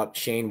Giants trade up.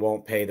 Shane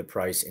won't pay the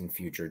price in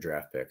future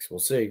draft picks. We'll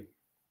see.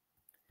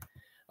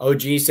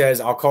 OG says,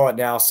 I'll call it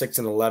now,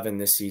 6-11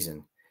 this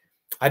season.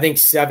 I think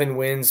 7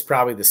 wins,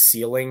 probably the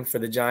ceiling for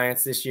the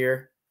Giants this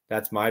year.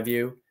 That's my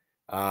view.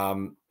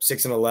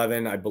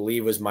 6-11, I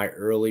believe, was my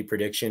early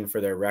prediction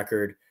for their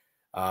record.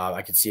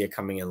 I could see it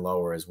coming in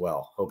lower as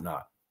well. Hope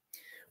not.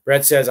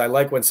 Brett says, I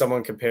like when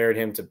someone compared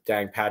him to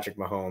dang Patrick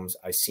Mahomes.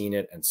 I seen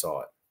it and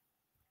saw it.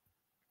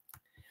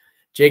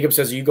 Jacob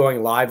says, are you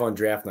going live on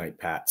draft night,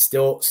 Pat?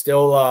 Still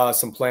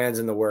some plans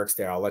in the works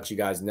there. I'll let you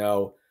guys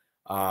know.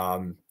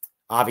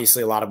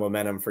 Obviously, a lot of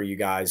momentum for you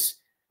guys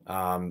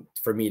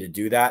for me to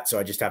do that. So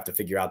I just have to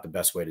figure out the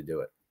best way to do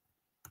it.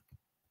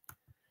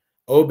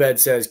 Obed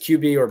says,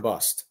 QB or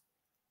bust?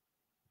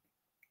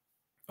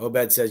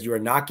 Obed says, you are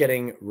not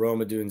getting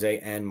Rome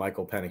Odunze and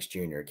Michael Penix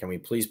Jr. Can we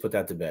please put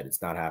that to bed?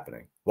 It's not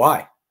happening.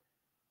 Why?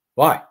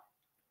 Why?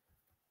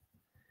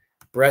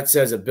 Brett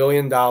says, $1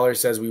 billion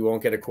says we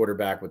won't get a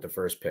quarterback with the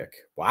first pick.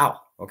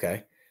 Wow.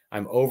 Okay.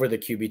 I'm over the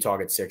QB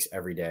talk at 6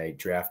 every day.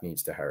 Draft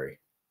needs to hurry.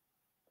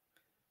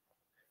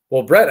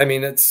 Well, Brett, I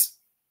mean, it's,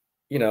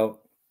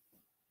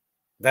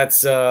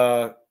 that's,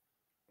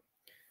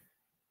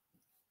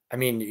 I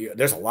mean,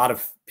 there's a lot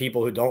of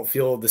people who don't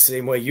feel the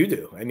same way you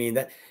do. I mean,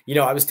 that,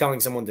 I was telling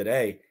someone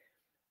today,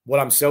 what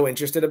I'm so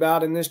interested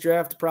about in this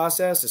draft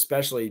process,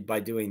 especially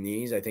by doing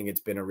these, I think it's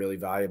been a really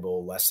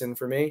valuable lesson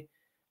for me.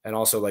 And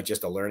also like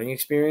just a learning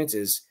experience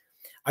is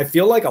I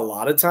feel like a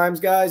lot of times,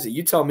 guys,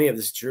 you tell me if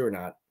this is true or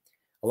not.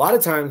 A lot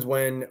of times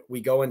when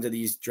we go into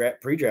these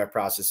pre-draft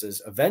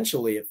processes,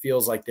 eventually it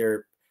feels like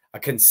a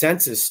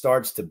consensus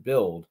starts to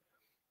build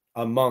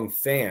among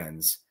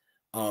fans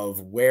of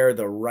where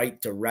the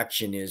right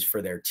direction is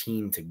for their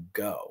team to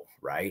go,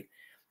 right?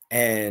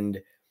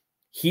 And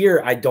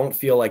here, I don't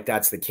feel like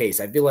that's the case.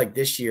 I feel like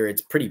this year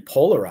it's pretty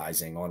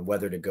polarizing on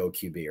whether to go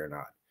QB or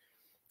not.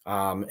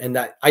 And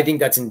that I think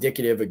that's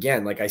indicative,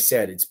 again, like I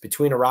said, it's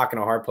between a rock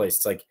and a hard place.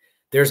 It's like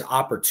there's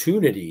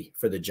opportunity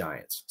for the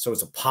Giants. So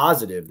it's a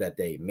positive that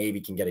they maybe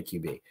can get a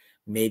QB,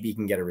 maybe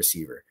can get a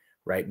receiver,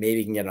 right?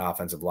 Maybe can get an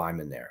offensive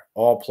lineman there.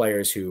 All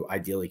players who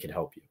ideally could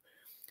help you.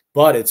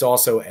 But it's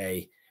also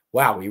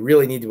wow, we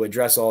really need to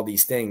address all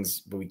these things,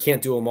 but we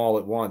can't do them all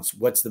at once.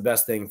 What's the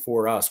best thing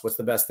for us? What's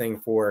the best thing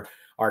for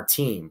our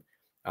team?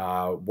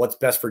 What's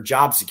best for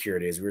job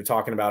security, as we were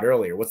talking about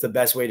earlier? What's the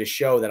best way to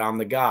show that I'm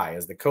the guy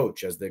as the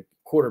coach, as the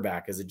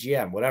quarterback, as a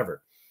GM,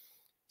 whatever?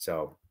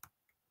 So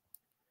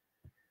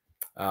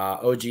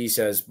OG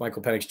says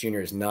Michael Penix Jr.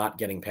 is not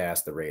getting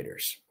past the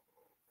Raiders.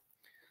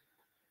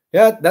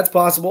 Yeah, that's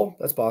possible.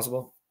 That's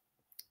possible.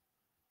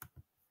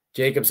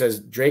 Jacob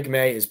says Drake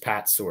Maye is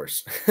Pat's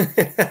source.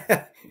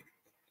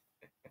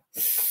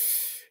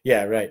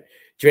 Yeah, right.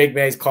 Drake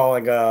Maye's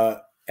calling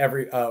a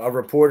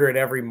reporter in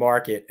every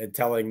market and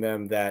telling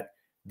them that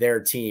their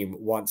team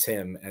wants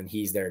him and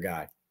he's their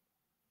guy.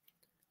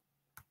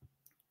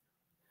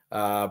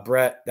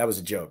 Brett, that was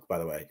a joke, by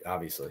the way,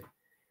 obviously.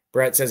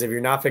 Brett says, if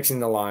you're not fixing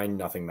the line,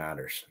 nothing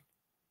matters.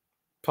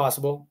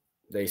 Possible.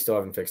 They still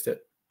haven't fixed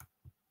it.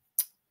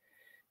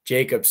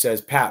 Jacob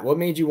says, Pat, what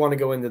made you want to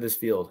go into this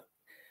field?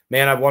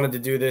 Man, I've wanted to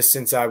do this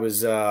since I was,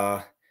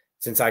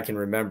 since I can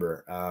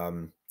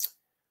remember.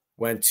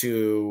 Went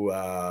to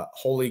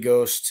Holy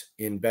Ghost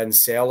in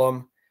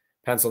Bensalem,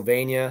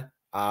 Pennsylvania.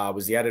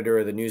 Was the editor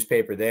of the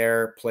newspaper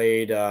there.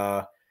 Played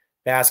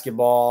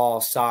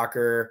basketball,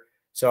 soccer.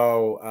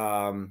 So,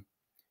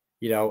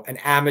 an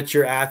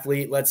amateur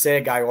athlete, let's say,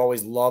 a guy who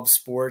always loved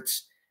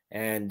sports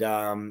and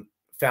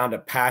found a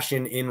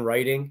passion in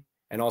writing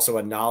and also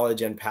a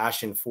knowledge and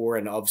passion for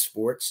and of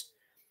sports,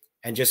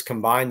 and just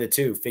combined the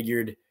two.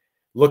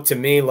 Looked to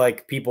me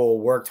like people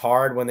worked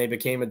hard when they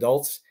became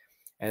adults.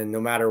 And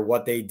no matter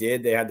what they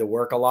did, they had to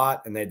work a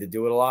lot and they had to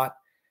do it a lot.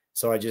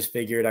 So I just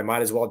figured I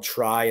might as well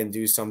try and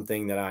do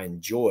something that I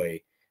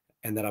enjoy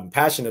and that I'm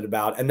passionate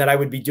about and that I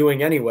would be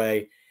doing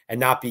anyway and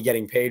not be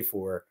getting paid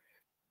for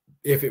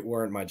if it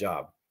weren't my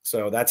job.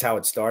 So that's how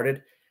it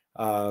started.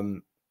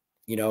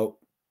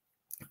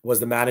 was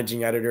the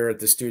managing editor at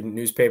the student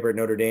newspaper at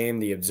Notre Dame,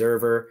 The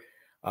Observer.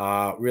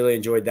 Really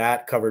enjoyed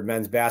that. Covered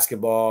men's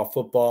basketball,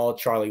 football,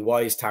 Charlie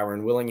Weiss,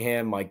 Tyron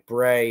Willingham, Mike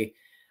Bray.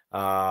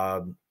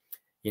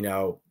 You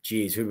know,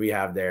 geez, who do we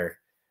have there?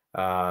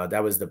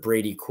 That was the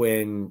Brady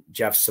Quinn,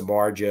 Jeff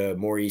Samardzija,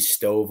 Maurice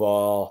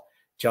Stovall,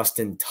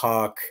 Justin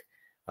Tuck,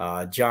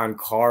 John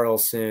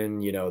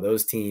Carlson, you know,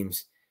 those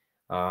teams.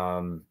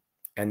 And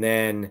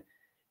then,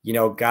 you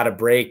know, got a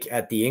break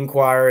at the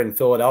Inquirer in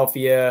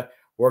Philadelphia,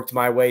 worked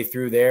my way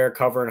through there,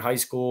 covering high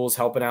schools,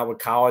 helping out with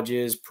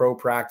colleges, pro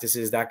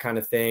practices, that kind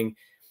of thing.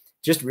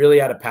 Just really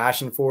had a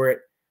passion for it.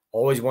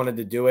 Always wanted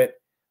to do it.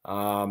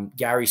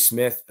 Gary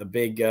Smith, a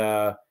big, you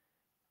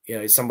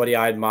know, somebody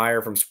I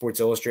admire from Sports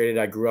Illustrated.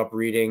 I grew up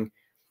reading,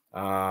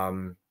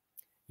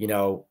 you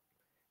know,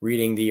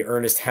 reading the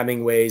Ernest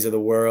Hemingways of the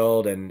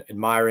world and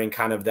admiring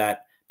kind of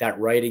that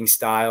writing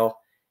style.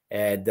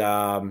 And,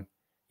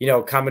 you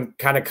know, coming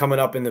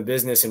up in the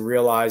business and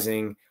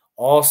realizing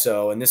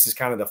also, and this is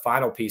kind of the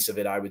final piece of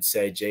it, I would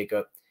say,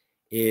 Jacob,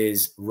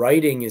 is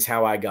writing is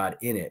how I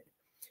got in it.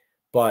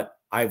 But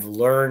I've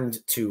learned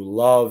to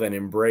love and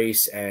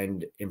embrace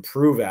and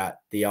improve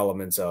at the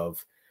elements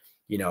of,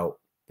 you know,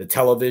 the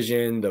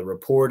television, the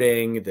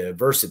reporting, the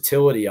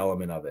versatility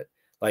element of it.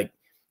 Like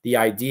the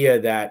idea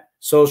that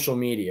social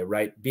media,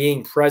 right,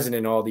 being present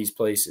in all these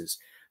places,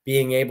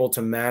 being able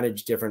to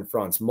manage different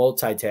fronts,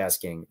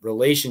 multitasking,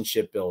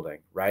 relationship building,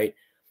 right,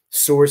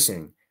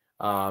 sourcing,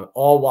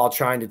 all while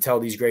trying to tell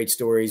these great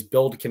stories,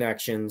 build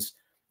connections.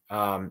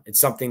 It's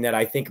something that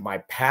I think my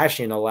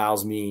passion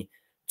allows me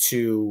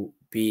to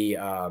be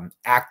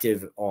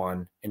active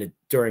on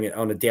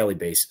on a daily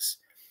basis.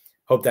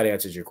 Hope that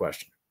answers your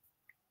question.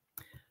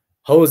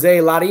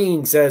 Jose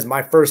Larin says,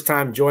 my first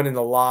time joining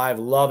the live.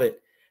 Love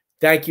it.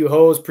 Thank you,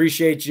 Jose.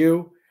 Appreciate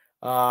you.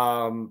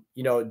 You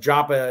know,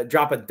 drop a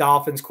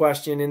Dolphins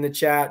question in the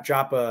chat,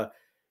 drop a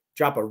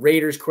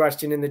Raiders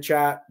question in the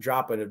chat,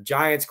 drop a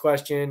Giants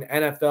question,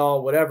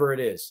 NFL, whatever it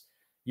is.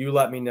 You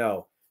let me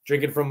know.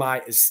 Drinking from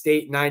my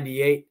Estate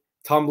 98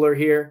 tumbler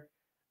here.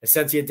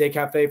 Esencia de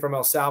Cafe from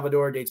El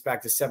Salvador, dates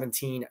back to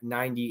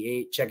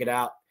 1798. Check it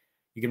out.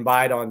 You can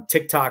buy it on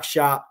TikTok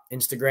Shop,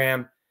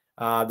 Instagram,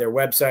 their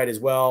website as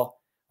well,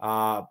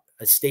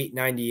 Estate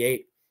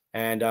 98.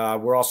 And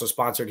we're also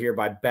sponsored here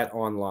by Bet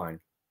Online.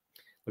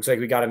 Looks like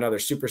we got another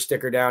super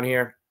sticker down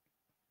here.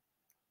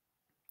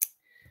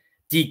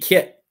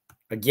 D-Kit,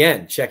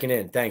 again, checking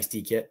in. Thanks,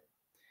 D-Kit.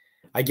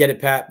 I get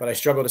it, Pat, but I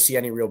struggle to see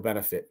any real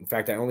benefit. In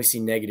fact, I only see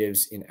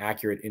negatives in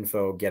accurate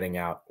info getting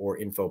out or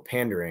info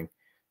pandering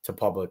to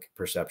public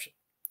perception.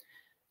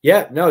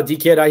 Yeah, no,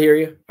 D-Kit, I hear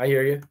you. I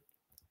hear you.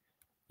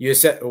 You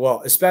said,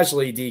 well,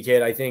 especially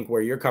D-Kit, I think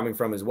where you're coming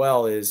from as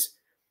well is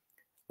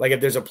like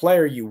if there's a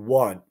player you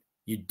want,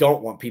 you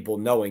don't want people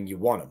knowing you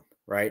want him,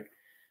 right?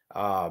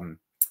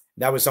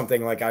 That was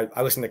something like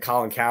I listened to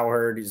Colin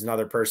Cowherd. He's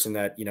another person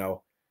that, you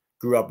know,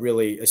 grew up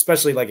really,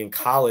 especially like in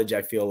college,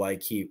 I feel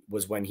like he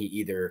was when he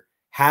either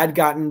had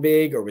gotten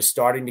big or was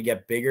starting to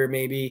get bigger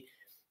maybe.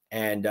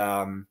 And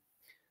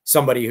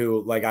somebody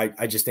who like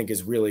I just think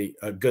is really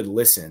a good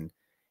listen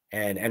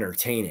and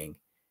entertaining.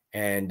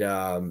 And,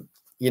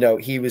 you know,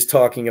 he was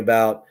talking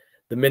about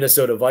the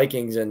Minnesota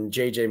Vikings and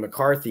J.J.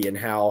 McCarthy and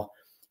how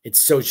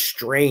it's so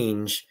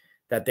strange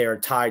that they are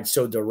tied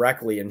so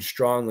directly and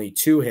strongly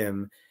to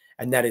him,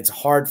 and that it's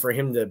hard for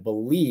him to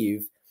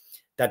believe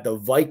that the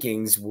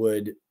Vikings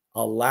would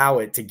allow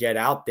it to get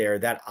out there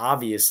that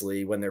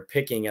obviously when they're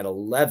picking at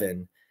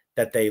 11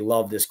 that they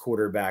love this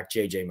quarterback,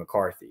 J.J.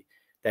 McCarthy,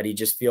 that he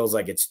just feels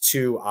like it's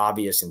too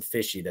obvious and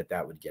fishy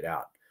that would get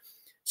out.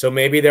 So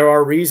maybe there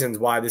are reasons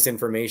why this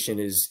information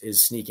is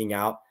sneaking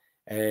out,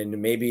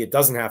 and maybe it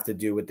doesn't have to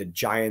do with the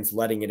Giants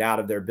letting it out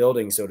of their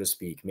building, so to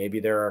speak. Maybe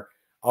there are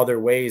other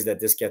ways that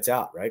this gets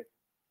out, right?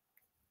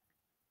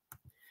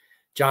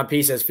 John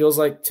P says, feels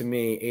like to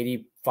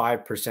me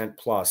 85%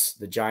 plus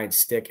the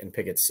Giants stick and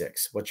pick at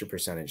 6. What's your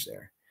percentage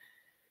there?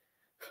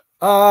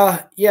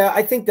 Yeah,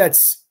 I think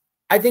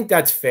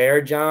that's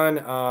fair,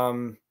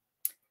 John.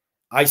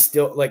 I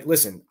still like,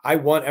 listen, I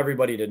want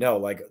everybody to know,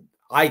 like,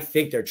 I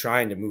think they're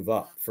trying to move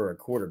up for a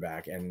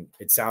quarterback. And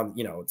it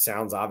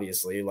sounds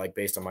obviously like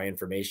based on my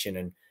information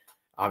and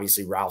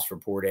obviously Ralph's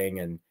reporting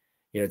and,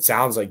 you know, it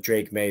sounds like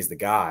Drake Maye is the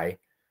guy.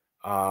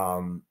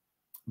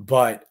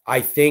 But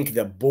I think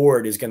the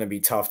board is going to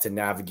be tough to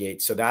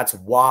navigate. So that's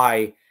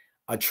why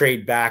a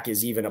trade back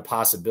is even a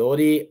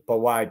possibility, but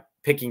why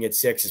picking at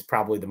 6 is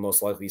probably the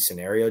most likely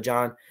scenario,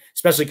 John,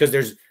 especially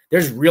because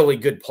there's really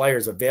good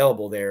players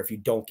available there. If you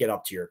don't get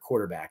up to your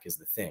quarterback is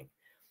the thing.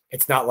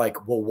 It's not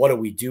like, well, what do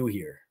we do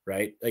here?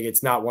 Right. Like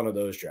it's not one of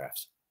those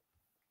drafts.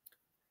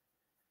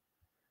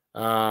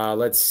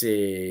 Let's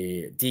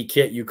see.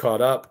 D-Kit, you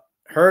caught up.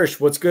 Hirsch,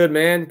 what's good,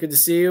 man? Good to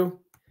see you.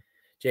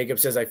 Jacob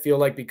says, I feel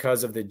like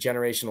because of the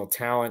generational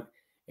talent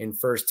in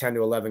first 10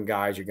 to 11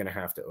 guys, you're going to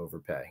have to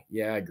overpay.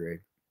 Yeah, I agree.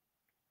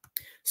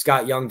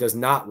 Scott Young does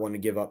not want to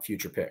give up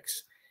future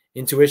picks.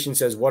 Intuition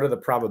says, what are the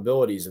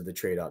probabilities of the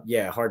trade up?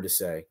 Yeah, hard to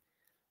say.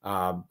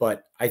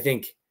 But I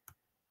think,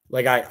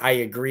 like I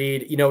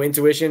agreed,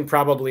 intuition,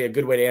 probably a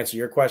good way to answer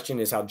your question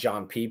is how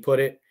John P put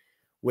it,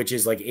 which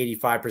is like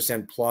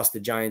 85% plus the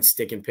Giants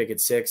stick and pick at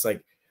 6.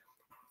 Like,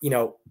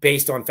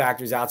 based on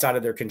factors outside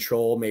of their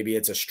control, maybe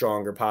it's a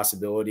stronger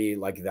possibility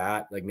like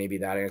that. Like maybe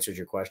that answers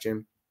your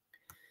question.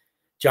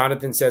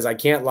 Jonathan says, I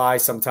can't lie.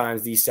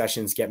 Sometimes these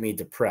sessions get me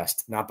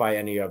depressed, not by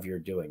any of your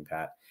doing,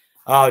 Pat.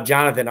 Oh,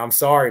 Jonathan, I'm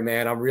sorry,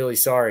 man. I'm really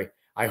sorry.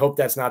 I hope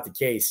that's not the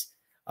case.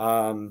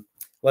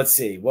 Let's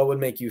see. What would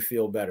make you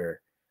feel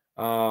better?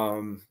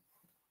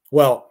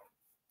 Well,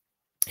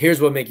 here's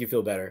what would make you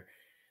feel better.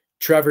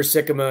 Trevor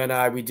Sikkema and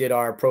I, we did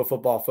our Pro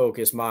Football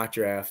Focus mock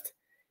draft.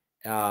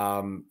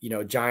 Giants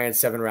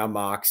 7-round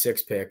mock,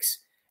 6 picks.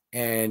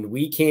 And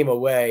we came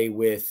away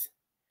with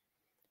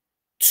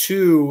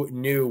 2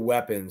 new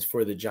weapons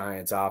for the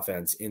Giants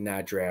offense in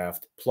that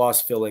draft,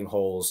 plus filling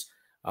holes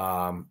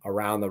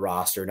around the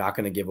roster. Not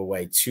going to give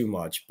away too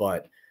much,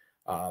 but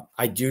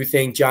I do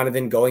think,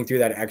 Jonathan, going through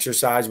that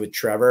exercise with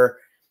Trevor,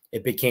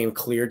 it became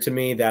clear to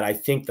me that I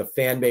think the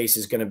fan base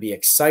is going to be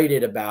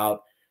excited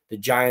about the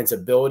Giants'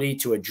 ability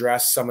to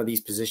address some of these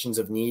positions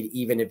of need,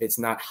 even if it's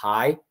not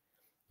high,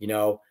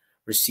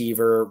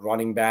 receiver,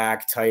 running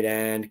back, tight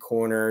end,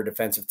 corner,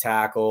 defensive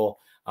tackle,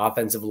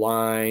 offensive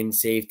line,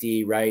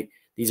 safety, right?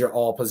 These are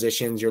all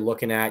positions you're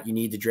looking at. You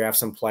need to draft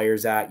some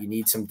players at. You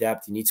need some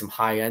depth. You need some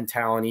high-end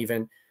talent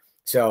even.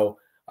 So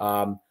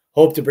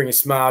hope to bring a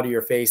smile to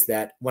your face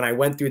that when I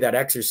went through that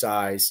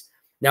exercise,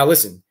 now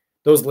listen,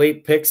 those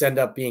late picks end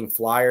up being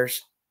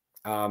flyers.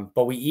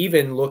 But we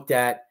even looked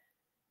at,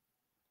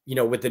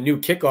 with the new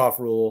kickoff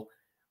rule,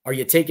 are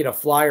you taking a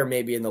flyer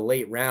maybe in the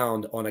late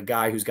round on a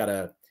guy who's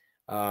got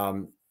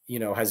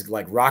has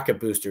like rocket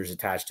boosters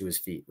attached to his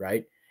feet,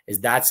 right? Is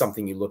that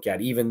something you look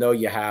at, even though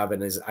you have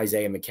an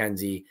Isaiah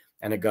McKenzie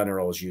and a Gunnar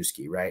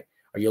Olszewski, right?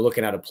 Are you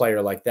looking at a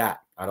player like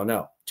that? I don't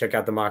know. Check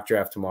out the mock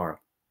draft tomorrow.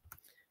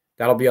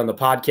 That'll be on the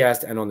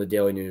podcast and on the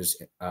Daily News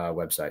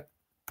website.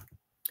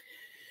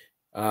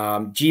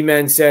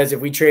 G-Men says, if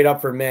we trade up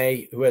for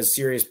Maye, who has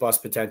serious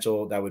bust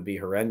potential, that would be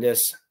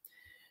horrendous.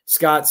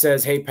 Scott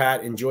says, hey,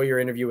 Pat, enjoy your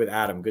interview with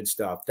Adam. Good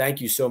stuff.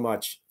 Thank you so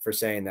much for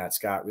saying that,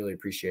 Scott. Really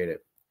appreciate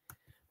it.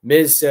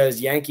 Miz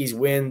says, Yankees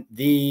win.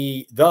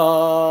 The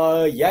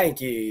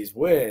Yankees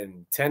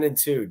win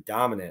 10-2,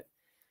 dominant.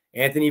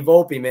 Anthony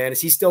Volpe, man, is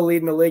he still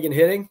leading the league in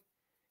hitting?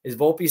 Is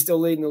Volpe still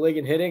leading the league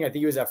in hitting? I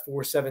think he was at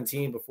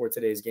 417 before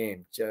today's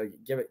game.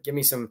 Give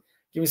me some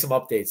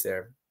updates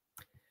there.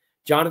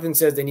 Jonathan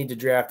says they need to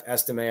draft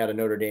Estime out of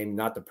Notre Dame,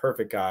 not the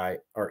perfect guy,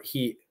 or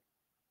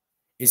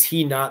is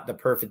he not the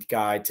perfect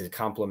guy to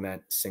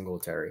complement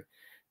Singletary?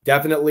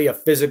 Definitely a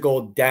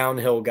physical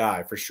downhill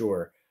guy for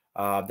sure.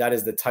 That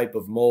is the type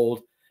of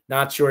mold.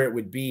 Not sure it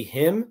would be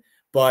him,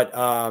 but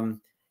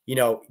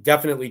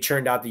definitely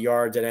churned out the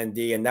yards at ND.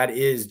 And that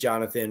is,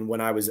 Jonathan, when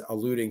I was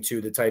alluding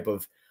to the type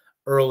of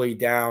early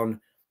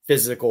down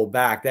physical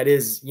back that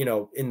is,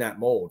 in that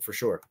mold for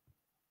sure.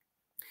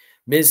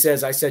 Miz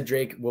says, I said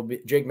Drake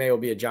Maye will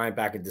be a Giant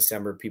back in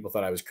December. People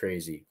thought I was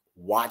crazy.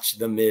 Watch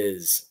the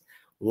Miz.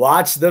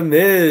 Watch the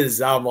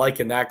Miz. I'm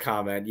liking that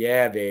comment.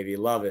 Yeah, baby.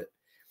 Love it.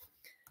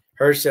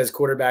 Hirsch says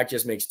quarterback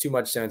just makes too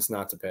much sense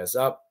not to pass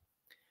up.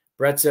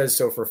 Brett says,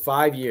 so for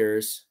 5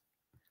 years,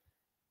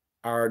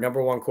 our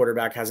number 1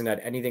 quarterback hasn't had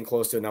anything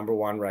close to a number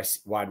 1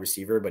 wide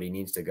receiver, but he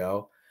needs to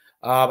go.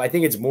 I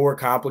think it's more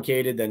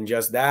complicated than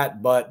just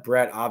that. But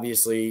Brett,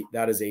 obviously,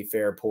 that is a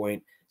fair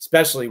point,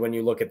 especially when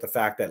you look at the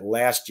fact that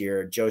last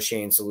year, Joe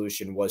Shane's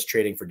solution was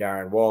trading for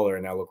Darren Waller,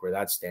 and now look where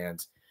that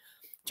stands.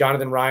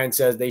 Jonathan Ryan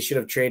says they should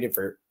have traded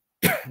for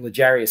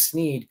L'Jarius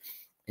Sneed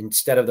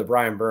instead of the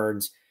Brian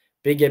Burns.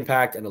 Big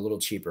impact and a little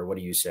cheaper. What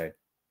do you say?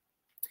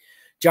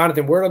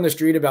 Jonathan, word on the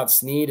street about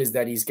Sneed is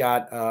that he's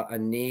got a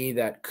knee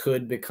that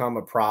could become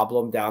a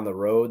problem down the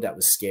road that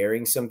was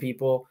scaring some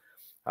people.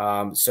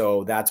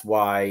 So that's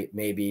why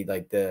maybe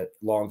like the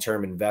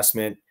long-term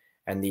investment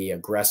and the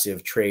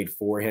aggressive trade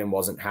for him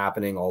wasn't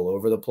happening all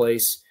over the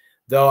place.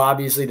 Though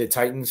obviously the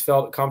Titans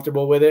felt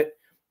comfortable with it,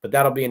 but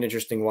that'll be an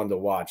interesting one to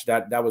watch.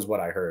 That was what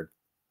I heard.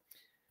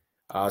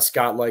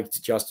 Scott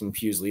liked Justin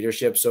Pugh's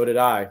leadership. So did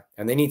I.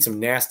 And they need some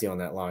nasty on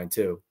that line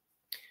too.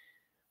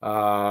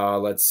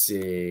 Let's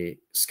see.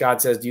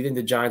 Scott says, do you think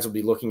the Giants will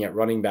be looking at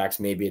running backs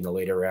maybe in the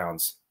later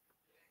rounds?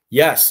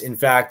 Yes. In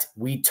fact,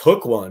 we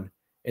took one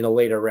in a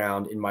later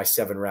round in my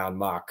 7-round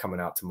mock coming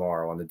out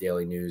tomorrow on the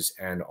Daily News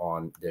and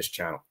on this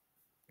channel.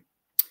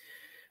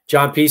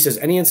 John P says,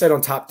 any insight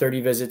on top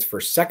 30 visits for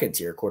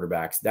second-tier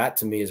quarterbacks? That,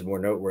 to me, is more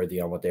noteworthy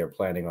on what they are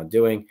planning on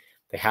doing.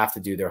 They have to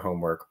do their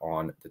homework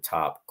on the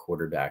top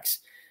quarterbacks.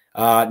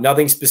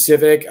 Nothing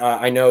specific.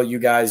 I know you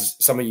guys,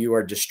 some of you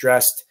are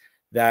distressed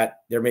that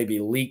there may be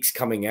leaks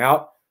coming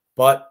out,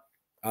 but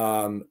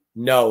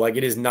no, like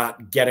it is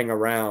not getting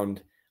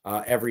around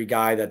every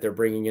guy that they're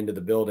bringing into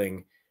the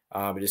building.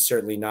 It is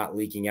certainly not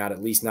leaking out,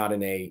 at least not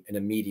in an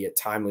immediate,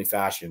 timely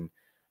fashion.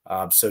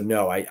 So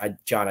no,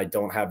 John, I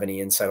don't have any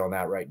insight on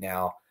that right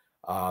now.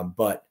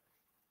 But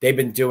they've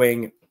been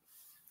doing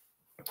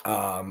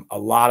a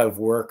lot of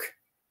work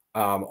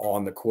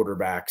on the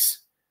quarterbacks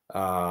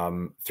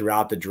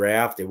throughout the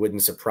draft. It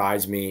wouldn't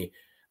surprise me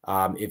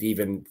if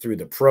even through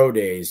the pro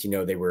days,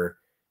 they were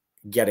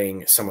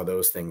getting some of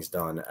those things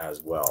done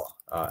as well,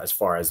 as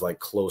far as like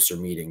closer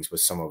meetings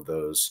with some of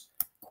those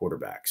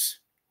quarterbacks.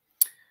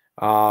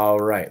 All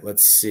right,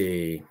 let's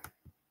see.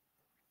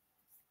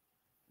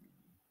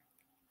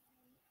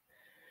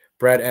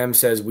 Brett M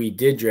says we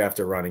did draft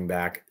a running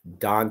back,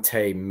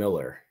 Dante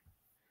Miller.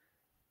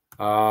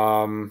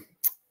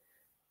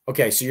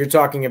 Okay, so you're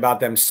talking about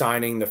them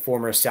signing the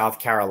former South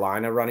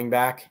Carolina running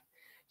back.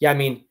 Yeah, I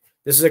mean,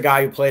 this is a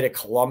guy who played at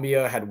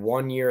Columbia, had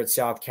 1 year at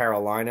South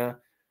Carolina.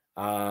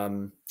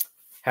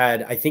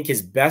 Had, I think,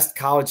 his best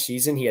college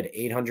season. He had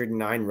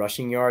 809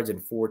 rushing yards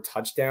and 4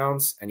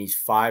 touchdowns, and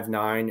he's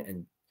 5'9"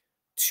 and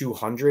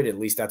 200. At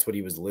least that's what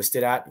he was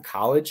listed at in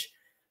college.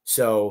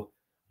 So,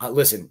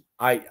 listen,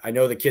 I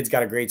know the kid's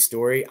got a great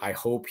story. I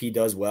hope he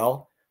does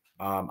well.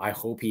 I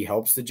hope he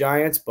helps the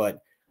Giants,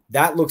 but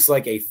that looks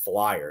like a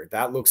flyer.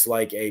 That looks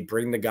like a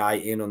bring the guy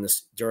in on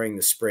this during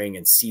the spring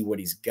and see what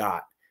he's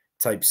got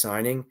type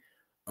signing.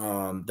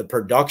 The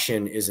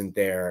production isn't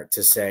there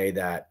to say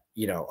that,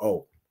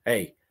 oh,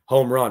 hey,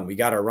 home run, we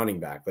got our running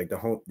back. Like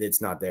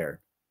it's not there.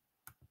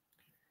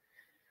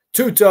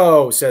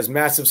 Tuto says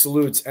massive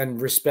salutes and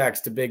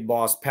respects to Big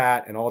Boss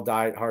Pat and all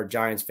diehard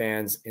Giants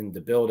fans in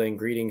the building.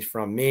 Greetings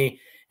from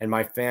me and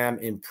my fam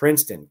in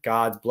Princeton.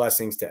 God's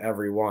blessings to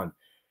everyone.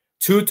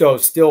 Tuto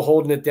still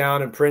holding it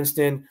down in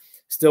Princeton,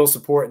 still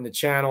supporting the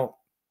channel.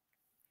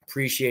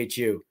 Appreciate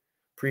you.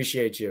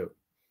 Appreciate you.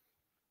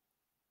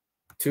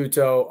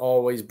 Tuto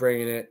always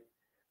bringing it.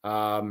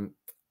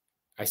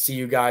 I see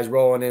you guys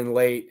rolling in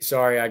late.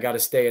 Sorry, I got to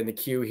stay in the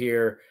queue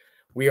here.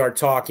 We are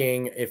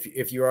talking,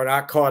 if you are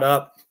not caught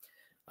up,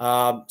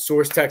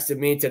 source texted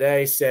me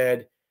today,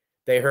 said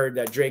they heard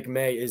that Drake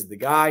Maye is the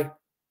guy.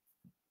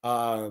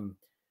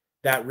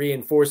 That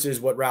reinforces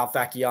what Ralph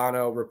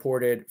Facciano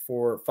reported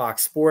for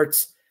Fox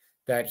Sports,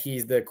 that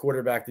he's the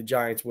quarterback the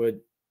Giants would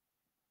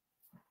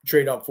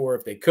trade up for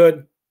if they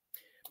could.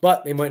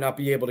 But they might not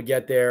be able to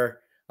get there.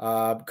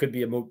 Could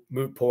be a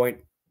moot point.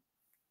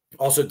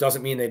 Also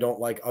doesn't mean they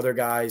don't like other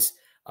guys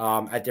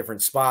at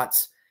different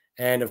spots.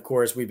 And, of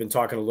course, we've been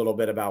talking a little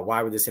bit about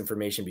why would this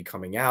information be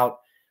coming out?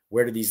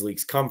 Where do these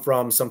leaks come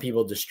from? Some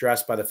people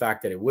distressed by the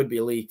fact that it would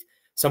be leaked.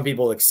 Some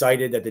people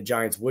excited that the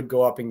Giants would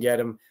go up and get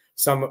him.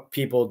 Some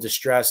people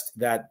distressed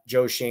that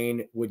Joe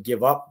Schoen would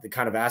give up the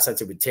kind of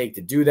assets it would take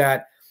to do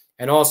that.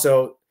 And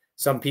also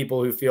some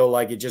people who feel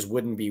like it just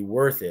wouldn't be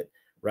worth it,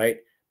 right?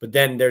 But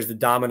then there's the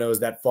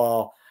dominoes that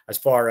fall as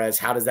far as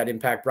how does that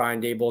impact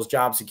Brian Daboll's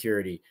job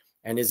security?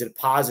 And is it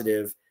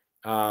positive?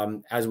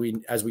 As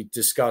we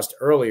discussed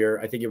earlier,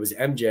 I think it was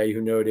MJ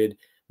who noted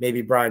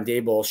maybe Brian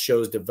Daboll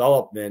shows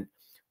development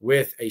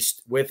with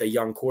a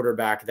young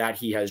quarterback that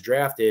he has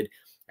drafted,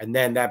 and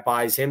then that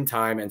buys him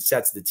time and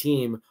sets the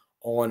team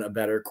on a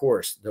better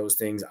course. Those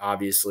things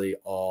obviously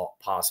all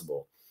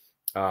possible.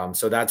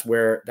 So that's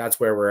where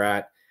we're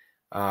at.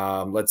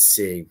 Let's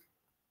see.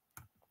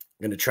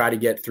 I'm going to try to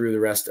get through the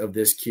rest of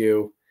this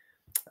queue.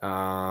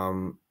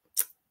 But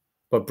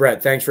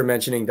Brett, thanks for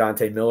mentioning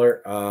Dante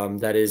Miller.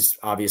 That is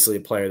obviously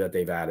a player that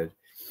they've added.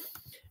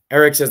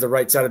 Eric says the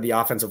right side of the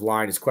offensive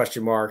line is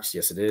question marks.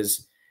 Yes, it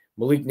is.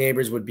 Malik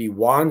Neighbors would be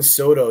Juan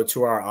Soto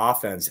to our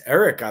offense.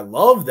 Eric, I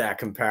love that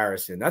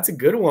comparison. That's a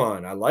good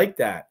one. I like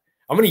that.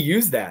 I'm going to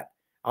use that.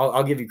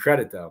 I'll give you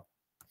credit, though.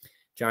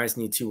 Giants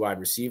need 2 wide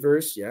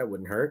receivers. Yeah, it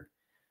wouldn't hurt.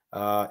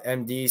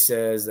 MD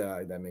says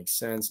that makes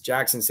sense.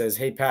 Jackson says,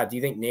 hey, Pat, do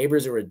you think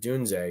Neighbors or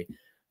Adunze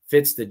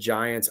fits the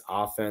Giants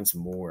offense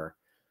more?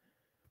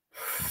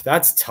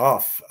 That's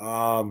tough.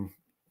 To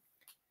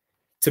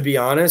be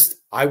honest,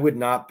 I would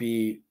not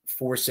be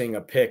forcing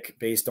a pick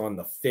based on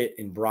the fit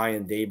in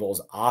Brian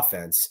Daboll's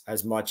offense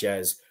as much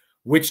as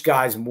which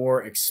guy's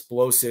more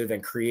explosive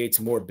and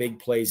creates more big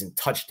plays and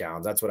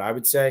touchdowns. That's what I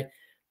would say.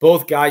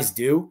 Both guys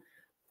do.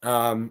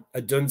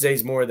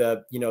 Adunze's more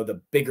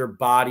the bigger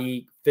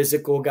body,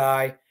 physical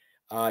guy.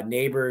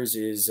 Neighbors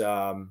is,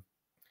 I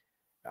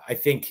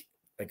think,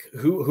 like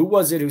who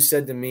was it who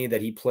said to me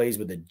that he plays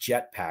with a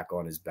jetpack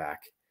on his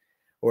back?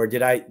 Or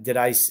did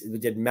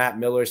Matt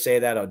Miller say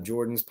that on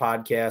Jordan's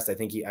podcast? I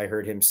think I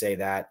heard him say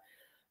that.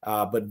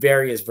 But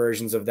various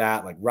versions of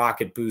that, like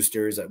rocket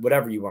boosters,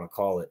 whatever you want to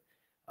call it.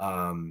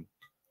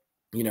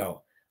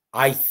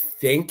 I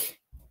think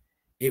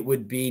it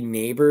would be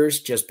Neighbors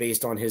just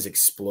based on his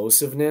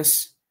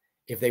explosiveness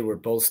if they were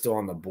both still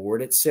on the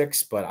board at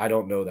 6, but I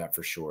don't know that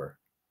for sure.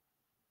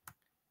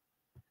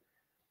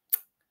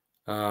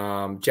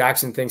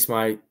 Jackson thinks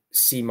my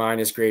C-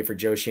 grade for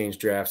Joe Schoen's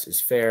drafts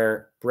is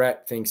fair.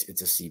 Brett thinks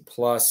it's a C+,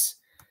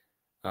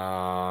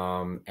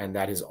 and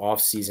that his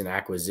offseason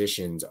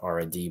acquisitions are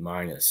a D-.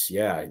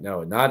 Yeah,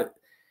 no, not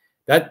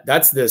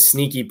that's the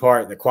sneaky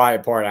part, the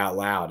quiet part out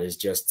loud is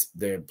just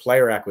the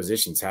player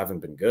acquisitions haven't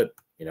been good,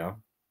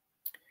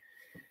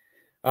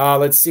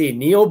 Let's see.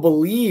 Neil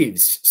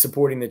believes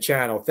supporting the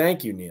channel.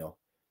 Thank you, Neil.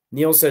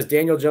 Neil says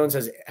Daniel Jones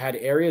has had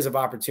areas of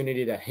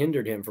opportunity that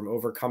hindered him from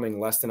overcoming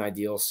less than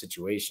ideal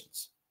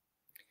situations.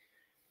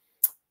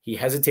 He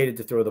hesitated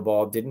to throw the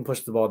ball, didn't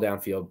push the ball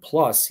downfield.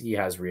 Plus, he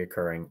has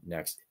reoccurring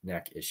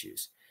neck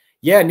issues.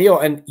 Yeah, Neil,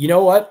 and you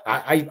know what?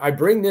 I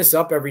bring this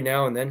up every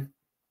now and then.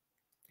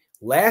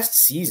 Last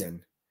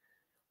season,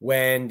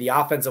 when the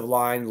offensive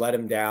line let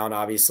him down,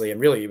 obviously, and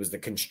really it was the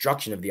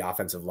construction of the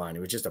offensive line. It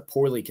was just a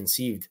poorly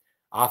conceived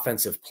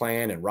offensive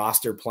plan and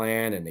roster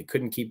plan, and they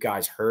couldn't keep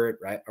guys hurt,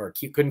 right? Or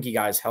couldn't keep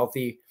guys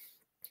healthy.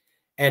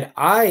 And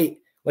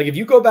if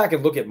you go back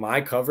and look at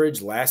my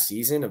coverage last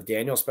season of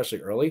Daniel,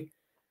 especially early,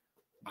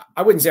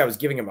 I wouldn't say I was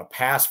giving him a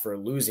pass for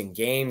losing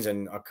games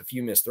and a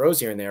few missed throws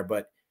here and there,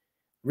 but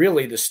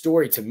really the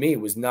story to me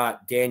was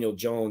not Daniel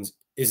Jones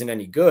isn't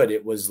any good.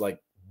 It was like,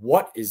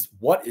 what is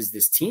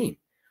this team?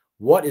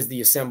 What is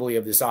the assembly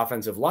of this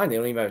offensive line? They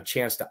don't even have a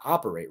chance to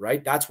operate,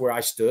 right? That's where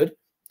I stood.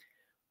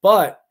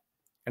 But,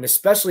 and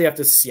especially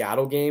after the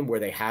Seattle game where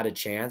they had a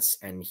chance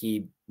and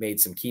he made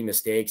some key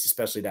mistakes,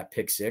 especially that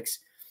pick six,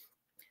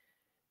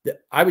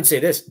 I would say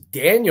this,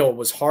 Daniel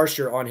was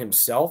harsher on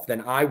himself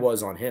than I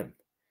was on him.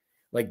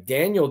 Like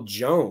Daniel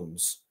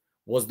Jones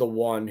was the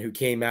one who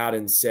came out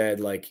and said,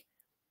 like,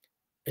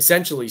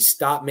 essentially,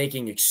 stop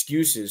making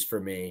excuses for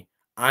me.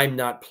 I'm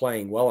not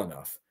playing well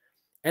enough.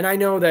 And I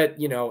know that,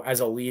 you know, as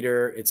a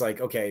leader, it's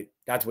like, okay,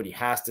 that's what he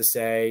has to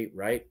say,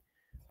 right?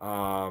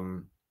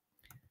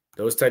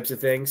 Those types of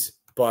things.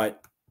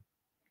 But,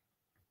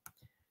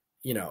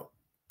 you know,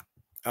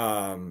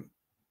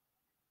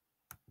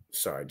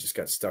 sorry, I just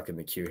got stuck in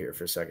the queue here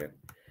for a second.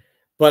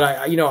 But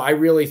I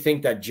really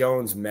think that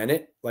Jones meant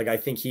it. Like, I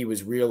think he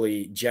was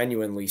really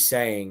genuinely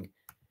saying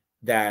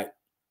that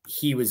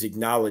he was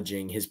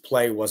acknowledging his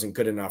play wasn't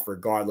good enough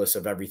regardless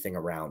of everything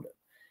around him.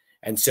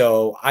 And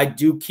so I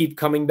do keep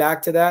coming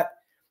back to that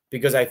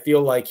because I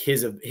feel like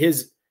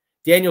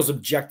Daniel's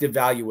objective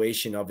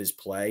valuation of his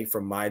play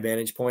from my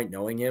vantage point,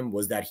 knowing him,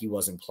 was that he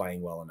wasn't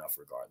playing well enough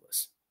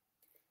regardless.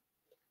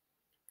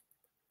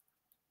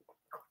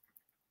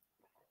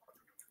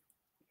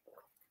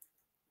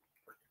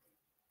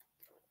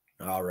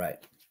 All right.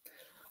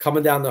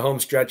 Coming down the home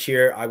stretch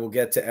here, I will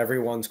get to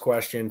everyone's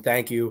question.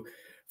 Thank you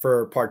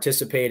for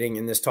participating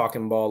in this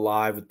Talkin Ball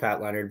Live with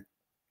Pat Leonard.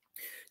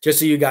 Just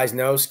so you guys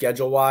know,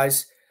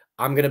 schedule-wise,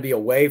 I'm going to be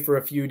away for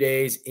a few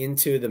days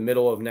into the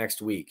middle of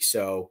next week.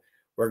 So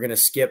we're going to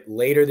skip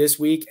later this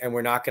week, and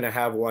we're not going to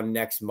have one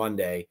next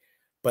Monday.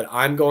 But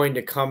I'm going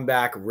to come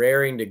back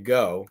raring to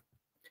go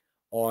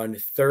on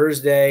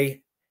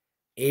Thursday,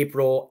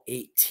 April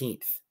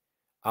 18th.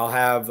 I'll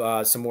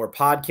have some more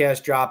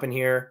podcasts dropping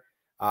here,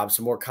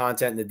 some more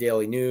content in the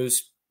daily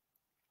news,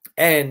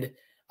 and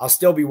I'll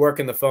still be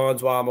working the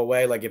phones while I'm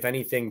away. Like if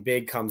anything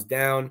big comes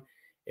down,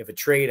 if a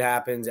trade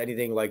happens,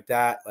 anything like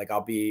that, like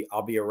I'll be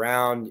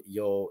around.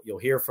 You'll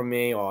hear from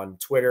me on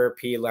Twitter,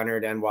 P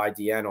Leonard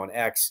NYDN on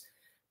X,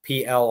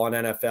 PL on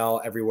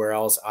NFL, everywhere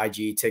else,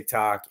 IG,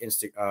 TikTok,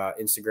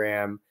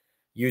 Instagram,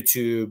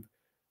 YouTube,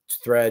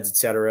 Threads,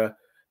 etc.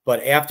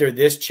 But after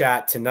this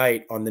chat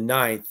tonight on the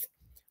 9th,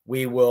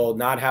 we will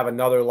not have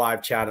another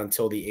live chat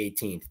until the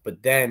 18th.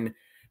 But then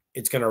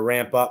it's going to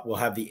ramp up. We'll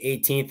have the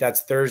 18th.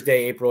 That's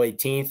Thursday, April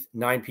 18th,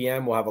 9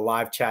 p.m. We'll have a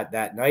live chat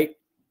that night.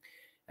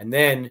 And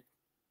then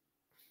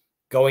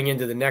going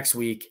into the next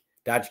week,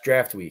 that's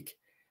draft week.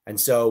 And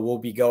so we'll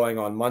be going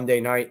on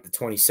Monday night, the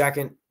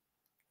 22nd.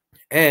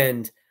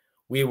 And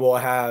we will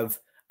have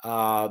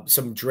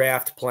some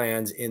draft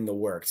plans in the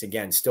works.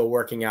 Again, still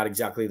working out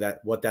exactly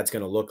what that's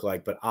going to look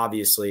like. But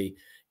obviously,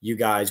 you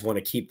guys want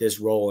to keep this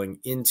rolling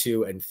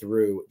into and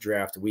through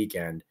draft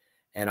weekend.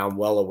 And I'm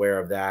well aware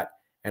of that.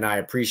 And I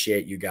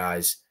appreciate you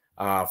guys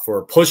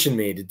for pushing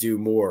me to do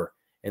more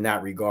in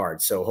that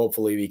regard. So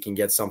hopefully we can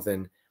get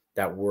something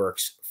that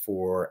works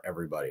for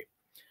everybody.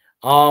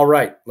 All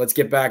right, let's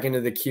get back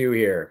into the queue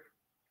here.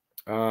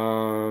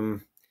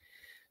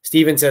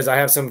 Steven says, I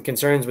have some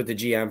concerns with the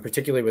GM,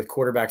 particularly with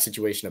quarterback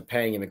situation of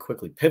paying him and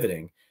quickly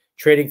pivoting,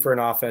 trading for an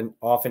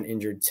often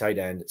injured tight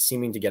end,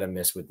 seeming to get a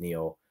miss with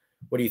Neal.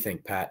 What do you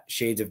think, Pat?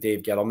 Shades of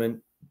Dave Gettleman?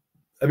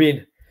 I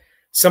mean,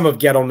 some of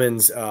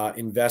Gettleman's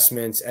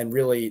investments and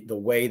really the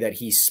way that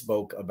he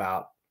spoke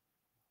about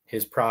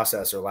his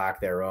process or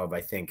lack thereof, I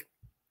think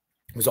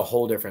was a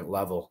whole different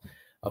level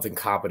of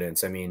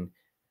incompetence. I mean,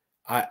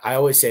 I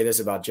always say this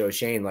about Joe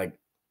Schoen, like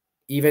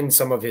even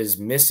some of his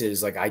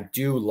misses, like I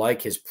do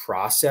like his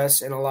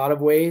process in a lot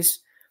of ways.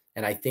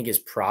 And I think his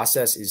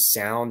process is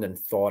sound and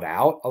thought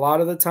out a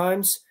lot of the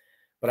times,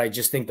 but I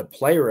just think the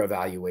player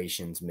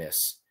evaluations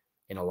miss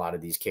in a lot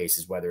of these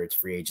cases, whether it's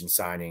free agent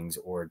signings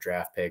or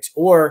draft picks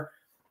or,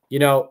 you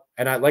know,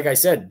 and like I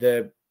said,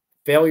 the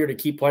failure to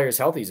keep players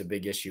healthy is a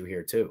big issue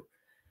here too.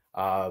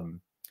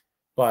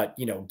 But,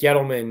 you know,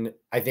 Gettleman,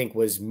 I think,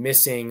 was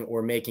missing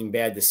or making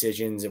bad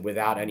decisions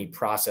without any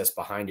process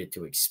behind it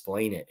to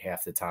explain it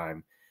half the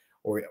time,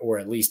 or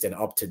at least an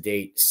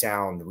up-to-date,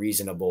 sound,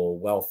 reasonable,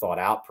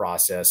 well-thought-out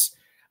process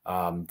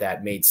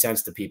that made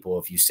sense to people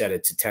if you said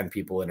it to 10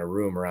 people in a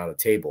room around a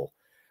table.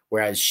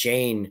 Whereas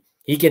Shane,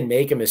 he can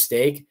make a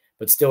mistake,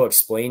 but still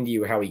explain to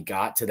you how he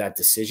got to that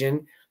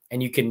decision.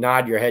 And you can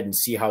nod your head and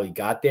see how he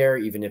got there,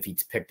 even if he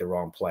picked the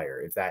wrong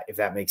player, if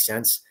that makes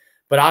sense.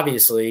 But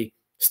obviously,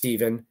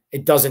 Steven,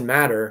 it doesn't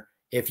matter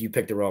if you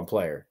pick the wrong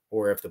player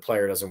or if the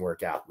player doesn't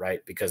work out,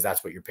 right? Because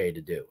that's what you're paid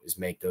to do, is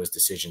make those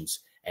decisions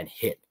and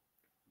hit.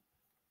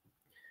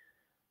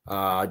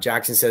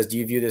 Jackson says, do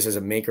you view this as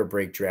a make or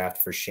break draft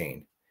for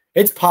Shane?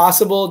 It's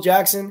possible,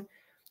 Jackson.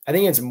 I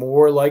think it's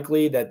more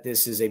likely that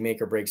this is a make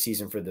or break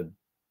season for the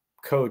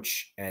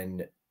coach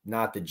and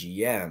not the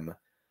GM.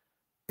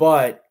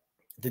 But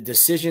the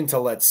decision to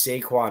let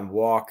Saquon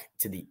walk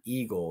to the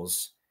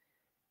Eagles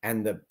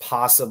and the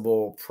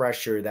possible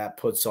pressure that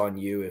puts on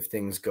you if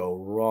things go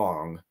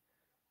wrong,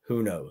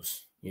 who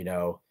knows?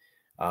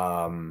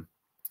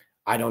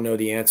 I don't know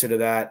the answer to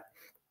that.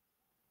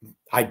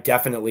 I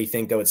definitely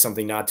think, though, it's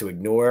something not to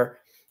ignore.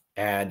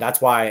 And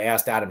that's why I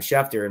asked Adam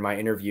Schefter in my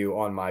interview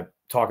on my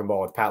Talkin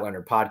Ball with Pat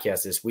Leonard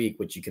podcast this week,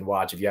 which you can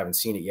watch if you haven't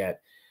seen it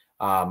yet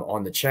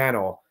on the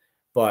channel.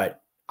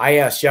 But I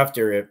asked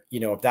Schefter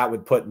if that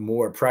would put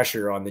more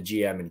pressure on the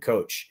GM and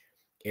coach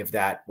if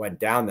that went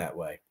down that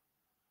way.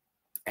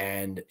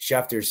 And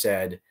Schefter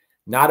said,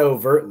 not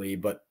overtly,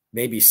 but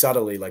maybe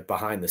subtly, like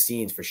behind the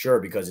scenes for sure,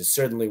 because it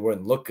certainly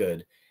wouldn't look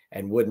good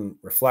and wouldn't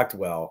reflect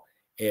well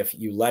if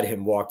you let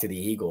him walk to the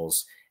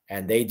Eagles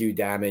and they do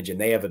damage and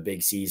they have a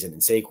big season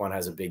and Saquon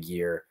has a big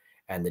year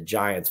and the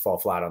Giants fall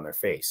flat on their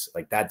face.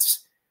 Like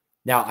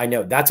now I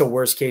know that's a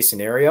worst case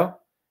scenario.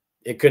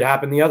 It could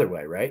happen the other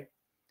way, right?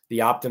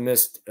 The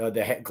optimist,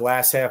 the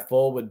glass half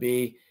full would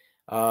be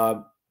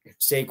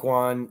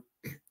Saquon,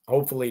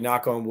 hopefully,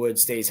 knock on wood,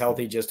 stays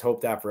healthy. Just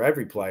hope that for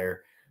every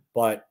player.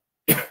 But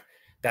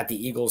that the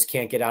Eagles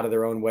can't get out of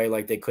their own way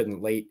like they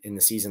couldn't late in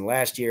the season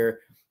last year,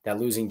 that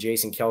losing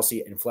Jason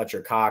Kelce and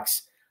Fletcher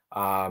Cox,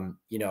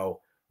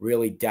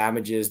 really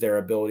damages their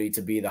ability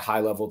to be the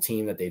high-level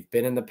team that they've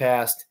been in the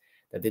past,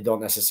 that they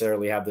don't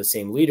necessarily have the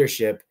same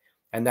leadership,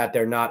 and that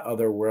they're not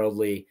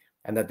otherworldly,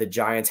 and that the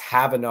Giants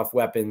have enough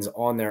weapons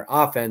on their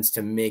offense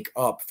to make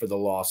up for the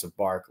loss of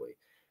Barkley.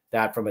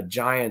 That from a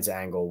Giants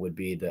angle would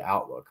be the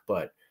outlook.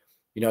 But,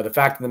 the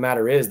fact of the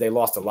matter is they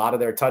lost a lot of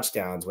their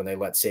touchdowns when they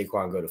let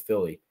Saquon go to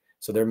Philly.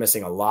 So they're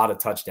missing a lot of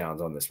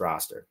touchdowns on this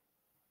roster.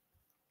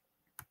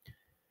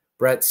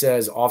 Brett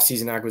says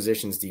offseason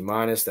acquisitions D-.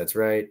 That's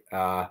right.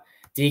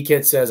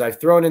 D-Kit says, I've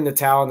thrown in the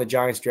towel on the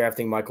Giants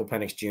drafting Michael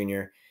Penix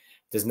Jr.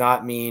 Does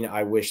not mean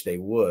I wish they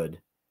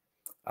would.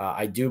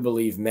 I do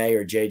believe May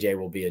or JJ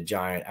will be a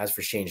Giant. As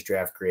for Shane's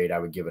draft grade, I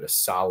would give it a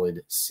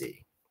solid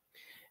C.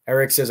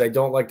 Eric says, I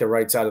don't like the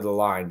right side of the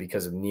line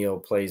because if Neal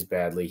plays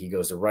badly, he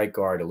goes to right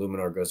guard,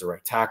 Illuminor goes to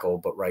right tackle,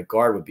 but right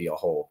guard would be a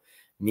hole.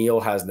 Neal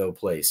has no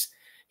place.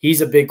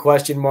 He's a big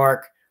question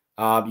mark.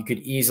 You could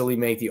easily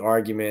make the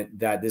argument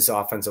that this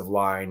offensive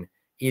line,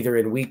 either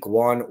in week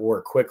one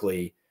or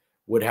quickly,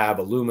 would have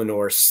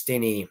Illuminor,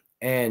 Stinney,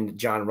 and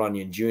John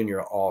Runyon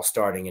Jr. all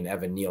starting and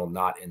Evan Neal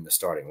not in the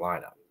starting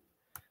lineup.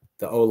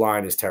 The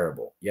O-line is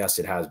terrible. Yes,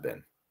 it has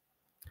been.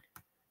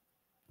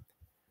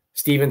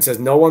 Steven says,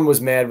 no one was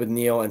mad with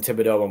Neal and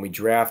Thibodeau when we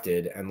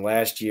drafted, and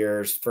last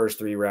year's first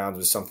 3 rounds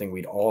was something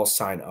we'd all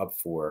sign up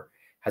for.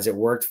 Has it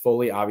worked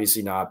fully?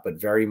 Obviously not, but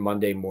very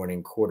Monday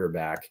morning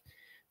quarterback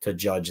to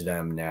judge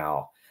them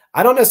now.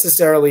 I don't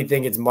necessarily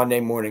think it's Monday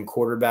morning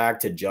quarterback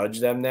to judge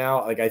them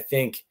now. Like I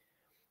think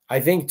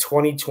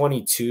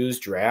 2022's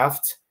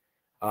draft,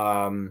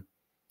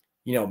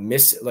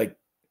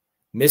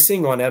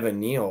 missing on Evan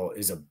Neal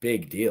is a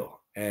big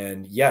deal.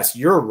 And yes,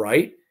 you're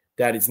right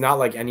that it's not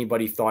like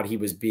anybody thought he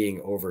was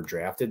being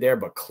overdrafted there,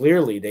 but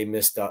clearly they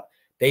missed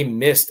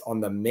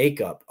on the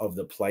makeup of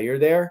the player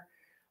there.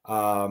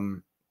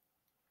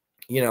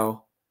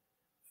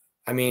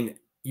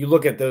 You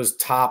look at those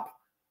top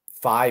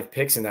 5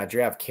 picks in that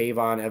draft: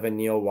 Kayvon, Evan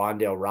Neal,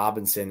 Wan'Dale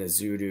Robinson,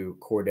 Azudu,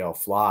 Cordell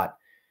Flott.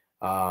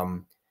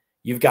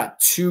 You've got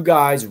 2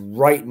 guys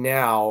right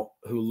now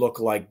who look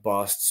like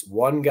busts.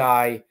 One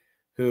guy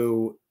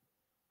who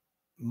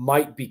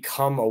might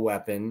become a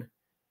weapon.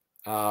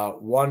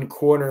 One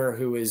corner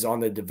who is on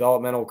the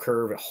developmental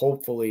curve,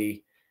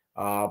 hopefully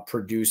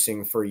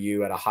producing for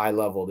you at a high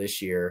level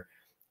this year.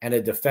 And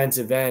a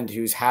defensive end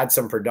who's had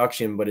some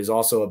production, but is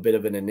also a bit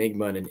of an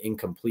enigma and an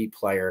incomplete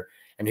player,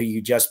 and who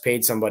you just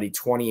paid somebody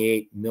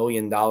 $28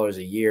 million a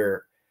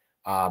year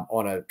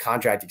on a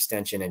contract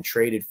extension and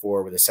traded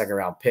for with a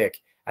second-round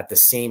pick at the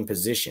same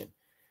position.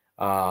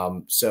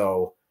 Steven,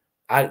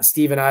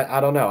 I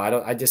don't know.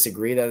 I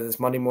disagree that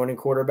it's Monday morning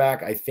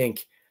quarterback. I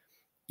think,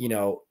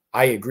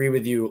 I agree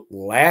with you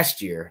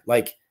last year.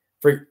 I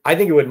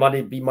think it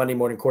would be Monday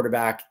morning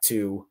quarterback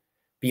to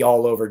be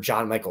all over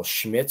John Michael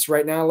Schmitz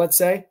right now, let's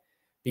say,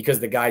 because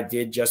the guy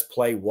did just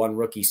play 1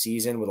 rookie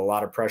season with a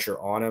lot of pressure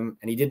on him,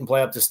 and he didn't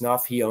play up to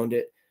snuff. He owned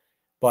it.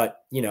 But,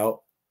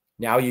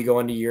 now you go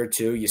into year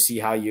 2, you see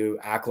how you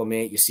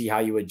acclimate, you see how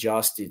you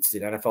adjust. It's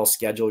an NFL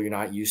schedule. You're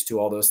not used to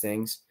all those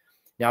things.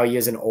 Now he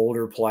is an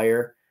older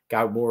player,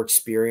 got more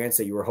experience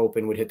that you were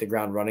hoping would hit the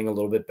ground running a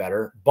little bit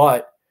better.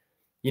 But,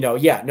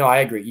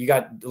 I agree. You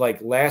got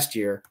last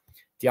year,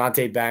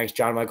 Deonte Banks,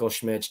 John Michael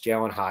Schmitz,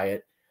 Jalen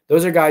Hyatt.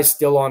 Those are guys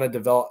still on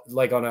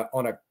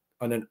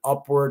on an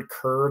upward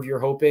curve. You're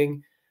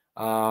hoping.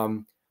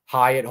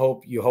 Hyatt,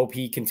 you hope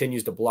he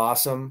continues to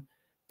blossom.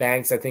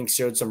 Banks, I think,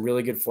 showed some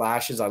really good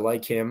flashes. I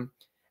like him.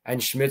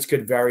 And Schmitz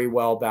could very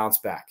well bounce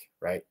back,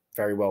 right?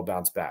 Very well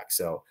bounce back.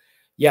 So,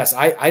 yes,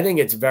 I think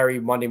it's very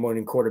Monday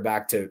morning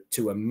quarterback to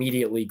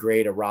immediately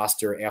grade a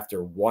roster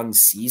after one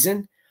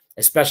season,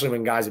 especially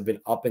when guys have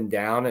been up and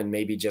down and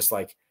maybe just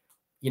like,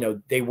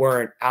 they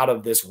weren't out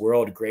of this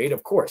world great.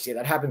 Of course, yeah,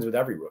 that happens with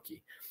every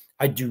rookie.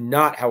 I do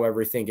not,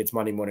 however, think it's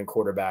Monday morning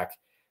quarterback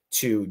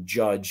to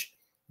judge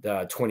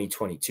the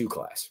 2022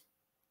 class.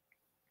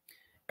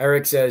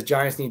 Eric says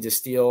Giants need to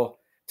steal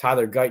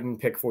Tyler Guyton,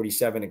 pick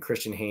 47, and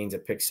Christian Haynes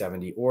at pick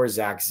 70, or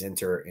Zach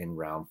Zinter in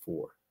round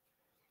 4.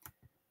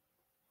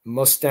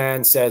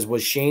 Mustang says,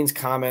 was Shane's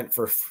comment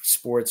for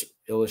Sports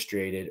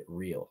Illustrated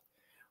real?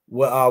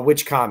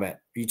 Which comment?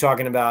 Are you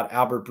talking about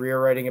Albert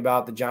Breer writing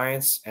about the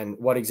Giants? And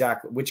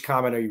which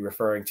comment are you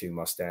referring to,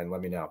 Mustang?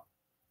 Let me know.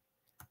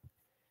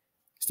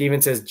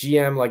 Steven says,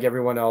 GM, like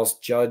everyone else,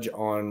 judged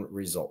on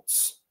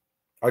results.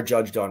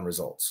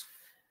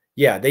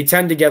 Yeah, they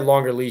tend to get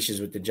longer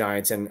leashes with the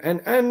Giants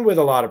and with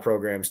a lot of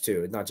programs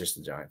too, not just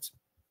the Giants.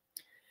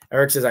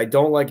 Eric says, I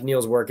don't like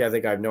Neil's work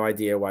ethic. I have no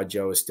idea why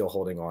Joe is still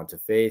holding on to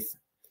faith.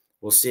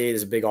 We'll see.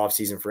 There's a big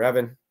offseason for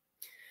Evan.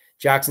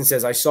 Jackson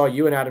says, I saw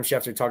you and Adam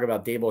Schefter talk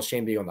about Daboll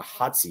Shane being on the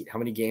hot seat. How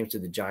many games do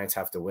the Giants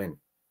have to win?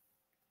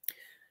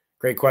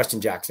 Great question,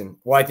 Jackson.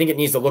 Well, I think it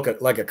needs to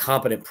look like a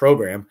competent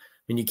program.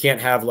 I mean, you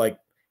can't have like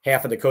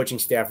half of the coaching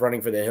staff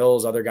running for the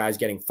hills, other guys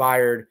getting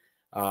fired,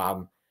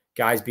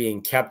 guys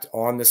being kept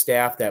on the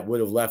staff that would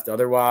have left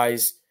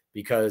otherwise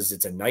because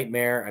it's a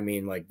nightmare. I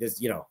mean, like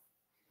this,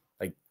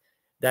 like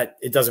that,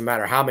 it doesn't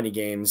matter how many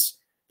games.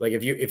 Like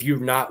if you're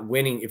not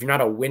winning, if you're not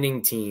a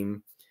winning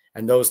team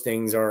and those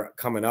things are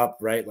coming up,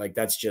 right? Like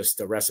that's just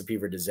a recipe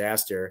for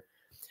disaster.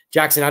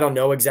 Jackson, I don't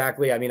know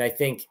exactly. I mean, I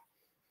think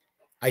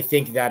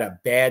that a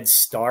bad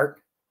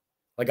start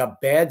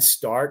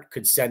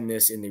could send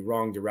this in the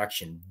wrong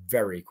direction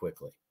very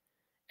quickly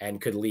and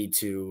could lead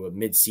to a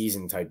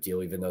mid-season type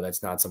deal, even though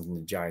that's not something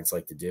the Giants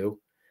like to do.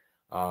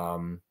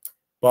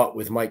 But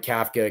with Mike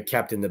Kafka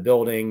kept in the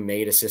building,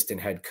 made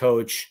assistant head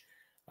coach,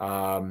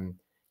 who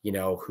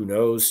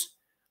knows?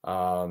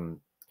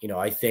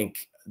 I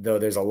think, though,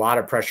 there's a lot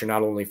of pressure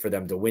not only for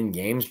them to win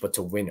games, but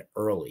to win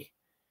early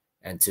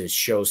and to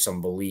show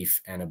some belief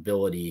and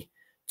ability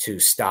to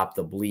stop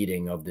the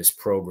bleeding of this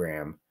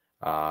program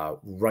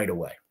right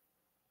away.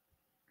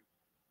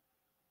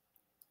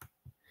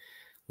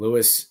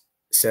 Lewis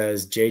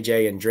says,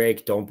 JJ and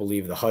Drake don't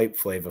believe the hype,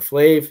 Flava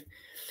Flav.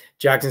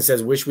 Jackson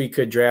says, wish we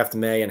could draft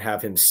May and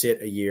have him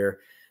sit a year.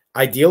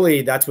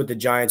 Ideally, that's what the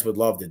Giants would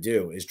love to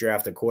do, is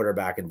draft a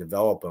quarterback and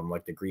develop him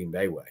like the Green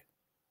Bay way.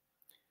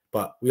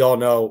 But we all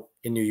know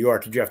in New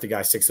York, you draft a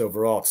guy 6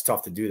 overall, it's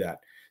tough to do that,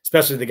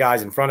 especially the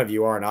guys in front of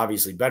you aren't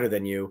obviously better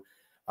than you.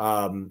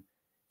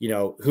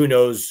 Who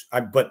knows?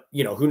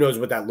 Who knows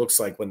what that looks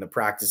like when the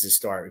practices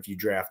start if you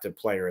draft a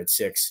player at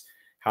 6,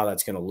 how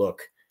that's going to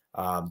look.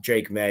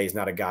 Drake Maye is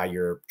not a guy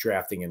you're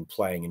drafting and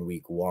playing in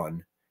week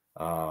 1.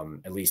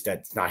 At least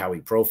that's not how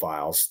he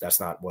profiles. That's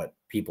not what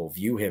people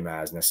view him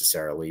as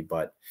necessarily,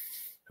 but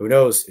who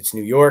knows? It's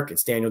New York.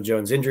 It's Daniel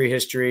Jones' injury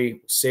history.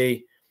 We'll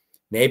see.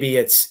 Maybe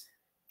it's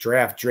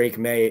draft Drake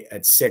Maye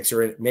at 6,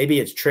 or maybe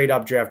it's trade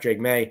up, draft Drake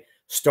Maye,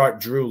 start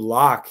Drew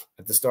Lock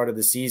at the start of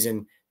the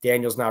season.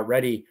 Daniel's not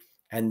ready,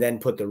 and then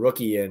put the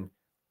rookie in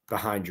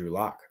behind Drew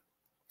Lock.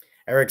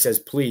 Eric says,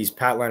 please,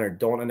 Pat Leonard,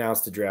 don't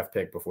announce the draft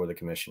pick before the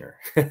commissioner.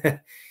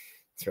 That's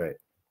right.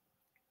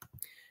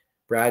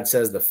 Brad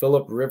says, the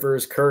Phillip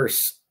Rivers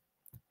curse.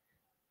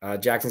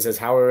 Jackson says,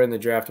 how are in the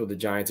draft will the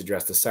Giants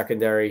address the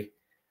secondary?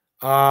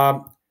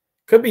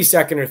 Could be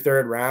second or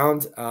third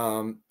round.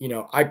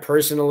 I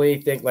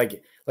personally think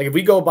like if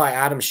we go by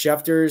Adam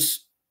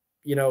Schefter's,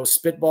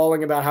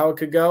 spitballing about how it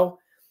could go,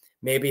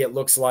 maybe it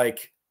looks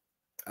like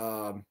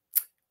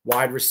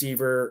wide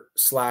receiver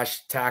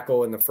 /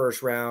 tackle in the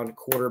first round,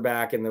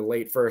 quarterback in the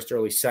late first,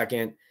 early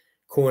second,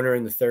 corner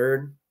in the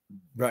third,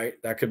 right?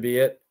 That could be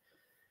it.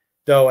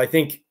 Though I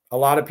think a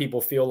lot of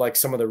people feel like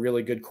some of the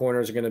really good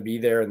corners are going to be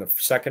there in the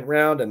second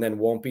round and then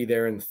won't be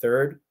there in the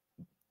third.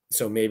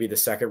 So maybe the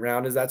second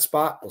round is that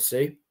spot. We'll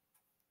see.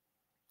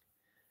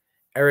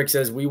 Eric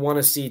says, we want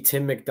to see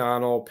Tim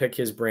McDonald pick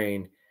his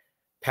brain.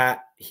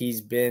 Pat,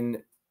 he's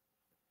been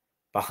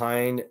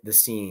behind the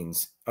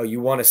scenes. Oh, you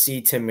want to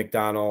see Tim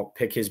McDonald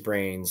pick his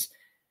brains.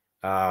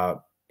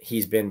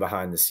 He's been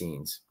behind the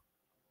scenes.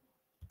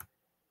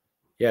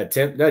 Yeah,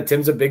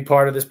 Tim's a big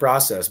part of this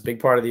process, big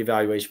part of the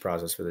evaluation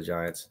process for the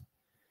Giants.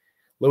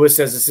 Lewis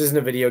says, this isn't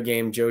a video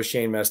game. Joe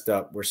Shane messed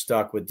up. We're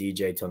stuck with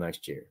DJ till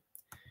next year.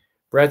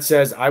 Brett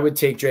says, I would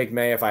take Drake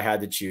Maye if I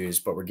had to choose,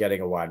 but we're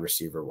getting a wide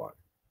receiver 1.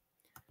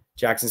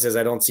 Jackson says,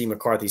 I don't see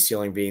McCarthy's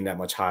ceiling being that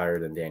much higher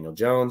than Daniel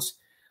Jones.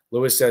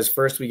 Lewis says,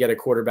 first we get a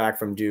quarterback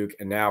from Duke,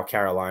 and now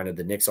Carolina.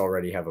 The Knicks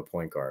already have a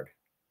point guard.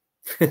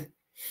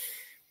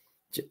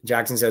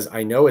 Jackson says,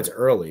 I know it's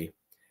early,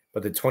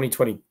 but the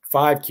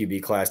 2025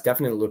 QB class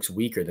definitely looks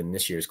weaker than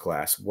this year's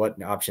class.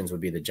 What options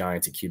would be the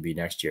Giants at QB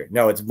next year?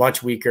 No, it's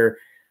much weaker.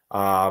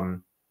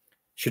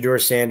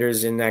 Shedeur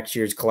Sanders in next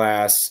year's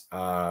class.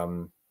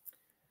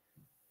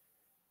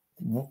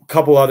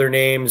 couple other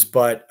names,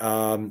 but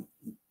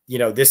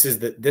this is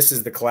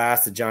the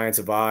class the Giants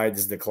have eyed.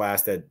 This is the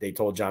class that they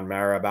told John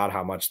Mara about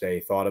how much they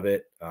thought of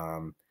it.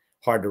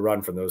 Hard to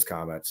run from those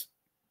comments.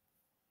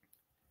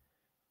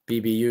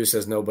 BBU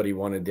says nobody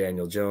wanted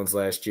Daniel Jones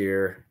last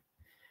year.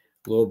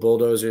 Little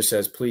Bulldozer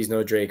says, please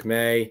no Drake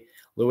Maye.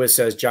 Lewis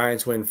says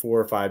Giants win 4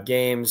 or 5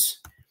 games.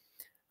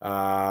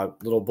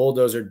 Little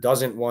Bulldozer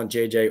doesn't want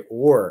JJ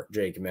or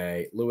Drake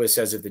Maye. Lewis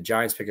says if the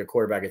Giants pick a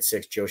quarterback at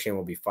 6, Joe Shane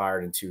will be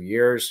fired in 2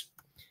 years.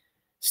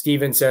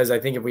 Steven says, I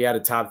think if we had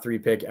a top 3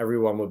 pick,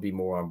 everyone would be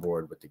more on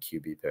board with the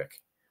QB pick.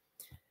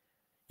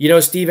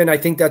 Steven, I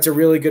think that's a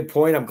really good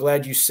point. I'm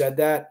glad you said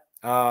that.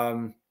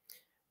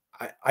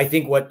 I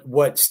think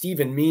what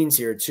Steven means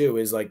here too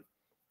is like,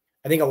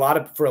 I think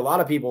for a lot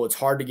of people, it's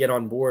hard to get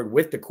on board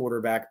with the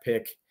quarterback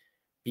pick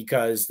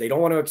because they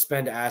don't want to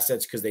expend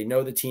assets because they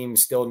know the team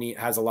still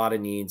has a lot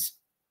of needs.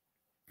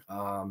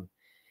 But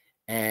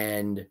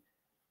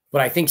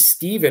I think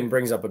Steven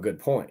brings up a good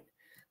point.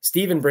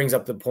 Steven brings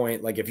up the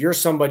point, like if you're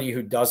somebody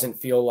who doesn't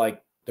feel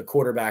like the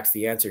quarterback's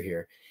the answer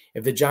here,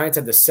 if the Giants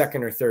had the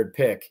 2nd or 3rd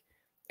pick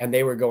and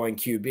they were going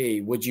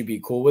QB, would you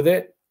be cool with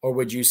it? Or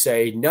would you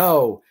say,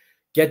 no,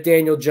 get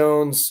Daniel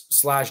Jones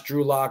 /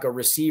 Drew Lock, a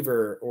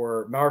receiver,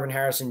 or Marvin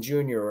Harrison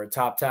Jr. or a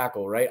top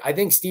tackle, right? I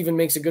think Steven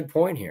makes a good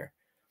point here.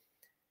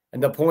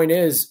 And the point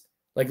is,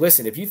 like,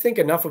 listen, if you think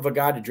enough of a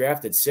guy to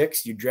draft at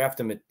 6, you draft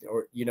him at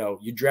 2,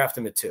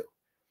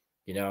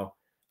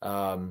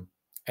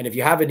 and if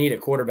you have a need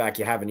at quarterback,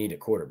 you have a need at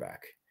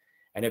quarterback.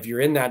 And if you're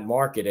in that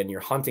market and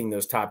you're hunting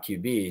those top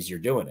QBs, you're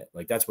doing it.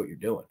 Like, that's what you're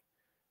doing.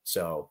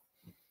 So,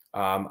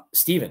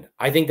 Steven,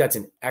 I think that's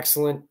an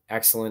excellent,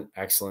 excellent,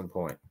 excellent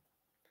point.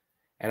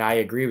 And I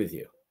agree with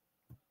you.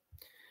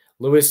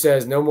 Lewis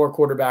says no more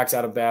quarterbacks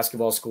out of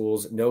basketball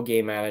schools, no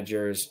game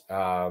managers.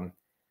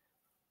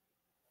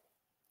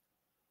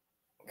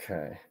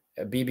 Okay.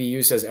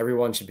 BBU says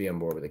everyone should be on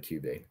board with a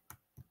QB.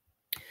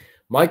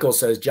 Michael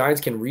says Giants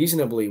can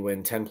reasonably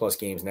win 10-plus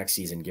games next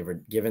season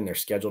given their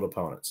scheduled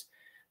opponents.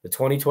 The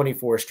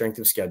 2024 strength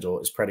of schedule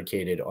is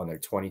predicated on their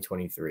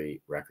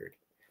 2023 record.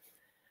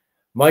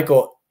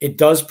 Michael, it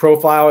does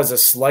profile as a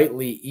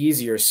slightly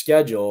easier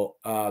schedule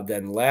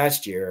than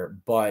last year,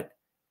 but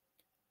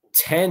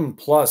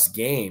 10-plus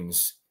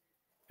games,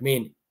 I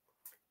mean,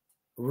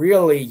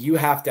 really you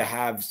have to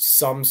have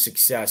some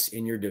success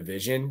in your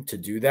division to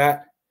do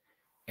that.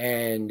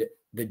 And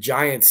the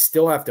Giants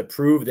still have to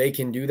prove they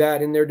can do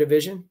that in their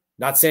division.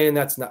 Not saying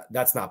that's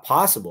not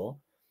possible,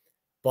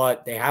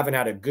 but they haven't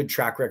had a good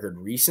track record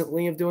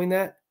recently of doing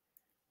that.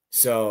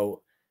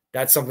 So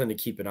that's something to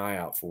keep an eye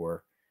out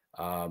for.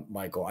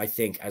 Michael, I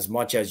think as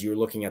much as you're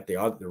looking at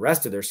the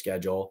rest of their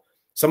schedule,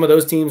 some of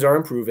those teams are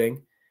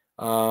improving.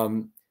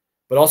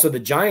 But also the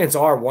Giants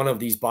are one of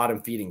these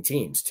bottom feeding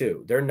teams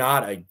too. They're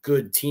not a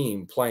good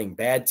team playing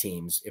bad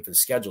teams if the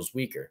schedule's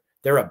weaker.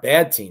 They're a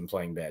bad team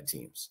playing bad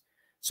teams.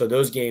 So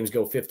those games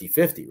go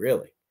 50-50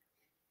 really.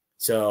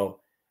 So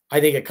I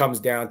think it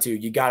comes down to,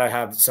 you got to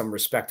have some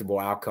respectable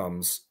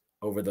outcomes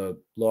over the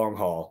long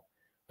haul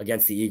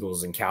against the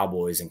Eagles and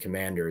Cowboys and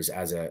Commanders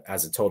as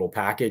a total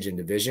package and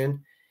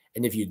division.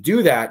 And if you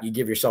do that, you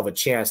give yourself a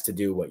chance to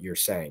do what you're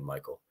saying,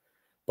 Michael.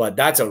 But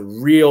that's a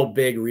real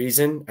big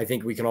reason, I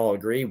think we can all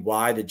agree,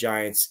 why the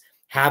Giants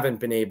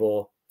haven't been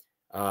able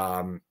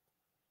to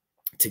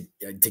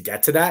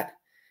get to that,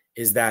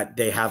 is that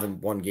they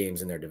haven't won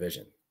games in their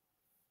division.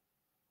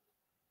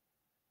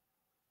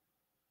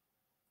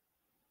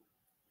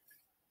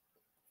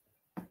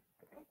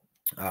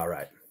 All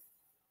right.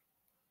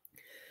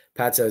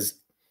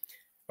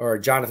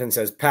 Jonathan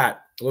says,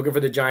 Pat, looking for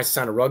the Giants to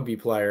sign a rugby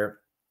player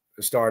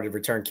who started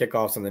return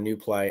kickoffs on the new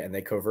play, and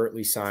they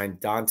covertly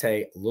signed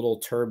Dante Little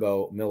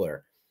Turbo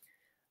Miller.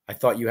 I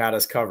thought you had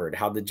us covered.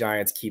 How'd the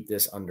Giants keep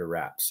this under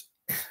wraps?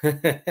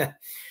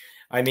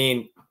 I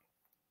mean,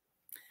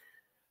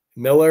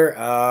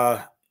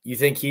 Miller, you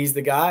think he's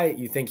the guy?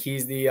 You think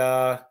he's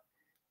the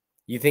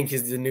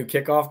new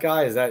kickoff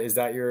guy? Is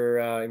that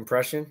your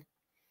impression?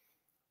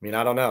 I mean,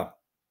 I don't know.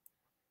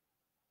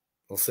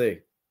 We'll see.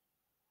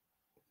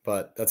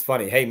 But that's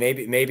funny. Hey,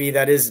 maybe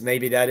that is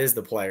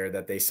the player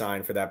that they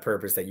signed for that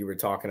purpose that you were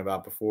talking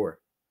about before.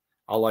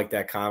 I'll like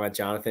that comment,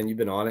 Jonathan. You've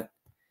been on it.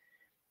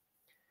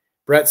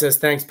 Brett says,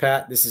 thanks,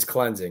 Pat. This is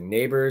cleansing.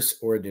 Neighbors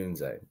or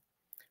Dunze?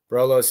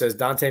 Brolo says,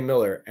 Dante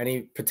Miller,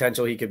 any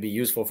potential he could be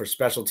useful for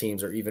special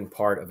teams or even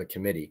part of a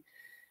committee?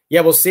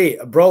 Yeah, we'll see.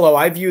 Brolo,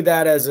 I view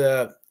that as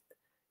a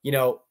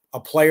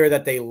player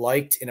that they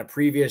liked in a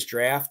previous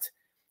draft,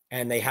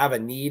 and they have a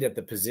need at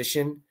the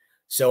position.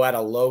 So at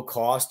a low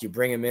cost, you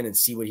bring him in and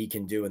see what he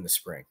can do in the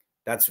spring.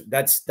 That's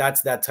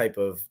that type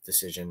of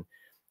decision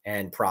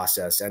and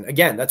process. And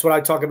again, that's what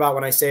I talk about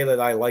when I say that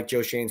I like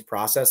Joe Shane's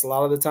process a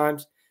lot of the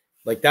times.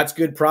 Like, that's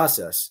good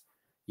process.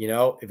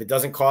 If it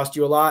doesn't cost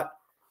you a lot,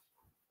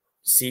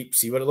 see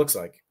what it looks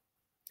like.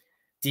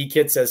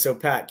 D-Kid says, so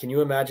Pat, can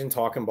you imagine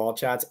talking ball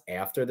chats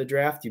after the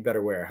draft? You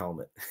better wear a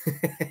helmet.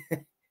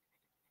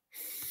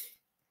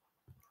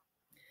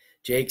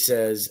 Jake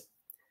says,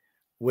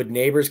 Would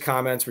Neighbors'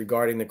 comments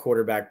regarding the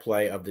quarterback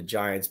play of the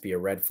Giants be a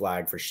red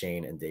flag for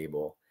Shane and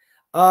Dable?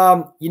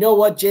 You know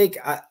what, Jake?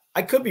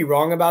 I could be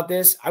wrong about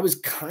this. I was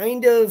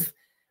kind of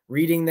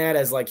reading that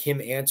as like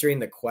him answering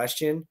the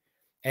question.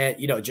 And,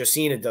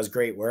 Josina does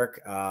great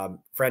work.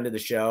 Friend of the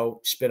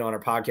show, she's been on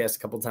our podcast a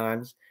couple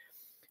times.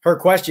 Her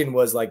question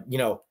was like,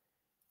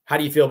 how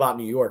do you feel about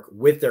New York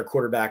with their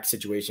quarterback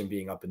situation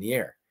being up in the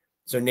air?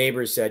 So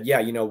Neighbors said,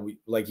 yeah,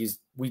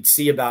 we'd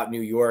see about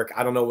New York.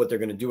 I don't know what they're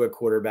going to do at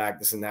quarterback,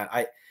 this and that.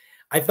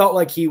 I felt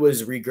like he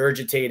was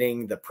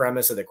regurgitating the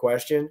premise of the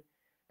question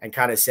and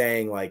kind of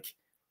saying like,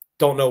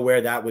 don't know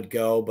where that would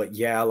go, but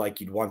yeah,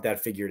 like you'd want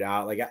that figured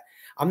out. Like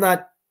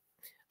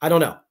I don't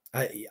know.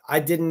 I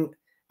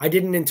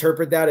didn't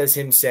interpret that as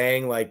him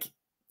saying like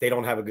they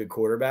don't have a good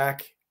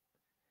quarterback.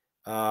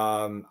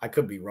 I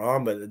could be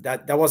wrong, but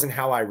that wasn't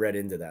how I read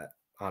into that,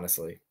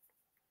 honestly.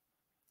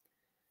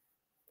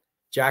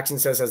 Jackson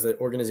says, has the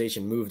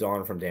organization moved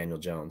on from Daniel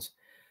Jones?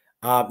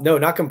 No,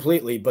 not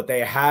completely, but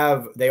they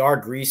are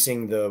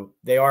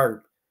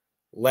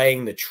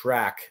laying the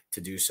track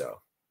to do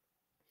so.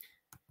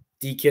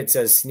 D-Kit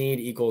says Snead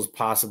equals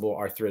possible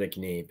arthritic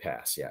knee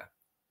pass. Yeah.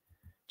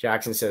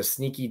 Jackson says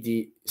sneaky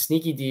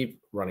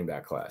deep running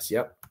back class.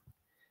 Yep.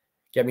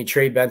 Get me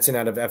Trey Benson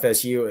out of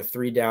FSU, a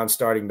 3-down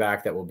starting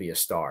back that will be a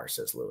star,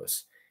 says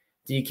Lewis.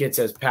 D-Kid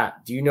says,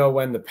 Pat, do you know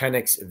when the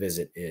Penix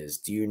visit is?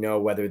 Do you know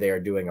whether they are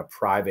doing a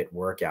private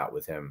workout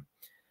with him?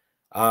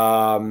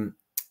 No,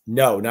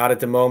 not at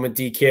the moment,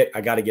 D-Kid.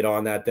 I got to get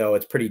on that, though.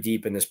 It's pretty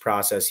deep in this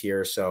process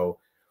here, so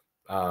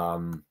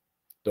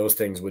those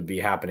things would be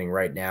happening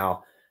right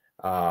now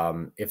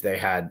if they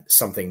had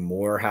something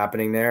more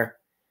happening there.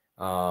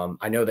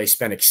 I know they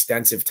spent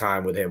extensive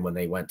time with him when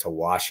they went to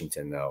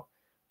Washington, though,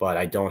 but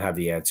I don't have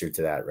the answer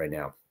to that right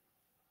now.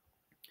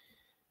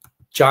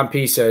 John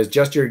P. says,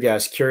 just your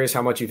guess. Curious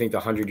how much you think the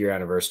 100-year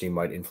anniversary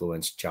might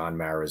influence John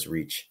Mara's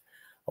reach.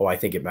 Oh, I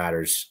think it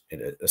matters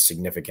in a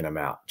significant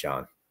amount,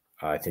 John.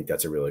 I think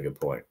that's a really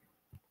good point.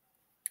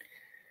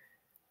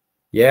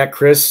 Yeah,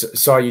 Chris,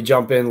 saw you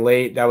jump in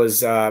late. That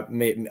was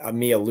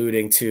me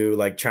alluding to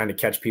like trying to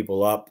catch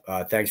people up.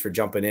 Thanks for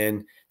jumping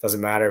in.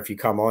 Doesn't matter if you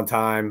come on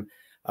time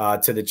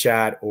to the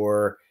chat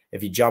or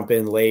if you jump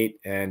in late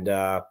and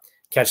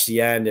catch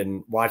the end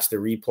and watch the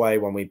replay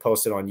when we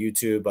post it on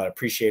YouTube. But I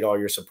appreciate all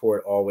your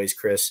support always,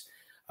 Chris.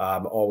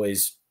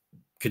 Always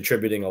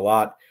contributing a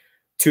lot.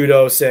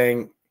 Tudo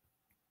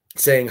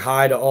saying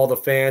hi to all the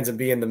fans and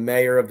being the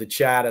mayor of the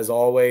chat as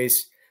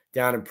always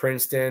down in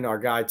Princeton. Our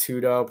guy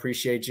Tudo,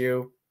 appreciate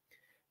you.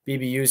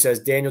 BBU says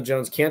Daniel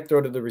Jones can't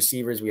throw to the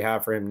receivers we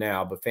have for him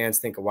now, but fans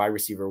think a wide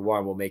receiver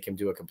 1 will make him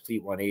do a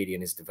complete 180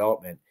 in his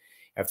development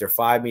after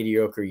 5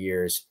 mediocre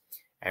years,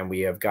 and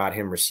we have got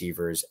him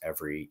receivers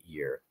every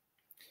year.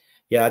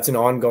 Yeah, it's an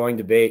ongoing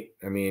debate.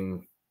 I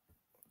mean,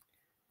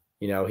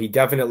 he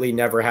definitely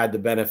never had the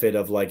benefit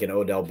of like an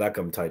Odell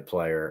Beckham type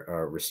player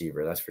or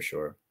receiver. That's for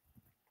sure.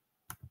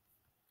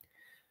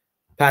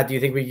 Pat, do you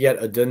think we get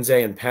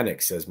Odunze and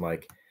Penix, says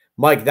Mike.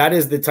 Mike, that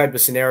is the type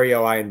of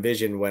scenario I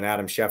envisioned when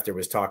Adam Schefter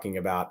was talking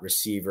about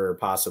receiver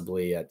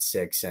possibly at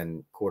 6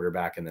 and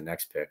quarterback in the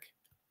next pick.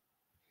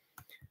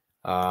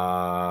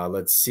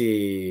 Let's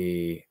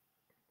see.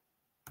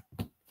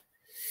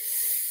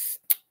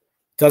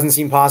 Doesn't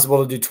seem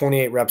possible to do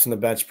 28 reps in the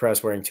bench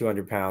press wearing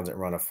 200 pounds and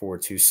run a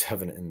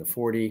 4.27 in the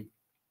 40.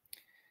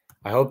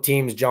 I hope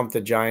teams jump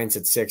the Giants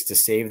at 6 to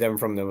save them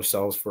from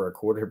themselves for a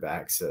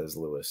quarterback, says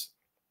Lewis.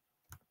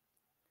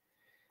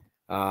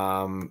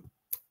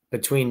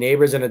 Between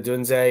Neighbors and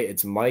Odunze,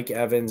 it's Mike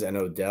Evans and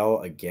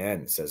Odell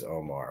again, says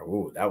Omar.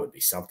 Ooh, that would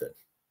be something.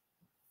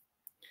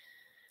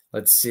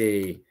 Let's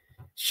see.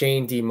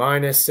 Shane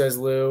D-, says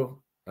Lou.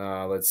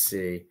 Let's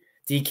see.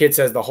 D-Kid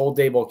says the whole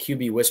Daboll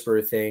QB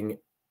whisperer thing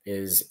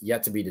is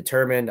yet to be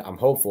determined. I'm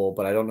hopeful,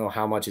 but I don't know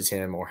how much is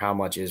him or how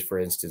much is, for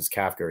instance,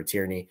 Kafka or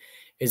Tierney.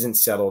 Isn't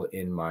settled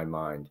in my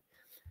mind.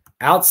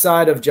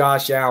 Outside of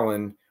Josh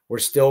Allen, we're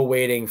still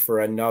waiting for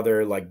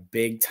another like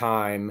big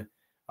time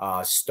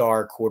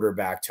star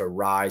quarterback to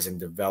rise and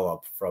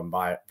develop from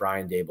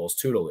Brian Daboll's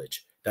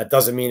tutelage. That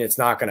doesn't mean it's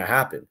not going to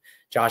happen.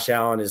 Josh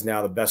Allen is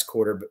now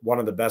one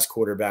of the best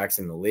quarterbacks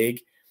in the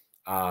league.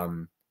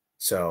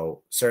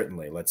 So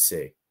certainly, let's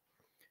see.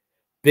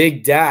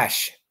 Big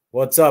Dash.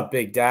 What's up,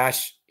 Big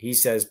Dash? He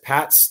says,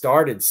 Pat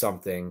started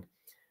something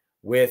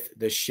with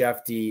the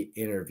Shefty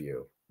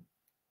interview.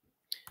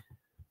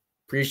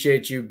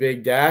 Appreciate you,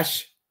 Big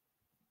Dash.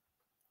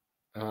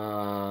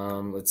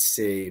 Let's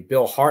see.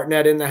 Bill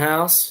Hartnett in the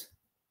house.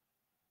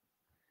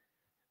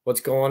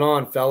 What's going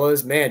on,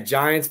 fellas? Man,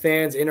 Giants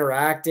fans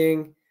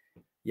interacting.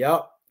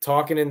 Yep.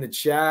 Talking in the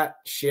chat,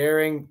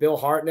 sharing. Bill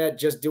Hartnett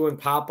just doing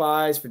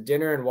Popeyes for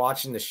dinner and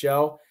watching the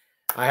show.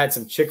 I had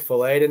some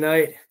Chick-fil-A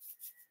tonight.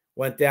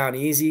 Went down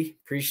easy.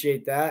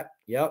 Appreciate that.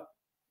 Yep.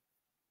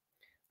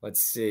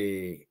 Let's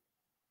see.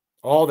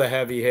 All the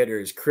heavy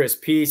hitters. Chris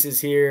Peace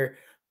is here.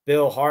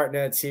 Bill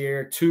Hartnett's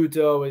here.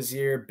 Tuto is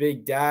here.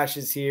 Big Dash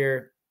is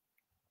here.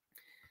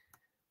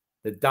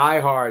 The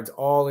diehards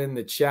all in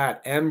the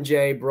chat.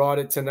 MJ brought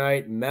it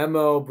tonight.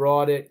 Memo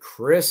brought it.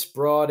 Chris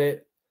brought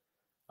it.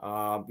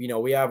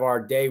 We have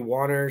our day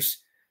oneers,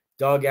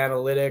 Doug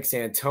Analytics,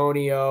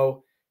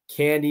 Antonio,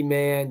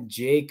 Candyman,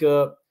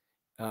 Jacob,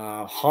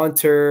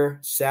 Hunter,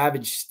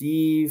 Savage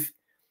Steve.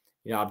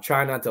 I'm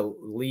trying not to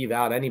leave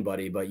out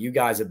anybody, but you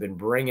guys have been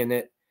bringing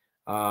it,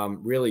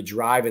 really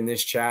driving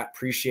this chat.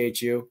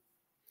 Appreciate you.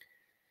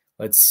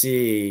 Let's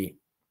see.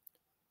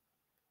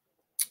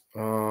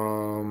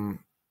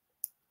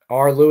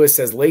 R. Lewis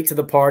says late to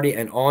the party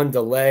and on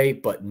delay,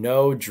 but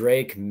no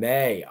Drake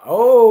Maye.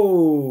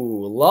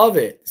 Oh, love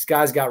it. This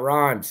guy's got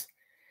rhymes.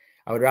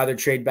 I would rather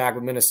trade back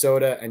with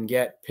Minnesota and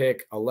get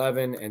pick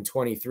 11 and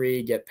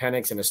 23, get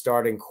Penix in a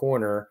starting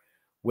corner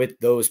with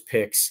those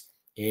picks,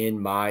 in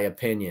my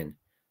opinion.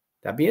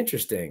 That'd be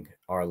interesting,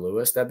 R.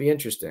 Lewis. That'd be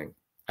interesting.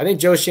 I think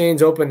Joe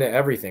Shane's open to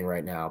everything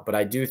right now, but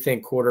I do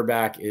think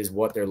quarterback is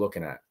what they're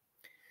looking at.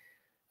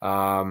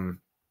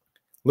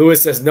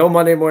 Lewis says, no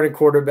Monday morning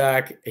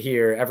quarterback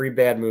here. Every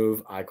bad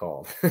move I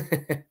called.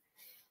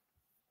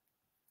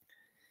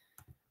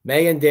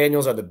 Maye and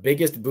Daniels are the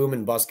biggest boom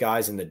and bust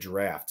guys in the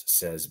draft,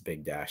 says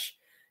Big Dash.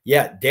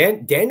 Yeah,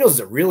 Daniels is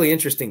a really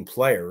interesting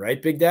player,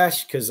 right, Big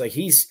Dash? Because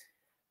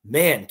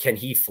can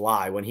he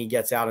fly when he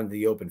gets out into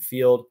the open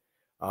field.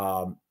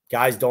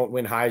 Guys don't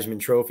win Heisman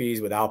trophies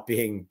without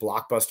being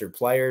blockbuster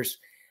players.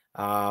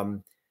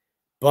 But,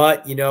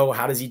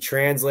 how does he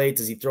translate?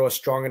 Does he throw a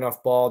strong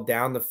enough ball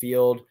down the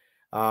field,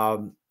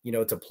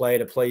 to play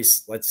at a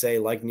place, let's say,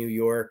 like New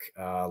York,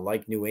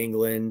 like New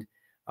England,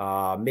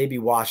 maybe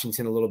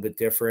Washington a little bit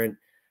different.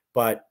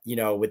 But,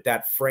 with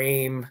that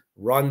frame,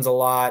 runs a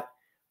lot.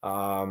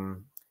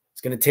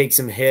 It's going to take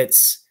some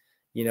hits.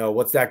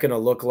 What's that going to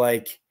look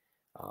like?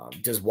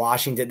 Does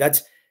Washington –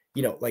 that's,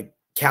 like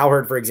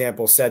Cowherd, for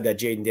example, said that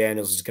Jaden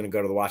Daniels is going to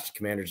go to the Washington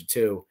Commanders at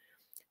 2.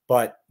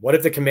 But what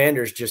if the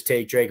Commanders just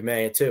take Drake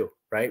Maye at 2,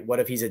 right? What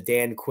if he's a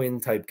Dan Quinn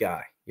type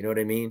guy? You know what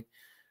I mean?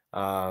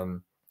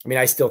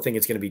 I still think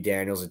it's going to be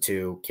Daniels at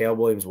 2, Caleb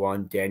Williams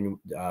 1,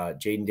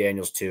 Jaden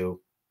Daniels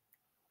 2.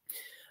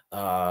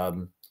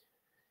 The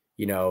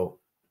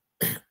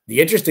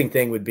interesting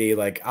thing would be,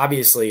 like,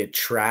 obviously it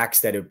tracks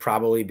that it would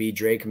probably be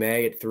Drake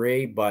Maye at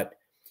 3, but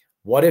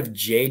what if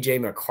JJ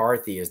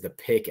McCarthy is the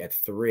pick at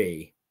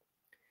 3?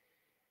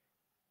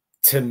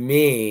 To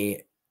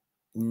me,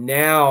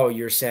 now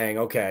you're saying,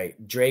 okay,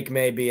 Drake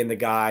Maye being the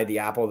guy, the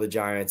apple of the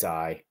giant's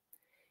eye.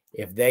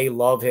 If they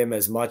love him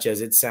as much as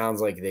it sounds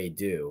like they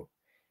do,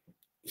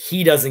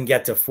 he doesn't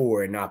get to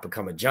 4 and not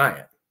become a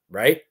giant,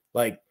 right?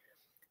 Like,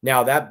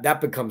 now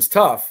that becomes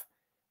tough,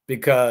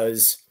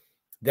 because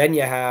then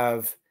you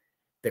have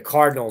the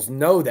Cardinals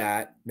know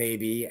that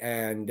maybe,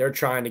 and they're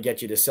trying to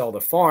get you to sell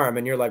the farm,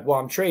 and you're like, well,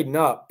 I'm trading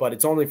up, but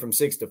it's only from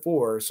 6 to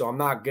 4, so I'm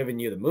not giving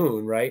you the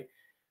moon, right?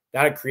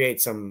 That'd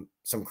create some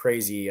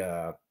crazy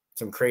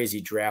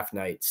draft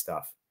night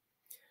stuff.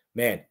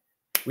 Man,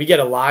 we get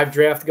a live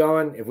draft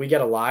going. If we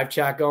get a live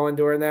chat going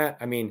during that,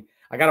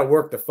 I got to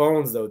work the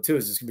phones though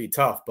too. So it's gonna be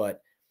tough,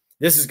 but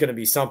this is gonna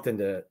be something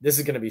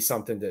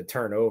to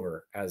turn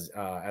over as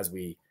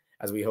we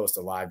host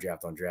a live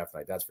draft on draft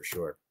night. That's for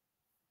sure.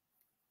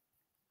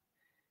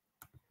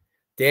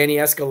 Danny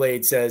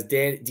Escalade says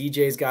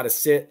DJ's got to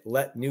sit,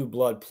 let new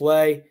blood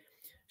play.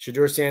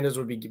 Shedeur Sanders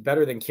would be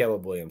better than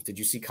Caleb Williams. Did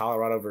you see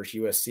Colorado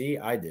versus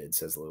USC? I did,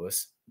 says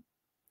Lewis.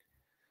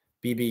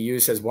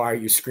 BBU says, why are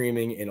you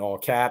screaming in all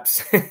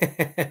caps?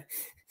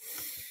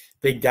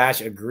 Big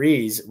Dash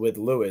agrees with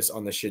Lewis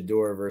on the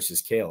Shedeur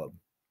versus Caleb.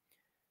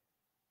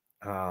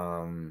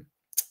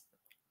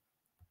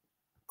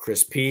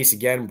 Chris Peace,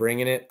 again,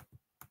 bringing it.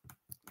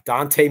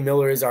 Dante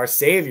Miller is our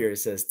savior,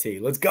 says T.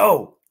 Let's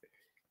go.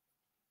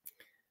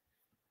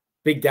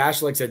 Big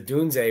Dash likes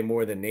Adunze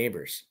more than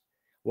Neighbors.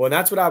 Well,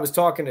 that's what I was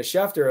talking to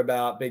Schefter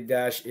about, Big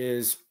Dash,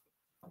 is,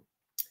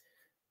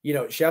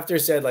 Schefter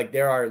said, like,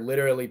 there are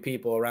literally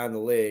people around the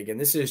league, and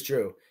this is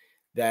true,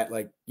 that,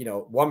 like,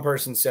 one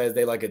person says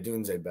they like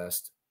Adunze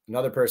best.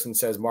 Another person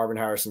says Marvin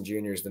Harrison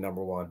Jr. is the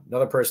number 1.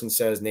 Another person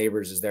says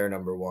Neighbors is their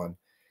number 1.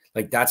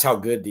 Like, that's how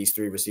good these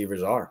 3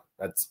 receivers are.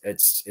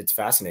 It's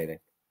fascinating.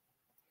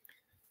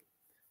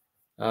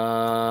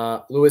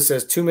 Lewis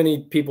says, too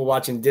many people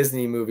watching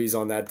Disney movies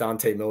on that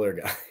Dante Miller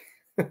guy.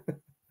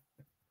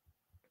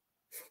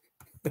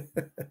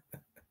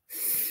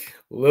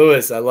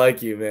 Lewis, I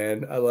like you,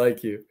 man. I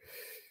like you.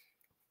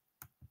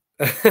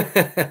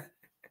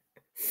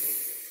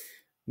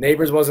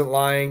 Neighbors wasn't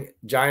lying.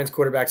 Giants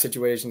quarterback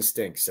situation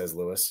stinks, says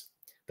Lewis.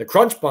 The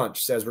Crunch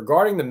Bunch says,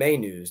 regarding the May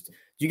news, do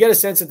you get a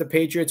sense that the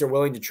Patriots are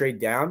willing to trade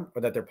down,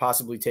 or that they're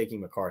possibly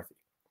taking McCarthy?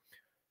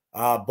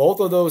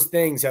 Both of those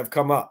things have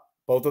come up.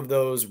 Both of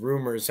those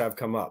rumors have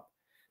come up,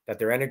 that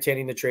they're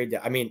entertaining the trade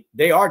down.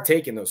 They are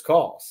taking those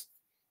calls.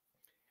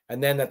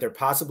 And then that they're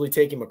possibly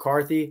taking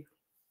McCarthy.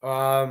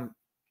 That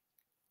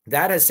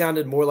has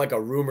sounded more like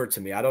a rumor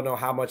to me. I don't know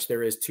how much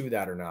there is to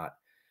that or not.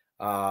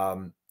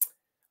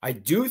 I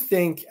do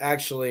think,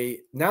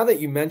 actually, now that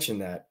you mention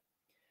that,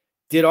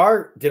 did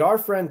our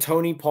friend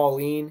Tony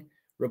Pauline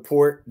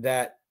report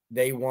that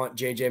they want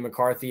JJ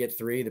McCarthy at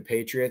 3, the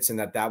Patriots, and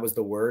that was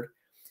the word?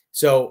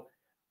 So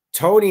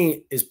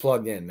Tony is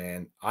plugged in,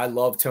 man. I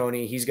love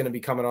Tony. He's going to be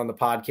coming on the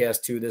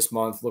podcast too this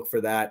month. Look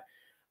for that.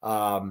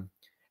 And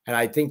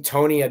I think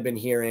Tony had been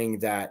hearing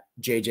that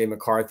JJ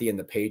McCarthy and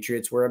the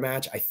Patriots were a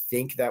match. I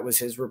think that was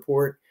his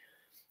report.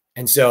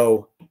 And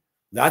so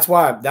that's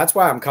why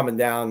I'm coming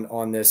down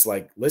on this.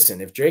 Like,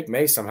 listen, if Drake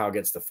Maye somehow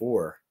gets the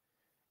 4,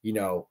 you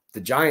know,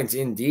 the Giants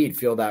indeed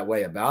feel that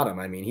way about him.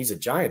 I mean, he's a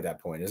Giant at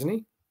that point, isn't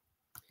he?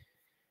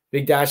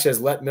 Big Dash says,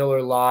 let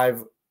Miller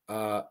live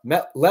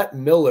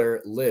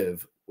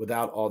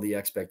without all the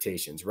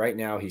expectations. Right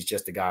now, he's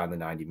just a guy on the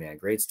 90-man.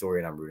 Great story,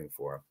 and I'm rooting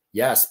for him.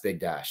 Yes, Big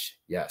Dash.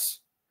 Yes.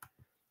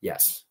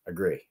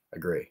 Agree.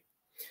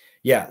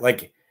 Yeah,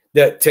 like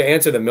to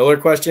answer the Miller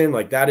question,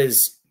 like that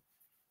is,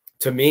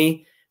 to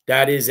me,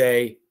 that is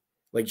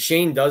like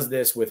Shane does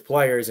this with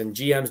players and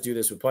GMs do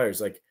this with players.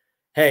 Like,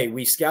 hey,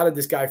 we scouted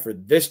this guy for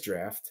this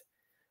draft.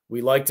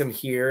 We liked him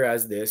here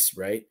as this,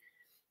 right?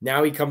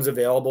 Now he comes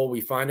available.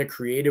 We find a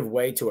creative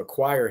way to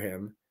acquire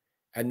him.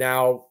 And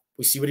now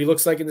we see what he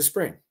looks like in the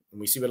spring. And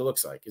we see what it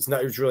looks like.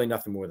 It's really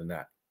nothing more than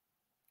that.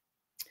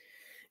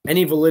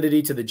 Any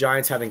validity to the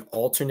Giants having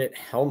alternate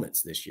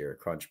helmets this year?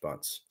 Crunch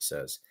Bunch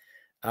says.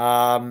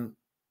 Crunch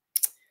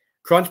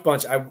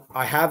Bunch,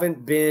 I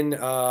haven't been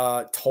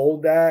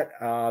told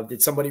that.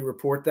 Did somebody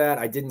report that?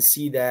 I didn't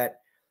see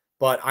that.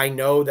 But I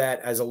know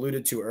that, as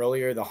alluded to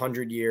earlier, the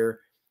 100-year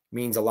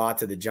means a lot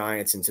to the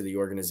Giants and to the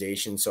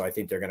organization. So I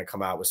think they're going to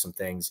come out with some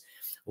things.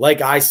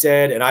 Like I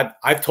said, and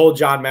I've told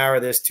John Mara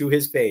this to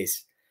his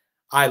face,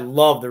 I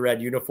love the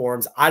red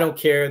uniforms. I don't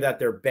care that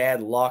they're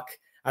bad luck.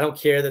 I don't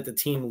care that the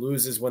team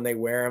loses when they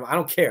wear them. I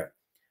don't care.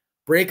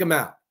 Break them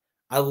out.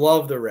 I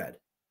love the red.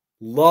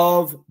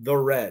 Love the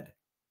red.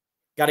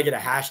 Got to get a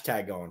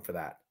hashtag going for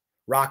that.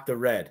 Rock the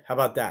red. How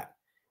about that?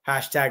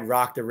 Hashtag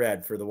rock the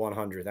red for the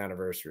 100th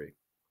anniversary.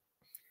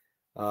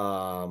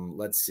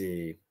 Let's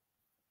see.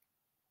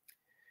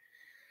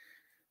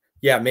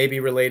 Yeah, maybe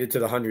related to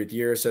the 100th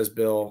year, says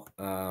Bill.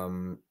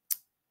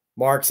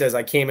 Mark says,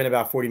 I came in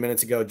about 40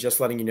 minutes ago, just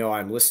letting you know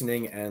I'm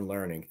listening and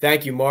learning.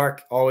 Thank you,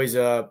 Mark. Always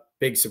a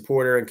big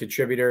supporter and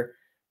contributor.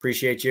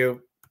 Appreciate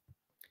you.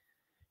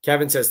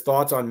 Kevin says,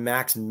 thoughts on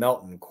Max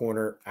Melton,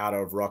 corner out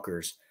of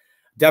Rutgers.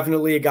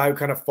 Definitely a guy who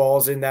kind of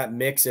falls in that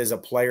mix as a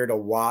player to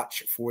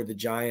watch for the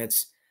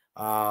Giants.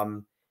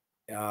 Could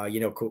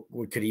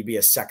he be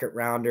a second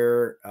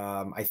rounder?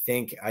 I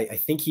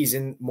think he's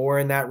more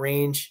in that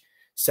range.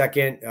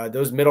 Second,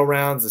 those middle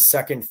rounds, the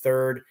second,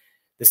 third.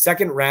 The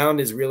second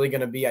round is really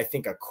going to be, I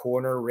think, a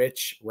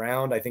corner-rich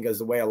round. I think is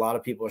the way a lot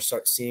of people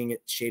are seeing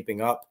it shaping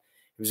up.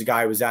 He was a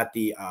guy who was at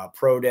the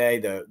pro day,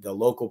 the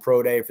local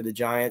pro day for the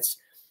Giants.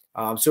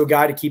 So a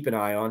guy to keep an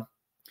eye on.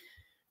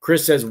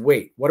 Chris says,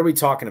 wait, what are we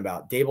talking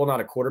about? Dable not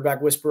a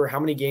quarterback whisperer? How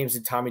many games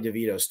did Tommy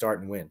DeVito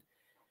start and win?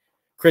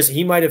 Chris,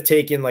 he might have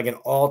taken like an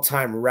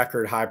all-time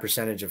record high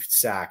percentage of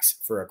sacks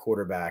for a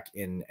quarterback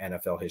in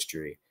NFL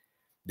history.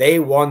 They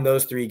won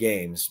those 3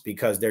 games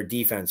because their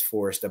defense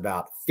forced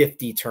about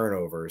 50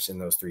 turnovers in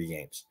those 3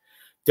 games.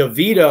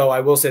 DeVito, I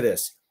will say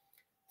this,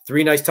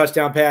 3 nice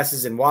touchdown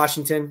passes in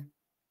Washington,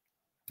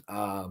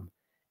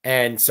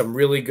 and some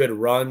really good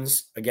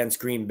runs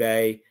against Green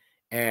Bay,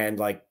 and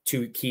like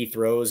 2 key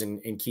throws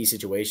in key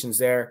situations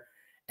there.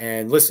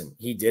 And listen,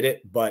 he did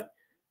it, but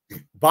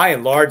by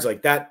and large,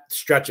 like that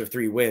stretch of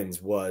 3 wins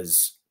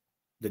was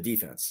the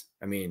defense.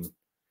 I mean,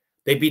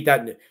 they beat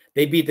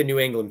the New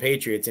England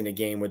Patriots in a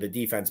game where the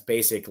defense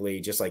basically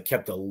just like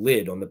kept a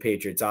lid on the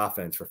Patriots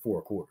offense for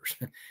 4 quarters,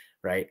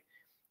 right?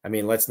 I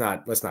mean, let's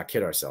not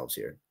kid ourselves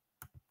here.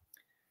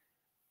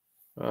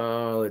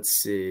 Let's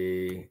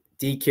see.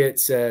 D-Kit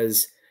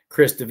says,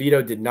 Chris,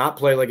 DeVito did not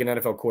play like an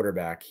NFL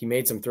quarterback. He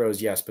made some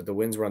throws, yes, but the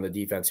wins were on the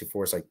defense who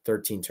forced like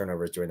 13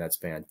 turnovers during that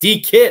span.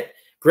 D-Kit,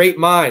 great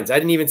minds. I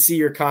didn't even see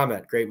your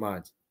comment. Great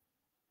minds.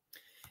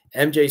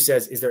 MJ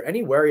says, is there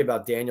any worry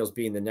about Daniels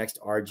being the next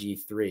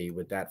RG3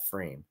 with that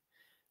frame?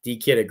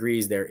 D-Kid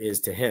agrees there is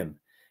to him.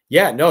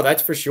 Yeah, no,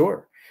 that's for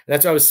sure.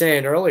 That's what I was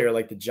saying earlier.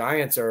 Like the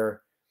Giants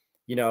are,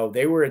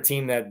 they were a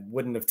team that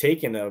wouldn't have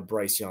taken a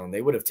Bryce Young.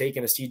 They would have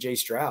taken a CJ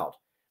Stroud,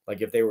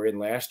 like if they were in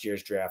last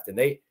year's draft. And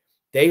they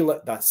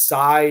let the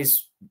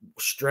size,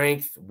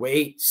 strength,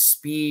 weight,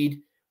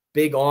 speed,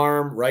 big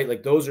arm, right?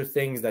 Like those are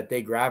things that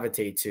they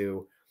gravitate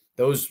to.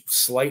 Those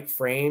slight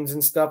frames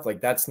and stuff, like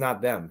that's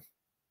not them.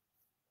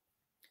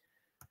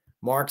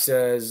 Mark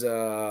says,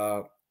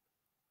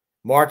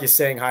 Mark is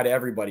saying hi to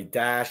everybody.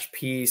 Dash,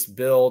 Peace,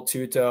 Bill,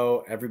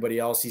 Tuto, everybody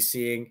else he's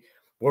seeing.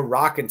 We're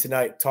rocking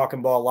tonight,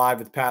 Talking Ball Live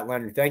with Pat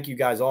Leonard. Thank you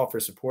guys all for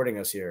supporting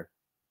us here.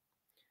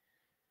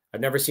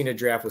 I've never seen a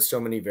draft with so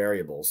many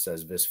variables,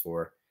 says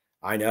Visfor.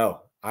 I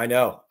know.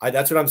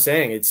 That's what I'm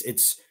saying.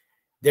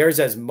 There's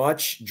as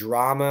much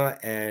drama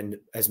and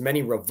as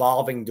many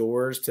revolving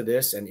doors to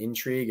this and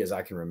intrigue as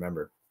I can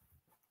remember.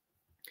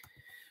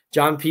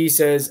 John P.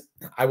 says,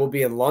 I will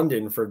be in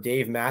London for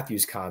Dave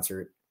Matthews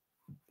concert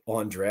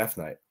on draft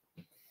night.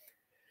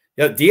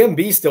 Yeah,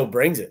 DMB still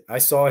brings it. I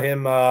saw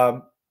him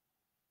down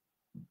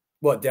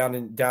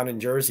in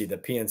Jersey, the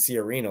PNC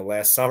Arena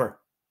last summer.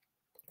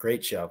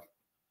 Great show.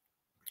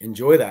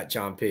 Enjoy that,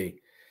 John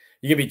P.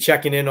 You're going to be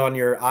checking in on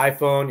your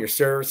iPhone. Your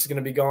service is going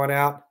to be going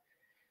out.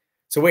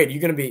 So wait,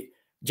 you're going to be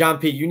 – John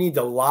P., you need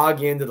to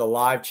log into the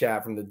live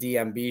chat from the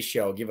DMB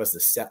show. Give us the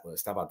set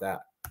list. How about that?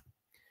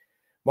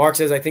 Mark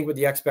says, I think with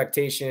the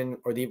expectation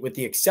or with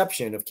the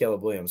exception of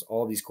Caleb Williams,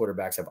 all of these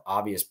quarterbacks have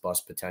obvious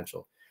bust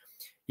potential.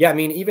 Yeah, I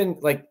mean, even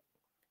like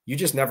you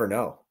just never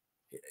know.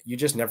 You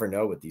just never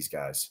know with these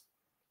guys.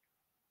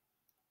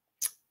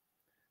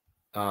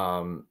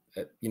 What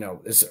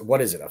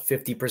is it? A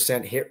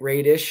 50% hit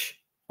rate-ish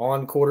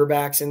on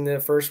quarterbacks in the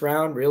first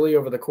round, really,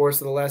 over the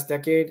course of the last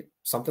decade?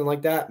 Something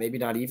like that. Maybe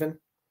not even.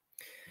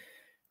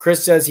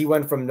 Chris says he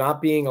went from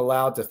not being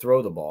allowed to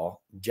throw the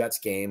ball, Jets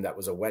game, that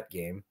was a wet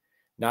game,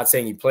 not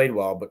saying he played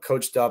well, but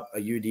coached up a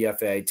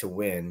UDFA to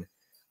win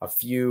a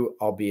few,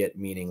 albeit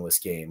meaningless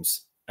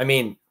games. I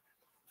mean,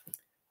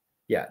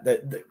 yeah,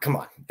 come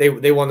on.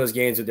 They won those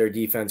games with their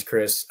defense,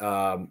 Chris.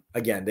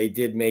 Again, they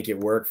did make it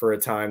work for a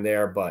time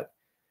there, but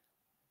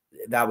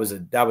that was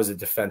a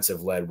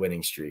defensive-led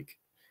winning streak.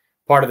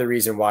 Part of the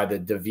reason why the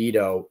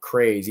DeVito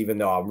craze, even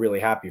though I'm really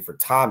happy for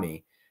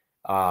Tommy,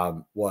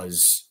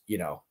 was,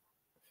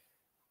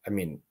 I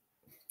mean,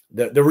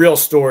 the real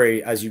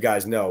story, as you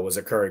guys know, was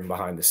occurring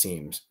behind the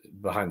scenes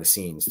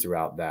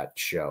throughout that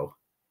show.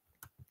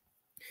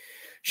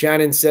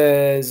 Shannon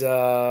says,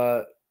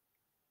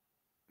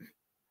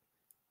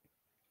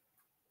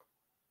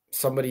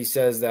 somebody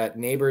says that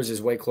Neighbors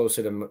is way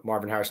closer to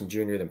Marvin Harrison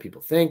Jr. than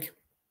people think.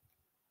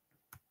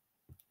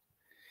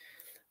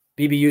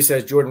 BBU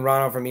says Jordan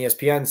Rano from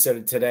ESPN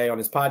said today on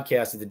his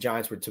podcast that the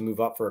Giants were to move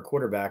up for a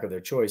quarterback of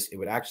their choice. It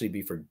would actually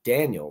be for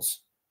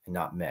Daniels and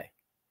not Maye.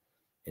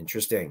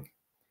 Interesting.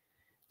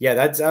 Yeah,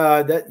 that's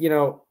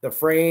the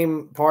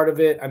frame part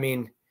of it. I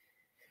mean,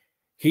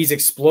 he's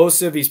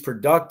explosive. He's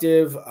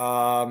productive.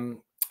 I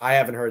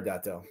haven't heard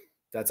that, though.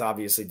 That's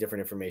obviously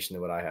different information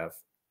than what I have.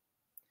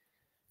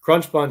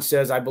 Crunch Bunch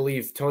says, I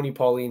believe Tony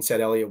Pauline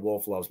said Elliott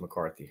Wolf loves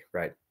McCarthy.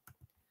 Right.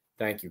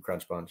 Thank you,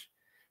 Crunch Bunch.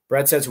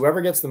 Brett says,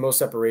 whoever gets the most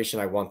separation,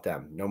 I want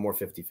them. No more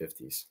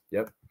 50-50s.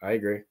 Yep, I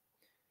agree.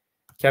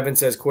 Kevin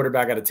says,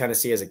 quarterback out of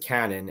Tennessee has a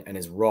cannon and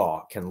is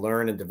raw, can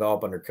learn and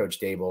develop under Coach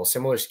Dable.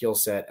 Similar skill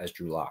set as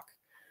Drew Lock.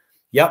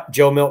 Yep,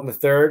 Joe Milton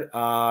III.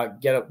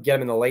 Get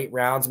him in the late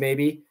rounds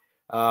maybe.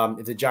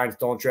 If the Giants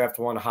don't draft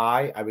one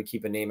high, I would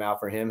keep a name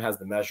out for him. Has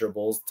the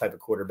measurables, type of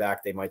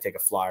quarterback they might take a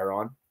flyer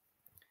on.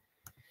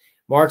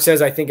 Mark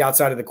says, I think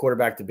outside of the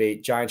quarterback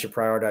debate, Giants should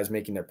prioritize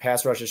making their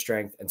pass rush a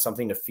strength and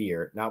something to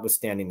fear,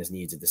 notwithstanding his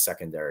needs at the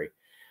secondary.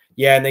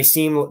 Yeah, and they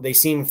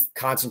seem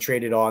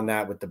concentrated on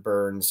that with the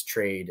Burns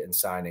trade and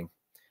signing.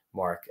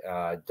 Mark,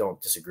 don't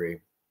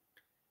disagree.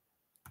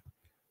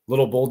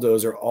 Little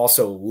Bulldozer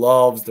also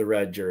loves the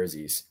red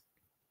jerseys.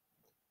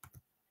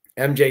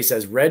 MJ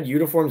says, red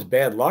uniforms,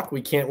 bad luck.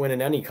 We can't win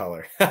in any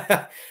color.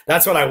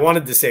 That's what I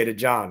wanted to say to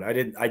John. I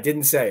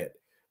didn't say it,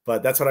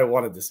 but that's what I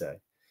wanted to say.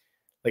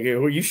 Like,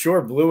 are you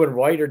sure blue and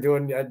white are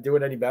doing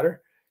any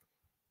better?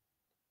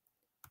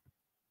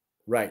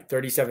 Right.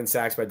 37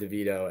 sacks by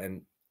DeVito.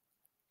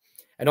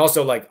 And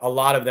also, like, a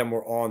lot of them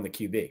were on the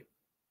QB.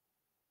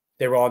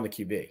 They were on the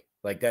QB.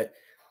 Like that,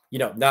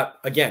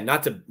 not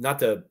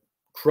to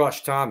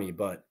crush Tommy,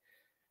 but,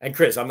 and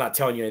Chris, I'm not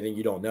telling you anything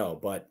you don't know,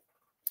 but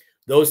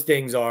those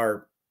things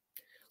are,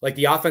 like,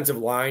 the offensive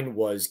line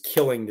was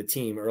killing the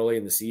team early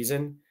in the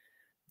season.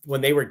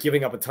 When they were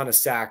giving up a ton of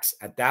sacks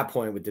at that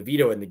point with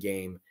DeVito in the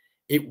game,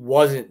 it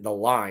wasn't the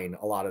line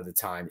a lot of the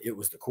time. It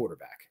was the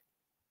quarterback.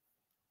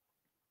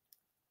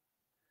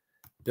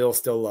 Bill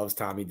still loves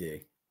Tommy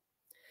D.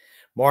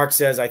 Mark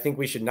says, I think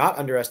we should not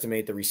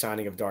underestimate the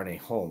re-signing of Darnay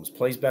Holmes.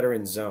 Plays better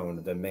in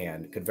zone than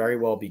man. Could very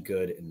well be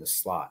good in the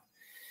slot.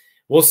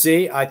 We'll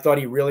see. I thought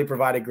he really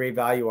provided great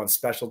value on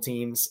special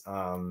teams.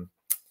 On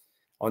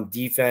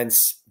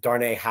defense,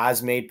 Darnay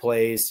has made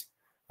plays.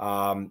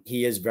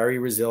 He is very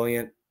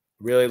resilient.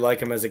 Really like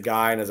him as a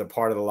guy and as a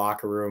part of the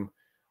locker room.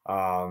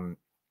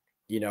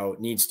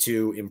 Needs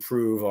to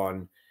improve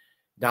on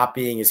not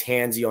being as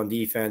handsy on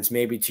defense.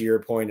 Maybe to your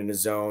point, in a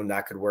zone,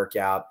 that could work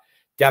out.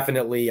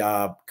 Definitely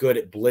good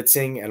at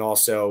blitzing and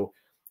also,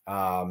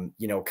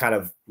 kind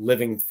of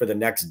living for the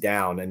next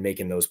down and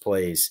making those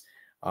plays.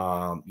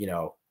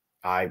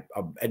 I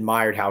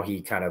admired how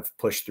he kind of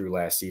pushed through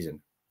last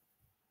season.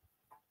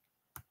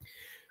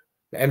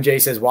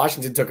 MJ says,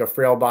 Washington took a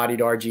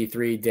frail-bodied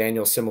RG3,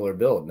 Daniel similar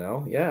build.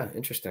 No? Yeah,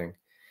 interesting.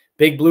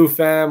 Big Blue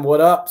Fam,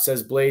 what up?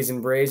 Says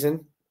Blazin'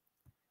 Brazen.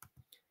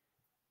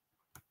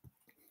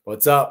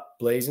 What's up,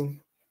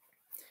 Blazin'?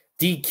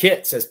 D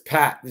Kit says,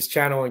 Pat, this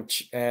channel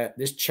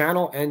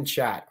and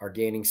chat are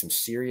gaining some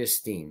serious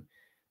steam.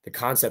 The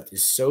concept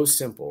is so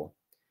simple.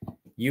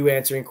 You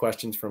answering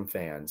questions from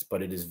fans,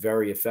 but it is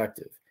very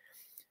effective.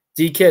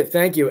 D Kit,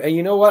 thank you. And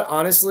you know what?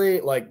 Honestly,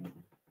 like,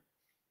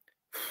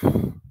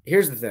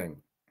 here's the thing.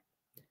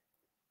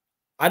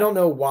 I don't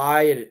know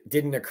why it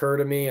didn't occur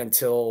to me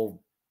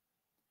until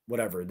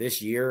whatever,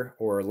 this year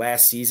or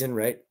last season,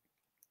 right?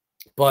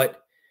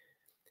 But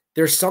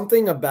there's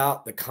something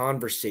about the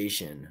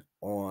conversation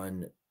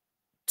on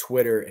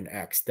Twitter and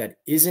X that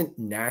isn't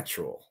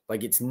natural.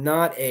 Like, it's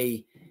not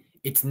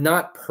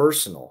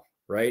personal,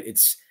 right?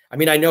 I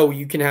mean, I know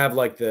you can have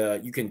like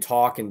you can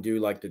talk and do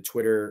like the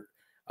Twitter,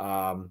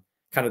 kind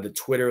of the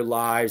Twitter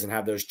lives and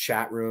have those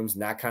chat rooms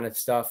and that kind of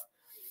stuff.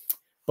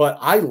 But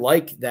I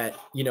like that,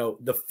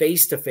 the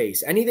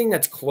face-to-face, anything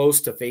that's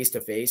close to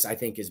face-to-face, I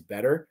think is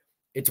better.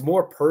 It's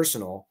more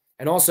personal.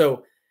 And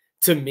also,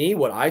 to me,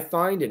 what I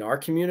find in our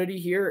community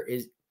here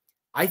is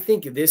I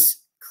think this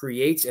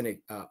creates an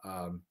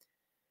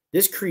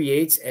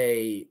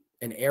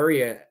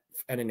area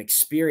and an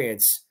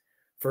experience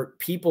for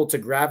people to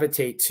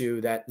gravitate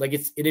to, that like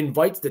it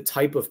invites the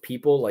type of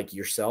people like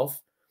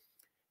yourself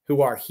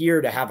who are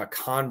here to have a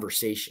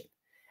conversation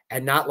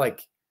and not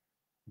like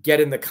get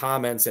in the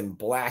comments and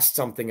blast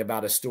something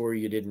about a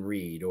story you didn't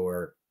read,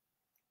 or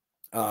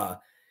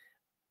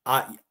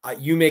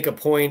you make a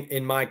point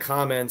in my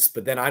comments,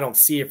 but then I don't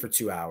see it for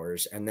 2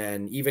 hours. And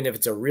then even if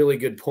it's a really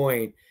good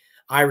point,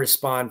 I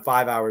respond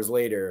 5 hours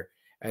later,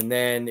 and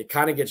then it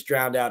kind of gets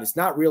drowned out. It's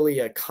not really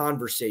a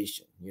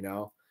conversation,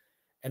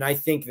 And I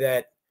think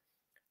that,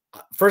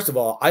 first of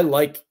all, I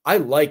like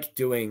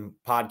doing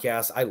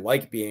podcasts. I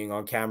like being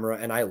on camera,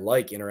 and I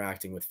like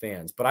interacting with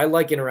fans, but I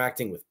like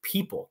interacting with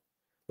people.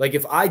 Like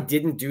if I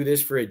didn't do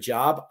this for a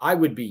job, I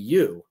would be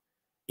you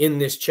in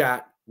this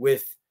chat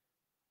with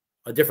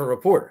a different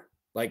reporter.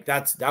 Like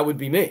that would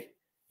be me,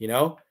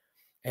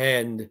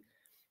 And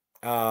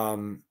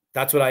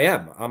that's what I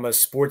am. I'm a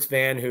sports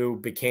fan who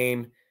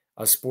became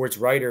a sports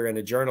writer and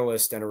a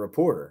journalist and a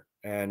reporter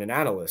and an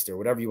analyst, or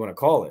whatever you want to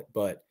call it.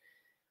 But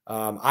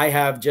I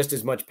have just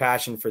as much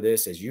passion for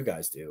this as you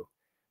guys do,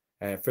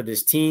 for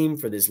this team,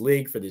 for this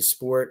league, for this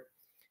sport.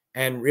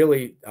 And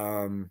really,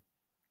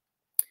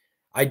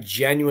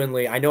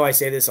 I know I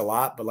say this a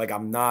lot, but like,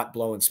 I'm not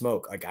blowing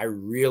smoke. Like I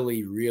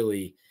really,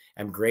 really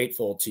am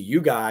grateful to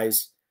you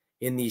guys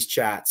in these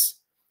chats,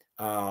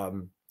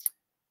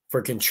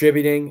 for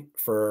contributing,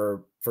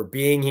 for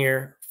being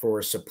here,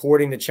 for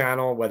supporting the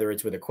channel, whether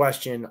it's with a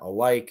question, a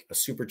like, a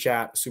super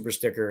chat, a super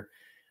sticker,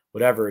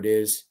 whatever it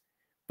is.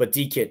 But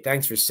D-Kit,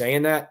 thanks for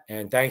saying that,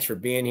 and thanks for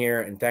being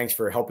here, and thanks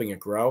for helping it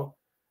grow.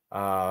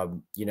 I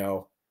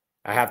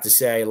have to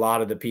say, a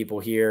lot of the people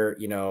here,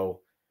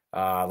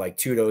 like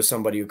Tudo,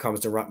 somebody who comes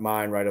to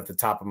mind right off the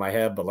top of my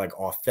head, but like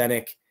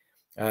Authentic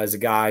is a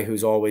guy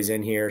who's always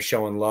in here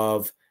showing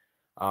love.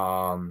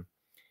 A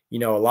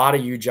lot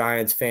of you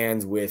Giants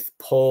fans with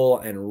pull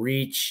and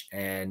reach,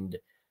 and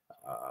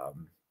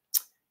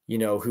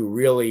who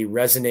really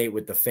resonate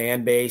with the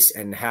fan base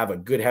and have a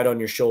good head on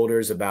your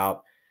shoulders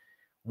about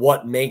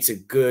what makes a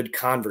good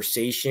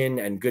conversation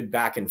and good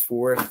back and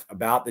forth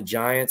about the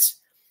Giants.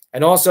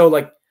 And also,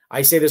 like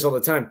I say this all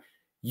the time,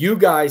 you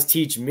guys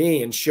teach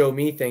me and show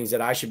me things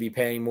that I should be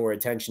paying more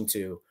attention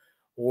to,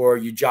 or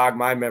you jog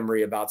my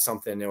memory about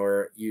something,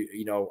 or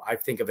I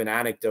think of an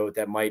anecdote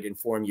that might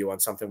inform you on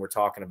something we're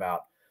talking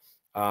about.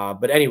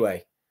 But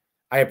anyway,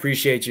 I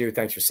appreciate you.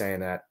 Thanks for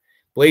saying that.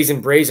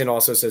 Blazing Brazen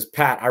also says,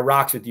 Pat, I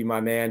rocks with you,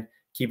 my man.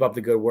 Keep up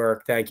the good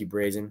work. Thank you,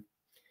 Brazen.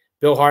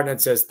 Bill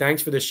Hartnett says,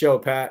 thanks for the show,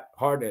 Pat.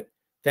 Hartnett,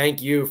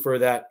 thank you for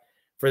that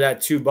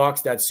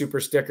 $2, that super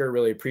sticker.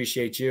 Really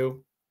appreciate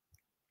you.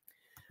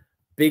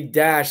 Big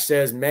Dash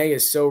says, Maye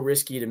is so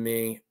risky to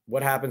me.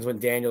 What happens when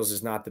Daniels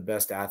is not the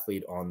best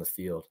athlete on the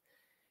field?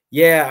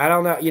 Yeah, I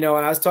don't know.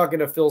 And I was talking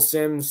to Phil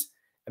Simms.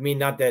 I mean,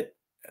 not that,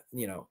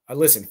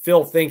 listen,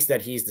 Phil thinks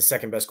that he's the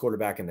second best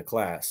quarterback in the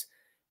class,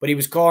 but he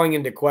was calling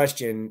into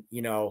question,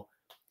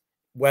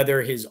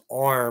 whether his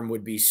arm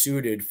would be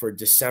suited for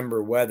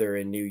December weather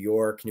in New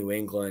York, New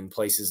England,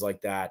 places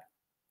like that.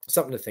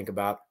 Something to think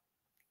about.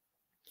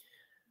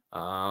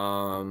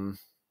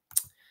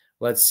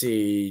 Let's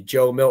see.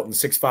 Joe Milton,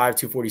 6'5",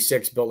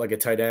 246, built like a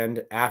tight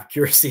end.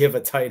 Accuracy of a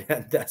tight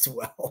end as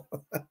well.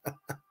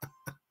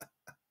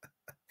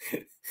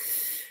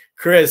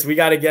 Chris, we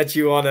got to get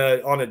you on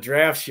a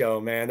draft show,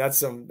 man.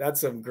 That's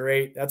a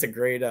great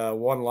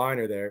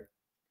one-liner there.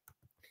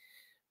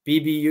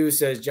 BBU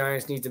says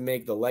Giants need to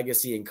make the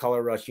legacy and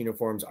color rush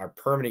uniforms our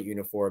permanent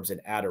uniforms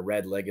and add a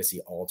red legacy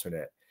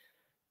alternate.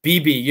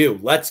 BBU,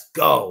 let's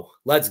go.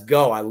 Let's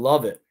go. I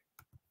love it.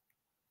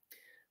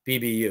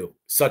 BBU,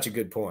 such a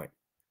good point.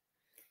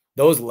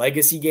 Those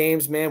legacy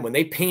games, man, when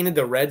they painted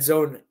the red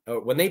zone,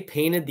 when they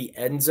painted the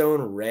end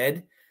zone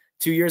red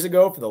 2 years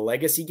ago for the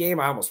legacy game,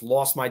 I almost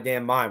lost my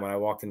damn mind when I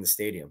walked in the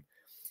stadium.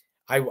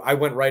 I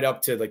went right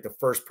up to like the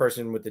first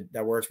person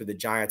that works with the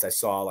Giants I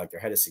saw, like their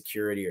head of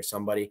security or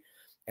somebody,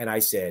 and I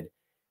said,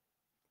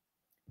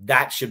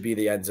 that should be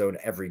the end zone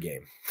every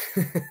game.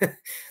 That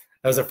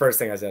was the first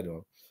thing I said to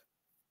him.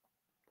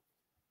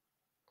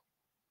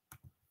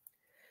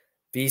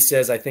 V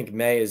says, I think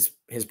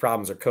his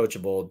problems are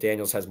coachable.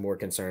 Daniels has more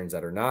concerns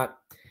that are not.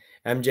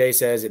 MJ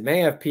says, it may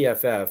have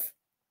PFF,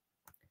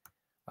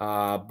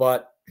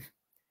 but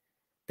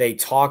they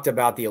talked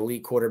about the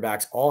elite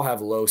quarterbacks all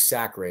have low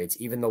sack rates,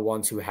 even the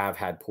ones who have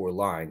had poor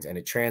lines, and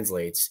it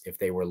translates if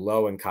they were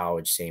low in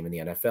college, same in the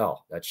NFL.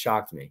 That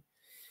shocked me.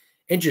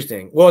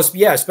 Interesting. Well,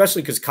 yeah,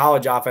 especially because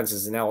college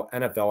offenses and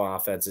NFL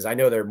offenses, I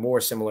know they're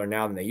more similar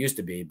now than they used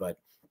to be, but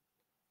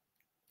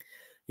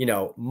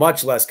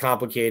much less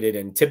complicated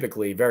and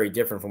typically very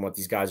different from what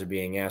these guys are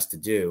being asked to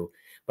do.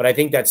 But I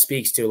think that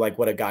speaks to like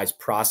what a guy's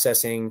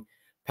processing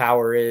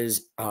power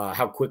is,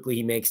 how quickly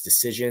he makes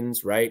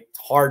decisions, right? It's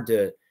hard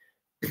to,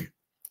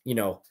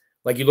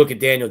 like you look at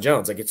Daniel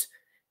Jones, like it's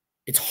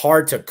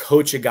hard to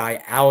coach a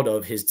guy out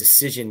of his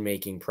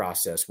decision-making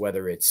process,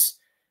 whether it's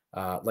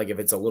like if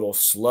it's a little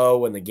slow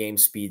when the game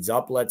speeds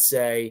up, let's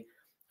say,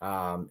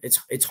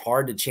 it's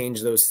hard to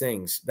change those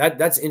things.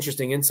 That's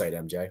interesting insight,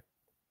 MJ.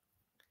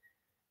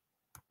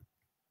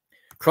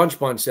 Crunch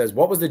Bunch says,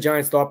 what was the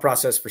Giants' thought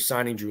process for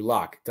signing Drew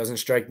Lock? Doesn't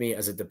strike me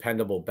as a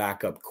dependable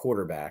backup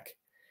quarterback.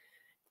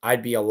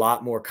 I'd be a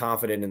lot more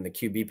confident in the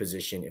QB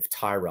position if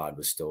Tyrod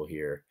was still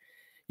here.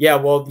 Yeah,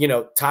 well,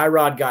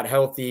 Tyrod got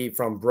healthy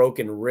from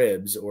broken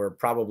ribs, or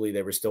probably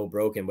they were still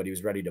broken, but he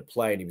was ready to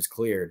play and he was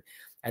cleared.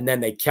 And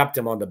then they kept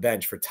him on the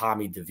bench for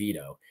Tommy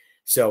DeVito.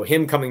 So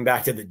him coming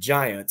back to the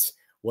Giants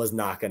was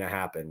not going to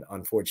happen,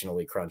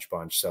 unfortunately, Crunch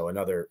Bunch. So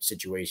another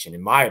situation,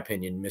 in my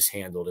opinion,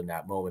 mishandled in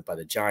that moment by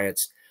the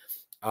Giants.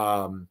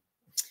 I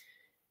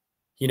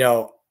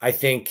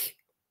think,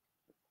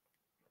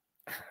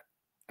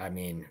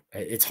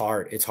 it's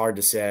hard. It's hard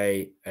to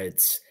say.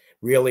 It's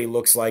really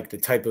looks like the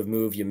type of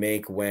move you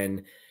make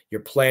when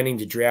you're planning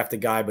to draft a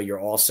guy, but you're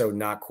also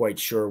not quite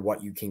sure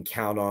what you can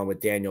count on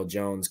with Daniel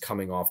Jones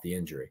coming off the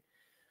injury.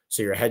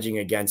 So you're hedging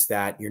against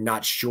that. You're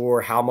not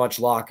sure how much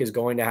Locke is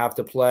going to have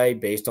to play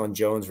based on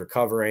Jones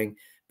recovering,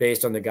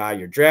 based on the guy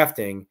you're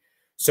drafting.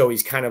 So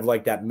he's kind of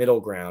like that middle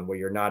ground where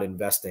you're not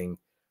investing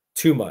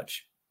too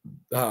much.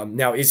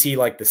 Now, is he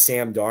like the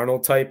Sam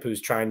Darnold type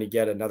who's trying to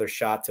get another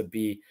shot to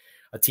be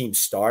a team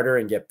starter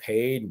and get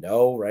paid?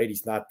 No, right?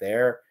 He's not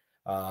there.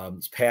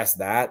 He's past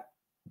that.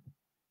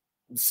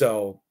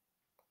 So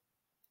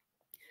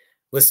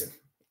listen,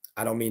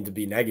 I don't mean to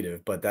be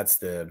negative, but that's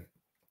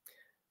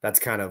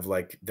kind of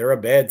like, they're a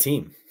bad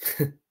team.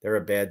 They're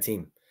a bad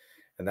team.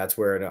 And that's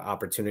where an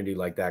opportunity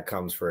like that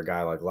comes for a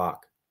guy like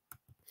Locke.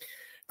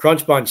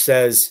 Crunch Bunch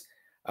says,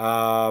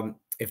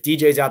 if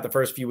DJ's out the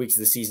first few weeks of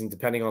the season,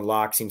 depending on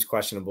Locke, seems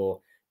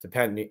questionable,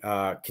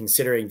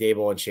 considering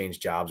Dable and Shane's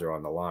jobs are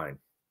on the line.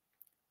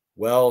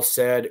 Well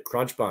said,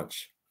 Crunch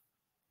Bunch.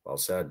 Well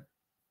said.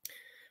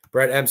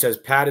 Brett M says,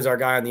 Pat is our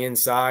guy on the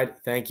inside.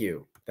 Thank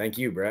you. Thank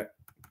you, Brett.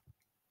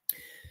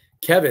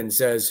 Kevin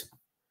says,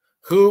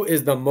 who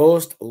is the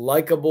most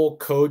likable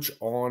coach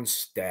on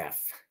staff?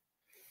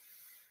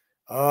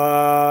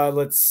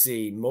 Let's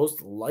see.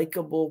 Most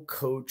likable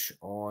coach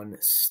on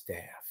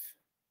staff.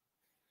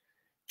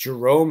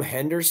 Jerome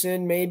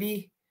Henderson,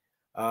 maybe?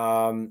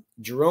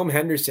 Jerome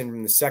Henderson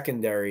from the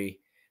secondary,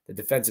 the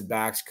defensive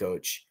backs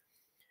coach.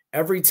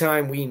 Every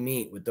time we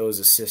meet with those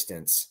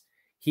assistants,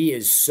 he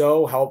is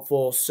so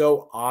helpful,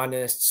 so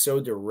honest, so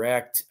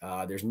direct.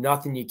 There's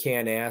nothing you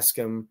can't ask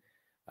him.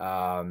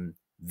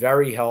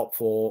 Very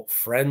helpful,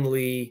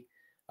 friendly,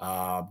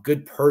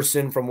 good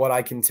person from what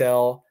I can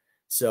tell.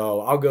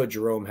 So I'll go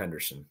Jerome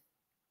Henderson.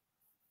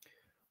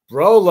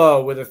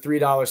 Brolo with a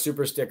 $3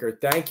 super sticker.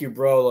 Thank you,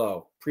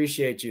 Brolo.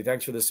 Appreciate you.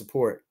 Thanks for the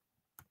support.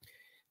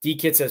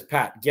 D-Kit says,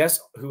 Pat, guess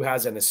who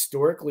has an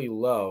historically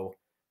low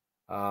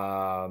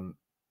P2S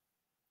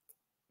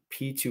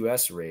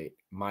rate?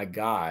 My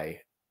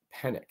guy,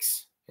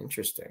 Penix.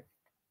 Interesting.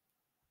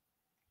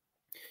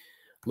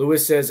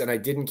 Lewis says, and I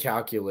didn't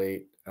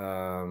calculate.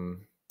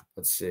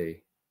 Let's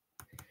see.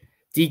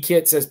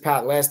 D-Kit says,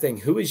 Pat, last thing,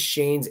 who is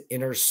Shane's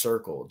inner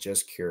circle?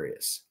 Just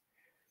curious.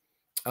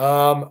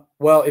 Well,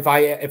 if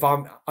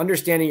I'm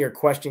understanding your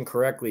question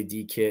correctly,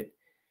 D-Kit,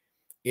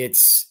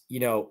 it's,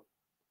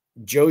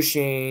 Joe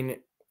Shane,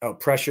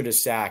 pressure to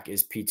sack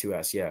is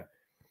P2S. Yeah.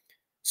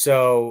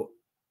 So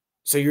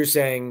you're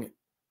saying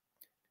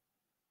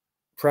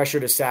pressure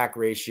to sack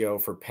ratio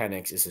for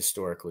Penix is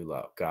historically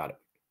low. Got it.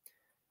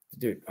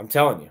 Dude, I'm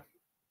telling you,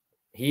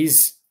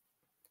 he's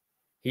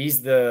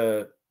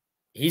an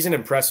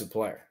impressive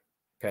player,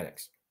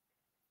 Penix.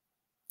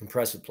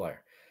 Impressive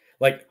player.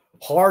 Like,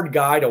 hard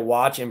guy to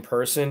watch in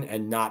person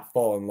and not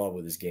fall in love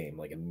with his game,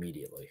 like,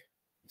 immediately.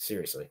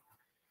 Seriously.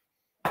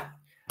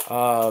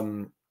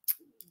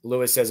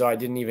 Lewis says, I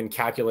didn't even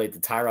calculate the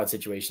Tyrod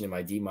situation in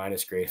my D-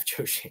 grade of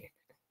Joe Shane.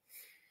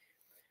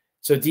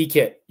 So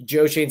D-Kit,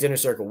 Joe Shane's inner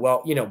circle.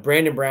 Well,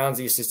 Brandon Brown's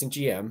the assistant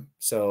GM,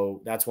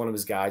 so that's one of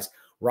his guys.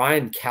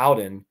 Ryan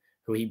Cowden,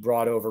 who he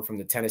brought over from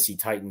the Tennessee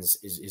Titans,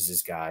 is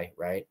this guy,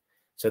 right?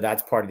 So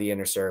that's part of the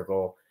inner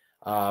circle.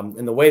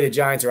 And the way the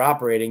Giants are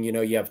operating,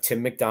 you have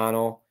Tim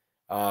McDonald.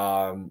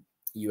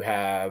 You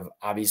have,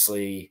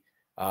 obviously,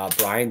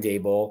 Brian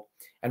Daboll.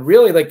 And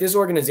really, like, this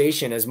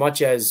organization, as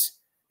much as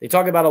they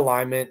talk about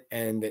alignment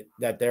and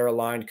that they're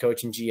aligned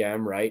coach and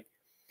GM, right?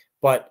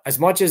 But as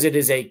much as it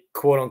is a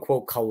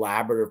quote-unquote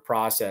collaborative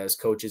process,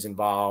 coaches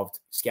involved,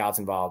 scouts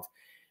involved,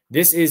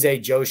 this is a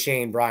Joe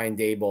Shane, Brian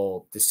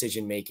Daboll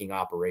decision-making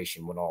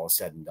operation when all is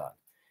said and done.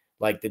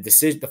 Like,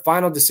 the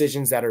final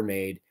decisions that are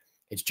made,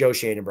 it's Joe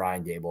Shane and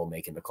Brian Daboll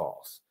making the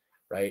calls,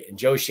 right? And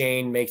Joe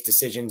Shane makes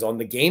decisions on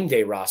the game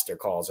day roster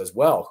calls as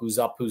well. Who's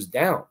up, who's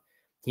down.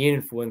 He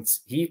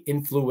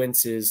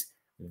influences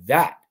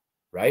that,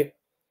 right?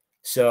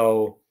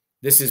 So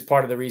this is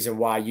part of the reason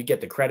why you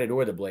get the credit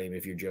or the blame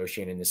if you're Joe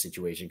Schoen in this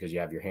situation, because you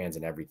have your hands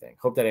in everything.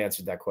 Hope that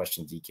answered that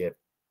question, D-Kit.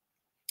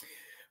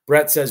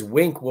 Brett says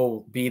Wink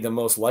will be the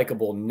most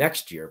likable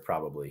next year,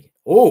 probably.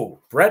 Oh,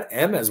 Brett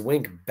M has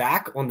Wink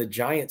back on the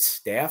Giants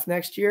staff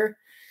next year.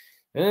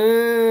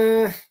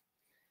 Yeah,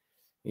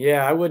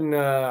 I wouldn't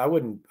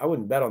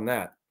bet on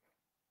that.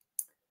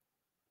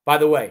 By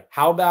the way,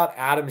 how about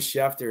Adam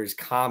Schefter's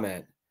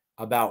comment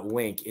about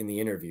Wink in the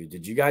interview?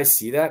 Did you guys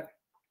see that?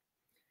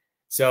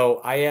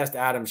 So I asked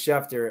Adam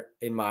Schefter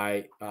in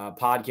my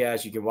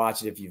podcast. You can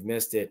watch it if you've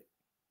missed it.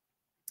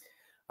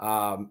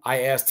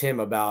 I asked him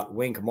about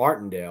Wink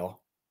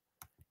Martindale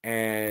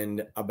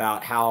and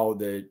about how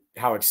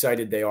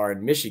excited they are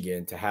in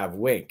Michigan to have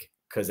Wink,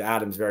 because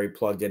Adam's very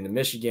plugged into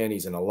Michigan.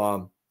 He's an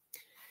alum.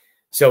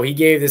 So he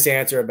gave this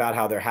answer about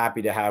how they're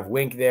happy to have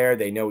Wink there.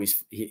 They know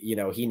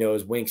he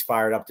knows Wink's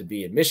fired up to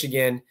be in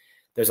Michigan.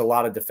 There's a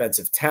lot of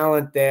defensive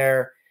talent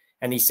there.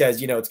 And he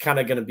says, it's kind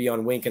of going to be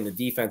on Wink and the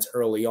defense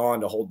early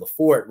on to hold the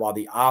fort while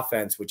the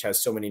offense, which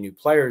has so many new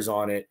players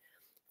on it,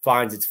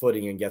 finds its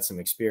footing and gets some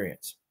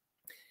experience.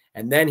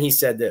 And then he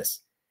said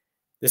this.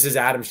 This is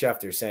Adam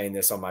Schefter saying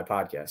this on my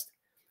podcast.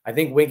 I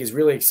think Wink is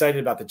really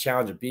excited about the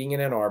challenge of being in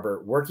Ann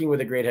Arbor, working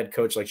with a great head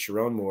coach like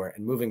Sharon Moore,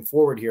 and moving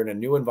forward here in a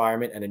new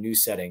environment and a new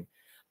setting.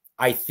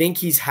 I think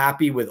he's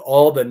happy with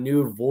all the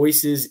new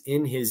voices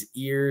in his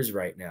ears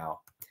right now.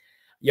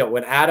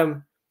 When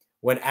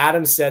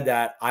Adam said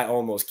that, I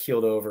almost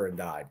keeled over and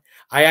died.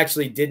 I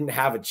actually didn't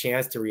have a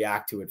chance to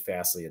react to it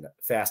fast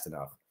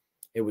enough.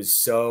 It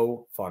was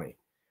so funny.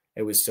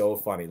 It was so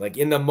funny. Like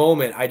in the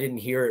moment, I didn't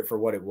hear it for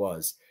what it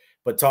was.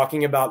 But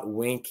talking about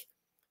Wink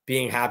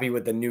being happy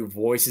with the new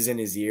voices in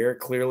his ear,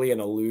 clearly an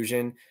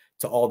allusion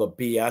to all the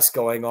BS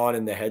going on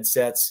in the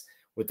headsets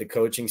with the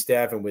coaching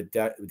staff and with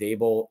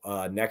Dable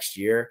next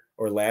year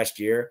or last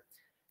year.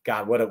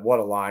 God, what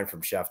a line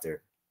from Schefter.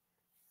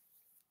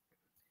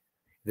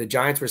 The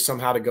Giants were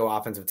somehow to go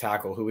offensive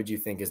tackle. Who would you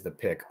think is the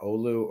pick,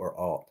 Olu or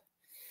Alt?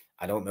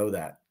 I don't know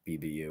that,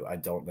 BBU. I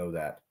don't know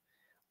that.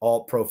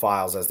 Alt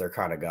profiles as their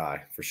kind of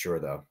guy, for sure,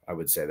 though. I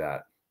would say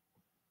that.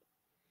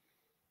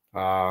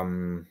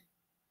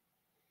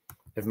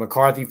 If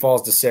McCarthy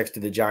falls to 6,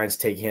 do the Giants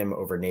take him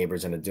over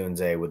Neighbors and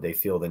Adunze? Would they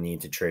feel the need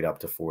to trade up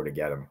to 4 to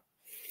get him?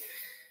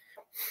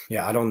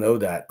 Yeah, I don't know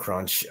that,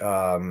 Crunch. It's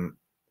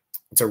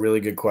a really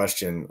good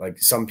question. Like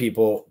some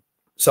people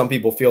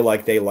feel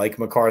like they like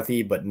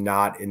McCarthy, but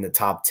not in the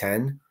top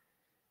 10.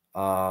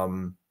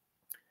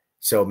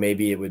 So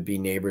maybe it would be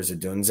Neighbors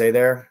Adunze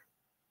there.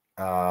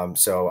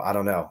 So I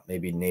don't know.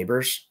 Maybe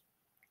Neighbors.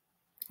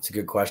 It's a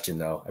good question,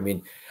 though. I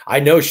mean, I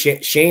know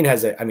Shane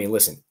has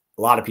listen,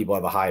 a lot of people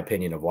have a high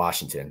opinion of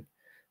Washington,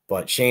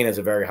 but Shane has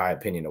a very high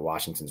opinion of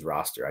Washington's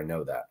roster. I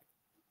know that.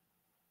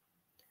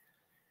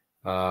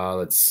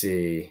 Let's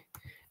see.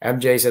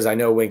 MJ says, I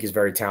know Wink is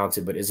very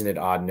talented, but isn't it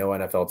odd no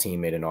NFL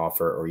team made an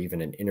offer or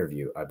even an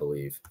interview, I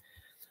believe.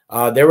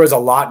 There was a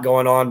lot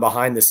going on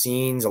behind the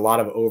scenes, a lot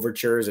of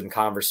overtures and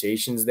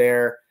conversations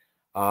there.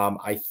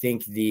 I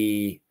think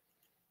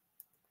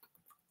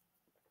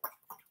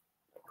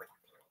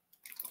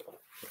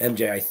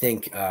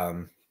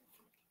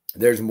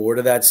there's more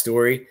to that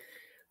story.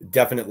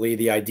 Definitely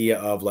the idea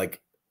of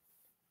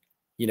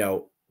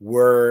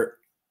were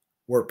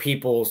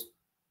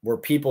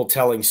people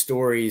telling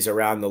stories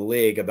around the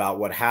league about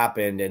what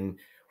happened, and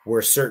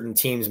were certain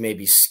teams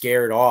maybe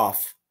scared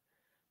off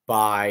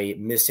by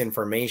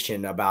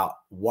misinformation about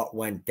what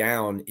went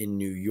down in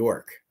New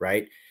York,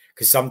 right?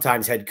 Because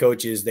sometimes head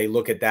coaches, they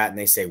look at that and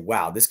they say,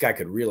 wow, this guy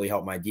could really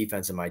help my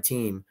defense and my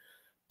team.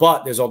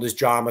 But there's all this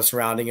drama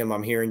surrounding him.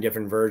 I'm hearing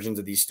different versions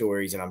of these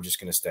stories, and I'm just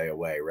going to stay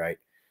away, right?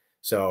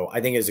 So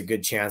I think there's a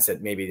good chance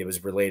that maybe it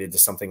was related to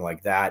something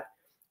like that.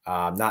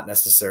 Not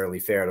necessarily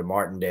fair to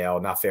Martindale,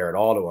 not fair at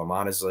all to him,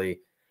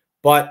 honestly.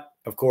 But,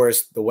 of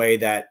course, the way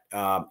that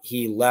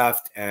he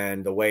left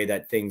and the way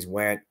that things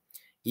went,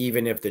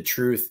 even if the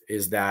truth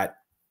is that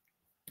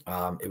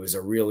it was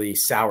a really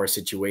sour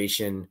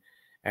situation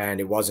and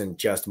it wasn't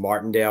just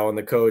Martindale and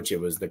the coach, it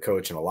was the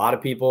coach and a lot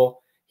of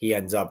people, he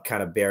ends up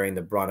kind of bearing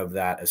the brunt of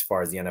that as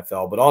far as the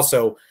NFL. But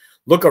also,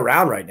 look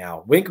around right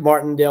now. Wink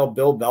Martindale,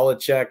 Bill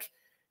Belichick,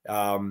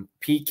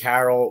 Pete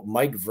Carroll,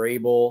 Mike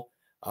Vrabel,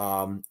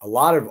 a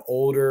lot of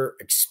older,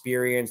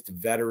 experienced,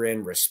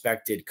 veteran,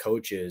 respected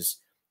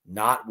coaches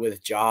not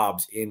with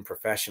jobs in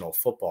professional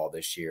football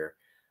this year.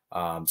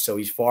 So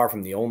he's far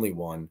from the only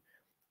one.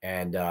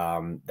 And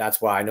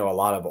that's why I know a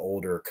lot of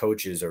older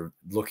coaches are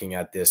looking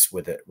at this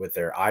with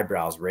their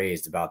eyebrows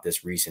raised about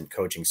this recent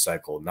coaching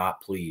cycle,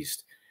 not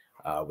pleased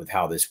with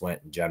how this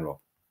went in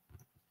general.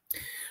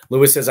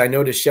 Lewis says, I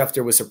noticed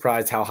Schefter was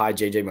surprised how high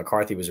J.J.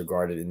 McCarthy was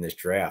regarded in this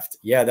draft.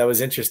 Yeah, that was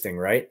interesting,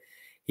 right?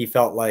 He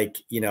felt like,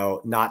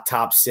 not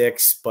top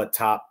 6, but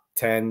top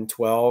 10,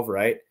 12,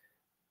 right?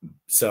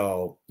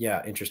 So,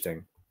 yeah,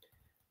 interesting.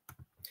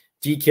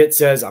 G-Kit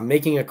says, I'm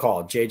making a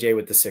call. JJ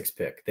with the 6th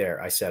pick.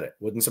 There, I said it.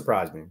 Wouldn't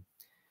surprise me.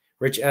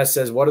 Rich S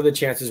says, what are the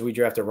chances we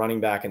draft a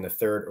running back in the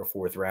 3rd or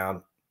 4th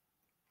round?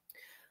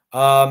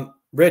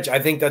 Rich, I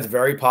think that's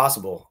very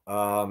possible.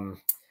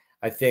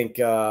 I think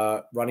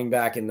running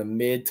back in the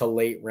mid to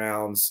late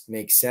rounds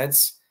makes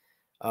sense.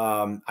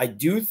 I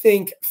do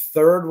think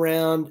third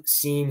round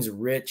seems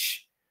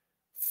rich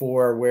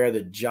for where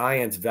the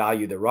Giants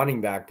value the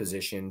running back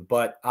position.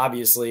 But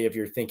obviously, if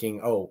you're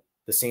thinking, oh,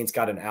 the Saints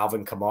got an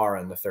Alvin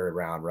Kamara in the third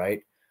round,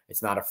 right?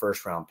 It's not a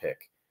first round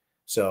pick.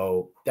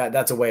 So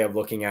that's a way of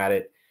looking at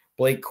it.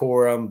 Blake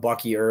Corum,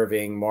 Bucky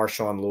Irving,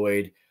 Marshawn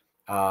Lloyd.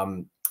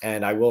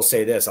 And I will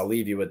say this, I'll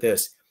leave you with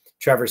this.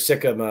 Trevor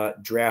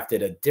Sikkema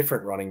drafted a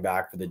different running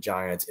back for the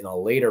Giants in a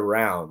later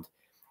round.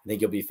 I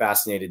think you'll be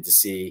fascinated to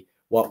see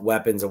what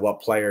weapons and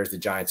what players the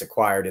Giants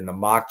acquired in the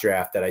mock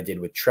draft that I did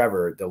with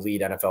Trevor, the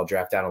lead NFL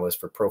draft analyst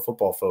for Pro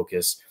Football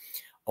Focus,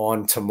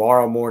 on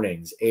tomorrow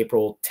morning's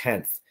April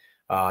 10th,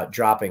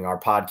 dropping our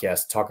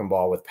podcast, Talkin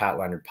Ball with Pat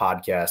Leonard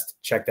podcast.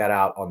 Check that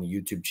out on the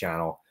YouTube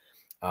channel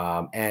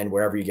and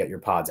wherever you get your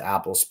pods,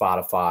 Apple,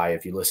 Spotify,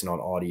 if you listen on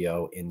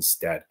audio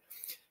instead.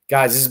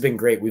 Guys, this has been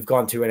great. We've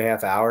gone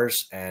 2.5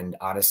 hours, and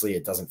honestly,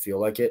 it doesn't feel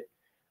like it.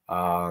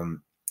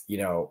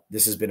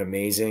 This has been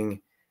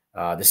amazing.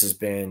 This has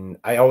been,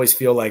 I always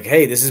feel like,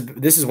 hey, this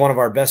is one of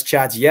our best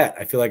chats yet.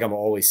 I feel like I'm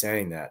always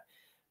saying that,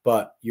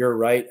 but you're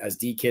right. As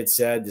D Kid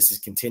said, this is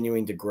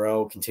continuing to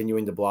grow,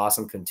 continuing to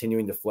blossom,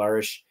 continuing to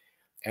flourish.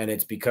 And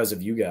it's because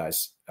of you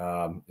guys.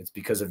 It's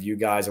because of you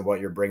guys and what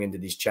you're bringing to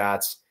these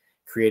chats,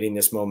 creating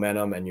this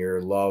momentum and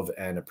your love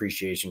and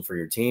appreciation for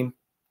your team.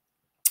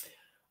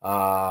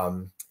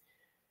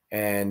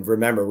 And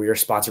remember, we are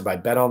sponsored by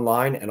Bet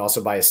Online and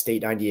also by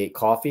Estate 98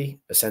 Coffee.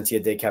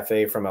 Esencia de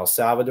Cafe from El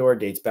Salvador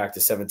dates back to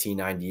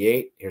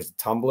 1798. Here's the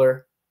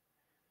tumbler.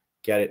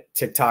 Get it.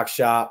 TikTok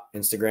shop,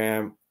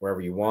 Instagram, wherever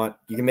you want.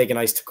 You can make an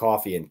iced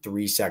coffee in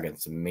 3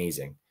 seconds.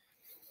 Amazing.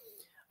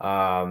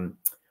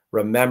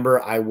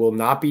 Remember, I will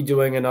not be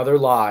doing another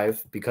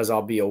live because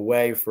I'll be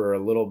away for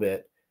a little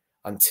bit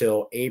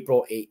until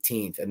April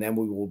 18th, and then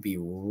we will be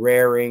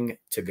raring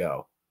to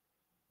go.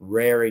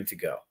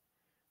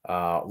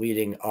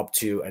 Leading up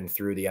to and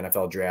through the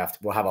NFL draft.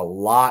 We'll have a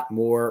lot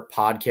more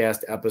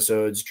podcast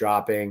episodes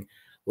dropping,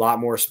 a lot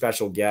more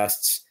special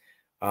guests.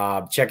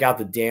 Check out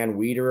the Dan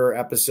Wiederer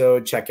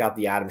episode. Check out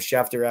the Adam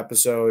Schefter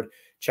episode.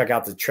 Check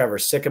out the Trevor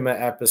Sikkema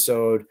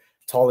episode.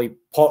 Tony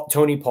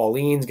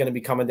Pauline's going to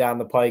be coming down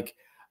the pike,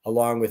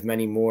 along with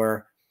many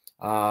more.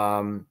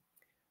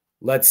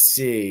 Let's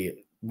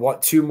see.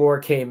 Two more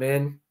came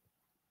in.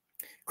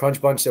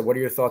 Crunch Bunch said, what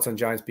are your thoughts on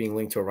Giants being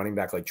linked to a running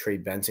back like Trey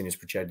Benson who's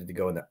projected to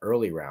go in the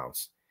early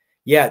rounds?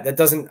 Yeah, that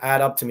doesn't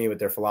add up to me with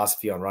their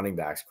philosophy on running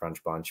backs,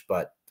 Crunch Bunch,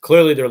 but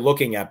clearly they're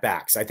looking at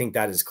backs. I think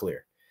that is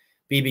clear.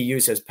 BBU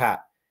says,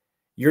 Pat,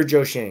 you're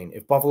Joe Shane.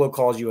 If Buffalo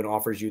calls you and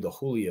offers you the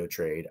Julio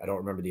trade, I don't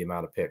remember the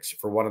amount of picks,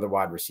 for one of the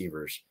wide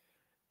receivers,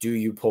 do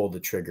you pull the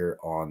trigger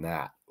on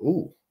that?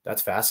 Ooh,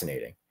 that's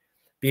fascinating.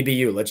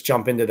 BBU, let's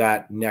jump into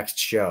that next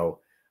show.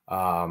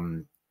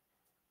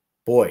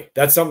 Boy,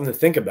 that's something to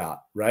think about,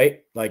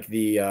 right? Like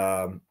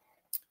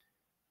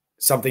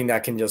something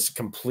that can just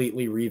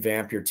completely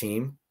revamp your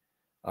team.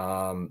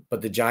 But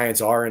the Giants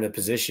are in a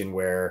position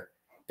where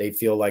they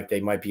feel like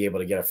they might be able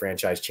to get a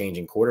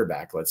franchise-changing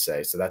quarterback, let's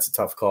say. So that's a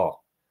tough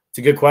call. It's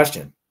a good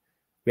question.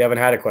 We haven't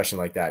had a question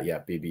like that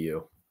yet,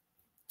 BBU.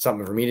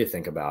 Something for me to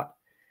think about.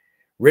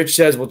 Rich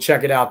says, we'll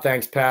check it out.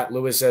 Thanks, Pat.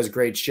 Lewis says,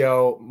 great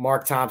show.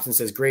 Mark Thompson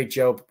says, great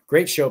show,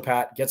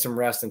 Pat. Get some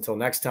rest until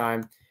next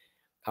time.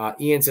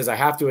 Ian says, I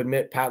have to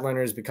admit, Pat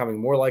Leonard is becoming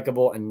more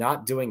likable and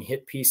not doing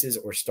hit pieces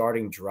or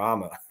starting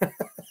drama.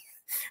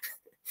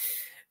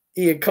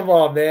 Ian, come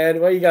on,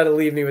 man. Why you got to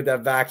leave me with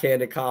that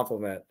backhanded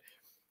compliment?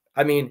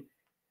 I mean,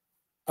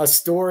 a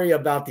story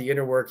about the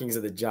inner workings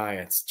of the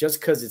Giants, just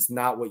because it's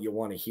not what you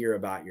want to hear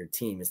about your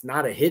team. It's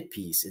not a hit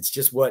piece. It's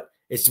just what's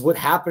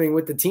happening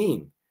with the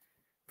team.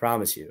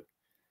 Promise you.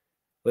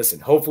 Listen,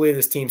 hopefully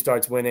this team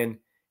starts winning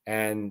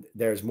and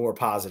there's more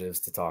positives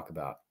to talk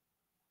about.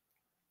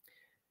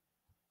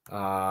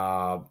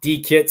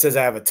 D Kit says,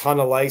 I have a ton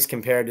of likes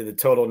compared to the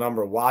total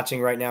number watching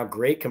right now.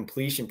 Great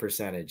completion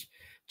percentage.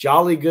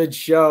 Jolly good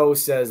show,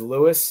 says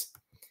Lewis.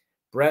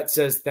 Brett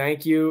says,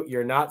 thank you.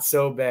 You're not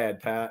so bad,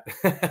 Pat.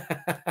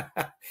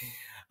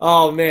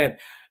 Oh, man.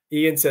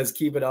 Ian says,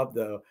 keep it up,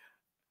 though.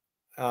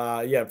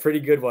 Yeah, pretty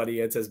good one,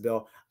 Ian says,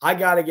 Bill. I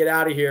got to get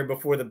out of here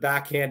before the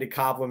backhanded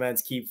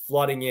compliments keep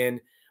flooding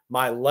in.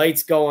 My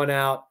light's going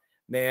out.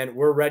 Man,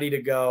 we're ready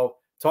to go.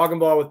 Talking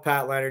Ball with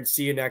Pat Leonard.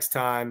 See you next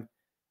time.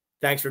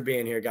 Thanks for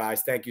being here,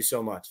 guys. Thank you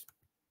so much.